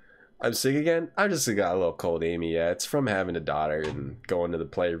 I'm sick again? I just got a little cold, Amy. Yeah, it's from having a daughter and going to the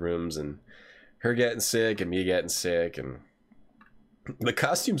playrooms and her getting sick and me getting sick, and the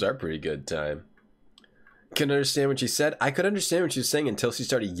costumes are pretty good time. Couldn't understand what she said. I could understand what she was saying until she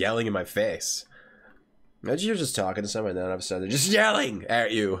started yelling in my face. Imagine you're just talking to someone and then all of a sudden they're just yelling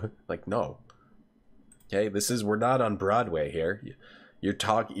at you. Like, no. Okay, we're not on Broadway here.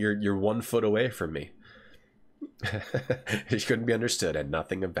 You're 1 foot away from me. It couldn't be understood and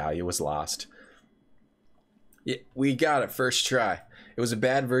nothing of value was lost. Yeah, we got it first try. It was a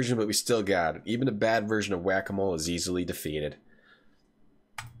bad version, but we still got it. Even a bad version of Whack-A-Mole is easily defeated.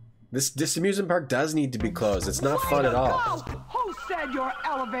 This amusement park does need to be closed. It's not fun at all. Who said your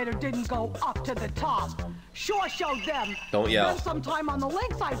elevator didn't go up to the top? Sure showed them. Don't yell. Spend some time on the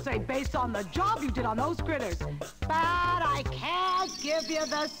links, I'd say, based on the job you did on those critters. But I can't give you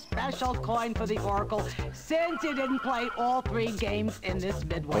the special coin for the Oracle since you didn't play all 3 games in this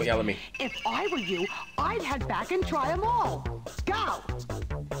midway. Don't yell at me. If I were you, I'd head back and try them all. Go!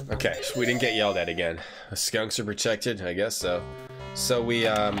 Okay, so we didn't get yelled at again. The skunks are protected? I guess so. So we,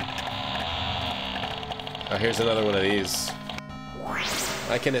 oh, here's another one of these.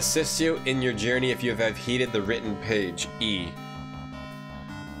 I can assist you in your journey if you have heeded the written page. E.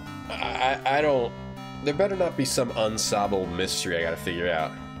 I don't... There better not be some unsolvable mystery I gotta figure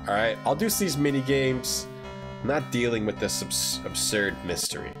out. Alright, I'll do these mini games. I'm not dealing with this absurd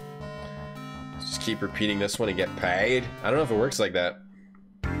mystery. Just keep repeating this one and get paid. I don't know if it works like that.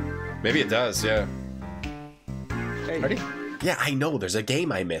 Maybe it does, yeah. Hey. Ready? Yeah, I know. There's a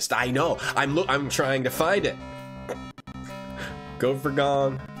game I missed. I know. I'm trying to find it. Go for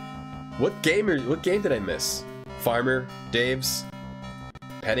Gong. What game did I miss? Farmer Dave's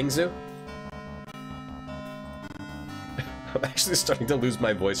Petting Zoo? I'm actually starting to lose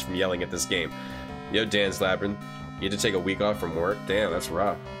my voice from yelling at this game. Yo, Dan's Labyrinth. You had to take a week off from work? Damn, that's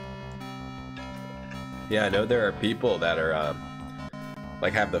rough. Yeah, I know there are people that are,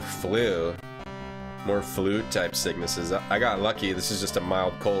 like, have the flu. More flu-type sicknesses. I got lucky. This is just a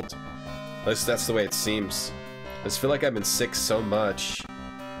mild cold. At least that's the way it seems. I just feel like I've been sick so much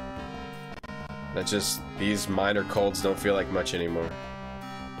that just these minor colds don't feel like much anymore.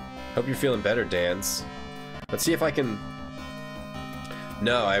 Hope you're feeling better, Dan's. Let's see if I can...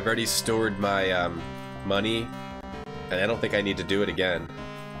 No, I've already stored my money, and I don't think I need to do it again.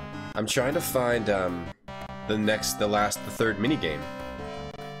 I'm trying to find the third minigame.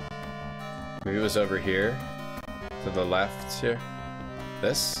 Maybe it was over here, to the left here.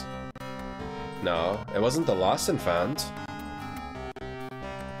 This? No, it wasn't the lost and found.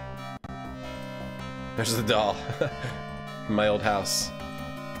 There's the doll. My old house.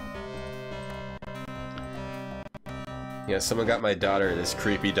 Yeah, someone got my daughter this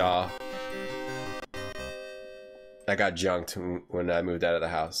creepy doll. I got junked when I moved out of the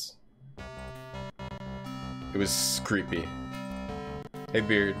house. It was creepy. Hey,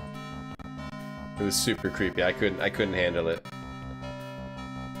 Beard. It was super creepy. I couldn't handle it.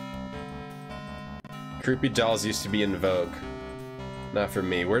 Creepy dolls used to be in vogue. Not for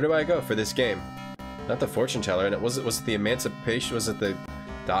me. Where do I go for this game? Not the fortune teller. And was it the Emancipation? Was it the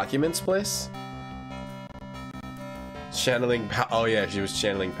documents place? Channeling. Oh yeah, she was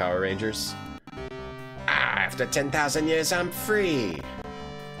channeling Power Rangers. Ah, after 10,000 years, I'm free.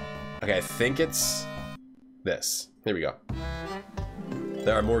 Okay, I think it's this. Here we go.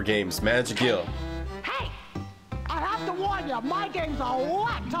 There are more games. Magic Gill. Hey! I have to warn you, my game's a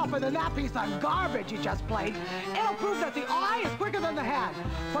lot tougher than that piece of garbage you just played. It'll prove that the eye is quicker than the hand.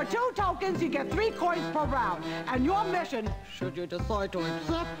 For 2 tokens, you get 3 coins per round. And your mission, should you decide to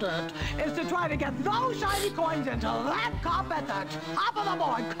accept it, is to try to get those shiny coins into that cup at the top of the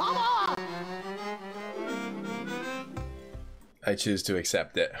board. Come on! I choose to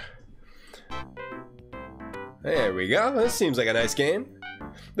accept it. There we go. This seems like a nice game.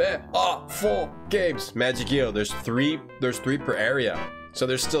 There are 4 games. Magic Gill. There's 3 per area. So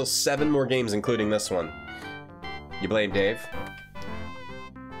there's still 7 more games, including this one. You blame Dave?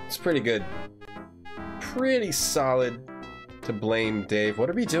 It's pretty good. Pretty solid to blame Dave. What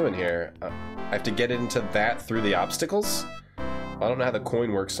are we doing here? I have to get into that through the obstacles? I don't know how the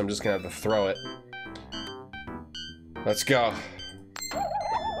coin works, so I'm just gonna have to throw it. Let's go.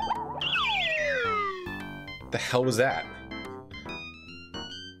 The hell was that?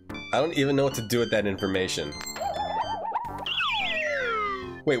 I don't even know what to do with that information.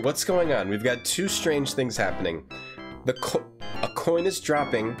 Wait, what's going on? We've got 2 strange things happening. A coin is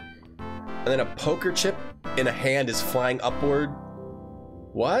dropping, and then a poker chip in a hand is flying upward.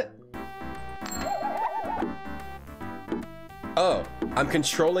 What? Oh, I'm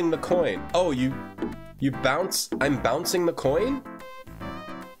controlling the coin. Oh, you bounce? I'm bouncing the coin?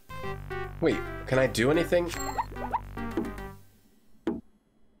 Wait, can I do anything?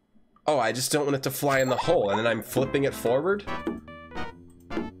 Oh, I just don't want it to fly in the hole, and then I'm flipping it forward?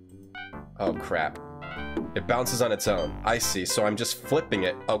 Oh, crap. It bounces on its own. I see, so I'm just flipping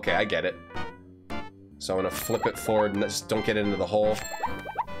it. Okay, I get it. So I'm gonna flip it forward and just don't get it into the hole.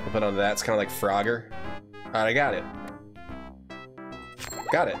 Flip it onto that. It's kind of like Frogger. Alright, I got it.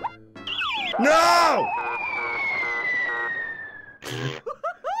 Got it. No!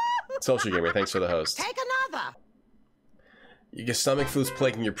 Social Gamer, thanks for the host. Take another! You get stomach flu's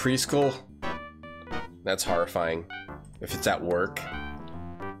plaguing your preschool? That's horrifying. If it's at work.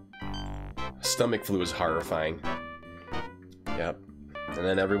 stomach flu is horrifying. Yep. And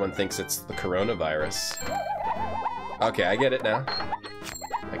then everyone thinks it's the coronavirus. Okay, I get it now.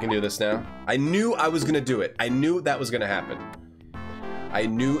 I can do this now. I knew I was gonna do it. I knew that was gonna happen. I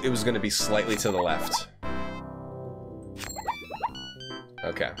knew it was gonna be slightly to the left.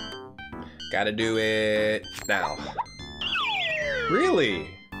 Okay. Gotta do it now.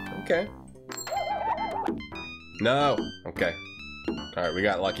 Really? Okay. No. Okay. Alright, we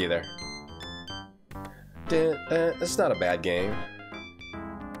got lucky there. It's not a bad game.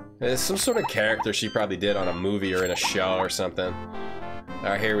 It's some sort of character she probably did on a movie or in a show or something.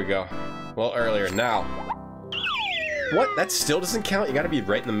 Alright, here we go. Well, earlier. Now. What? That still doesn't count? You gotta be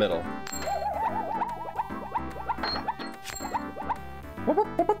right in the middle.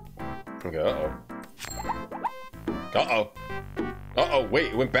 Okay, uh-oh. Uh-oh. Uh-oh,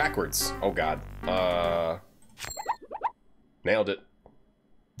 wait, it went backwards. Oh, God. Nailed it.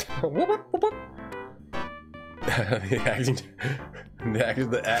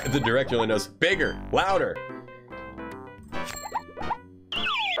 The director only knows bigger, louder.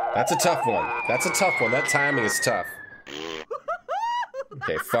 That's a tough one. That's a tough one. That timing is tough.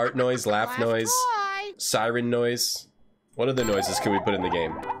 Okay, fart noise, laugh noise, siren noise. What other noises can we put in the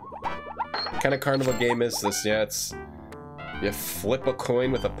game? What kind of carnival game is this? Yeah, it's... You flip a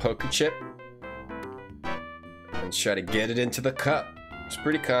coin with a poker chip and try to get it into the cup. It's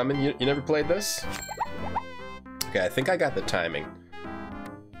pretty common. You never played this? Okay, I think I got the timing.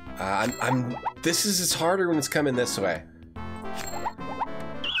 It's harder when it's coming this way.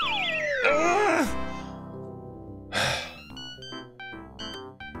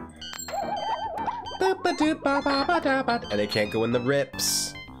 And they can't go in the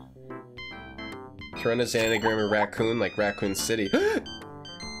rips. Corona's anagram of raccoon, like Raccoon City. They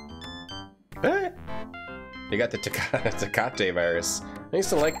got the Tecate virus. I used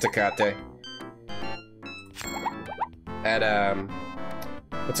to like Tecate. At,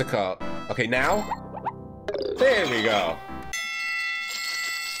 what's it called? Okay, now? There we go.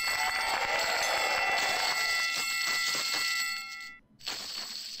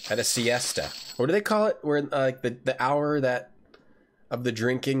 At a siesta. What do they call it? Where, like, the hour that... of the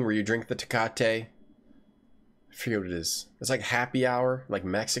drinking, where you drink the Tecate. I forget what it is. It's like happy hour, like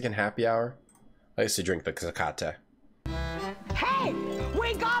Mexican happy hour. I used to drink the Tecate. Hey,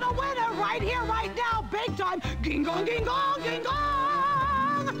 we got a winner right here, right now, big time. Ging gong, ging gong, ging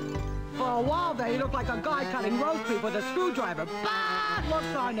gong. For a while there, he looked like a guy cutting roast beef with a screwdriver. Bad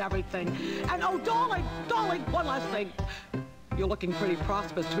looks on everything. And oh, darling, darling, one last thing. You're looking pretty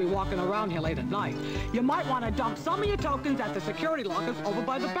prosperous to be walking around here late at night. You might want to dump some of your tokens at the security lockers over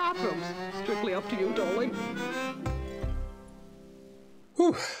by the bathrooms. Strictly up to you, darling.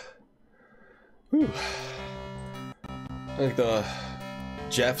 Whew. Whew. Like the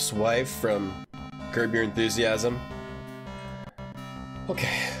Jeff's wife from Curb Your Enthusiasm.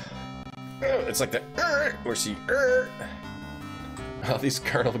 Okay. It's like the where she all these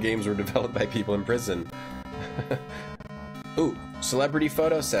carnival games were developed by people in prison. Ooh, celebrity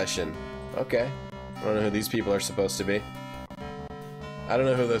photo session. Okay. I don't know who these people are supposed to be. I don't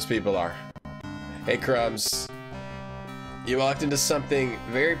know who those people are. Hey, Crumbs. You walked into something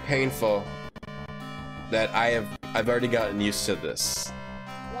very painful that I've already gotten used to this.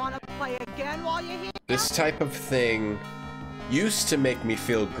 Wanna play again while you're here? This type of thing used to make me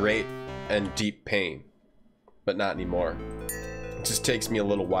feel great and deep pain, but not anymore. It just takes me a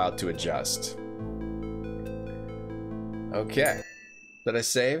little while to adjust. Okay. Did I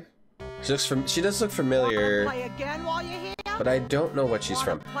save? She does look familiar, Play again while you're here? but I don't know what she's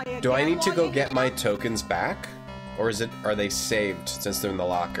from. Do I need to go get my tokens back? Or are they saved since they're in the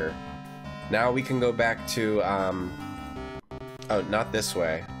locker? Now we can go back to, oh, not this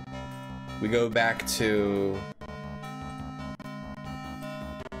way. We go back to,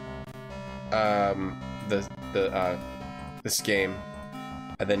 this game,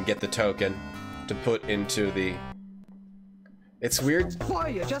 and then get the token to put into the... It's weird.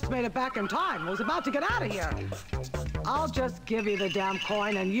 Boy, you just made it back in time. I was about to get out of here. I'll just give you the damn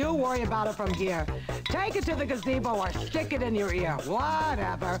coin and you worry about it from here. Take it to the gazebo or stick it in your ear.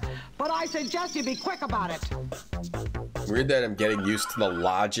 Whatever. But I suggest you be quick about it. Weird that I'm getting used to the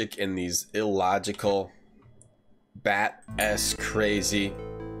logic in these illogical, bat-esque crazy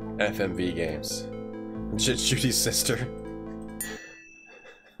FMV games. Just Judy's sister.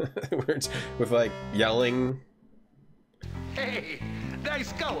 With like yelling. Hey,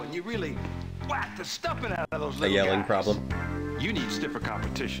 nice going. You really whacked the stuffing out of those little A yelling guys. problem. You need stiffer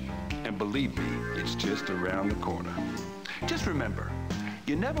competition. And believe me, it's just around the corner. Just remember,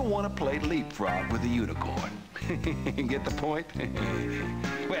 you never want to play leapfrog with a unicorn. Get the point?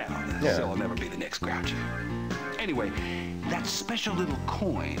 Well, so I'll never be the next Groucho. Anyway, that special little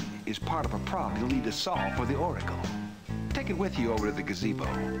coin is part of a problem you'll need to solve for the Oracle. Take it with you over to the gazebo.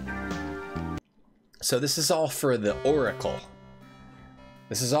 So this is all for the Oracle.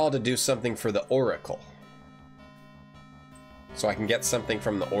 This is all to do something for the Oracle. So I can get something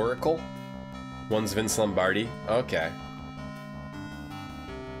from the Oracle? One's Vince Lombardi. Okay.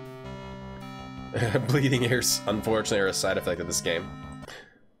 Bleeding ears, unfortunately, are a side effect of this game.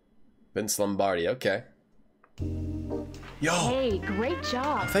 Vince Lombardi, okay. Yo! Hey, great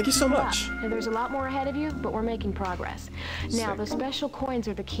job. Thank you so much. And there's a lot more ahead of you, but we're making progress. Now, the special coins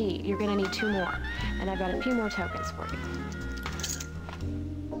are the key. You're gonna need 2 more. And I've got a few more tokens for you.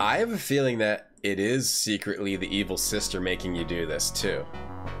 I have a feeling that it is secretly the evil sister making you do this, too.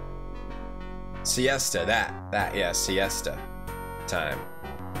 Siesta, yeah, siesta time.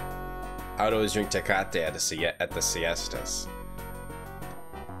 I would always drink Tecate at the siestas.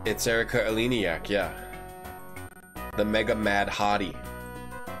 It's Erica Aliniak, yeah. The mega mad hottie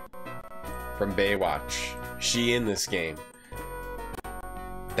from Baywatch. She in this game.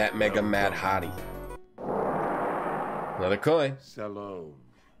 That mega mad hottie. Another coin. Salome.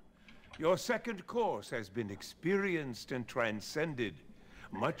 Your second course has been experienced and transcended.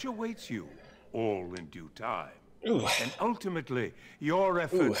 Much awaits you, all in due time. Ooh. And ultimately, your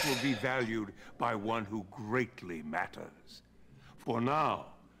efforts will be valued by one who greatly matters. For now,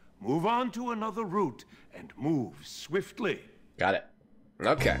 move on to another route and move swiftly. Got it.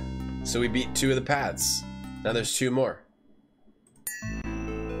 Okay. So we beat 2 of the paths. Now there's 2 more.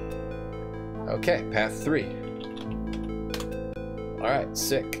 Okay, path 3. Alright,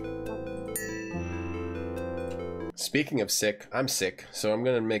 sick. Speaking of sick, I'm sick, so I'm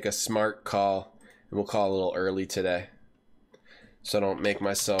gonna make a smart call, and we'll call a little early today, so I don't make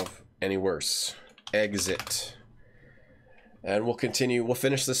myself any worse. Exit. And we'll continue, we'll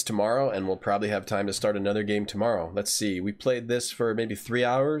finish this tomorrow, and we'll probably have time to start another game tomorrow. Let's see, we played this for maybe 3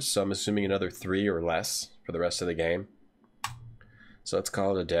 hours, so I'm assuming another 3 or less for the rest of the game. So let's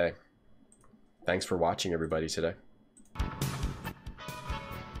call it a day. Thanks for watching, everybody, today.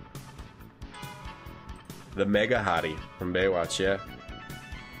 The mega hottie from Baywatch, yeah.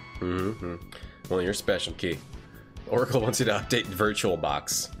 Well, your special key. Oracle wants you to update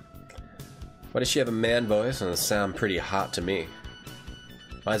VirtualBox. Why does she have a man voice and sound pretty hot to me?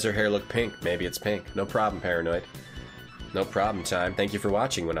 Why does her hair look pink? Maybe it's pink. No problem, Paranoid. No problem, Time. Thank you for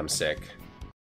watching when I'm sick.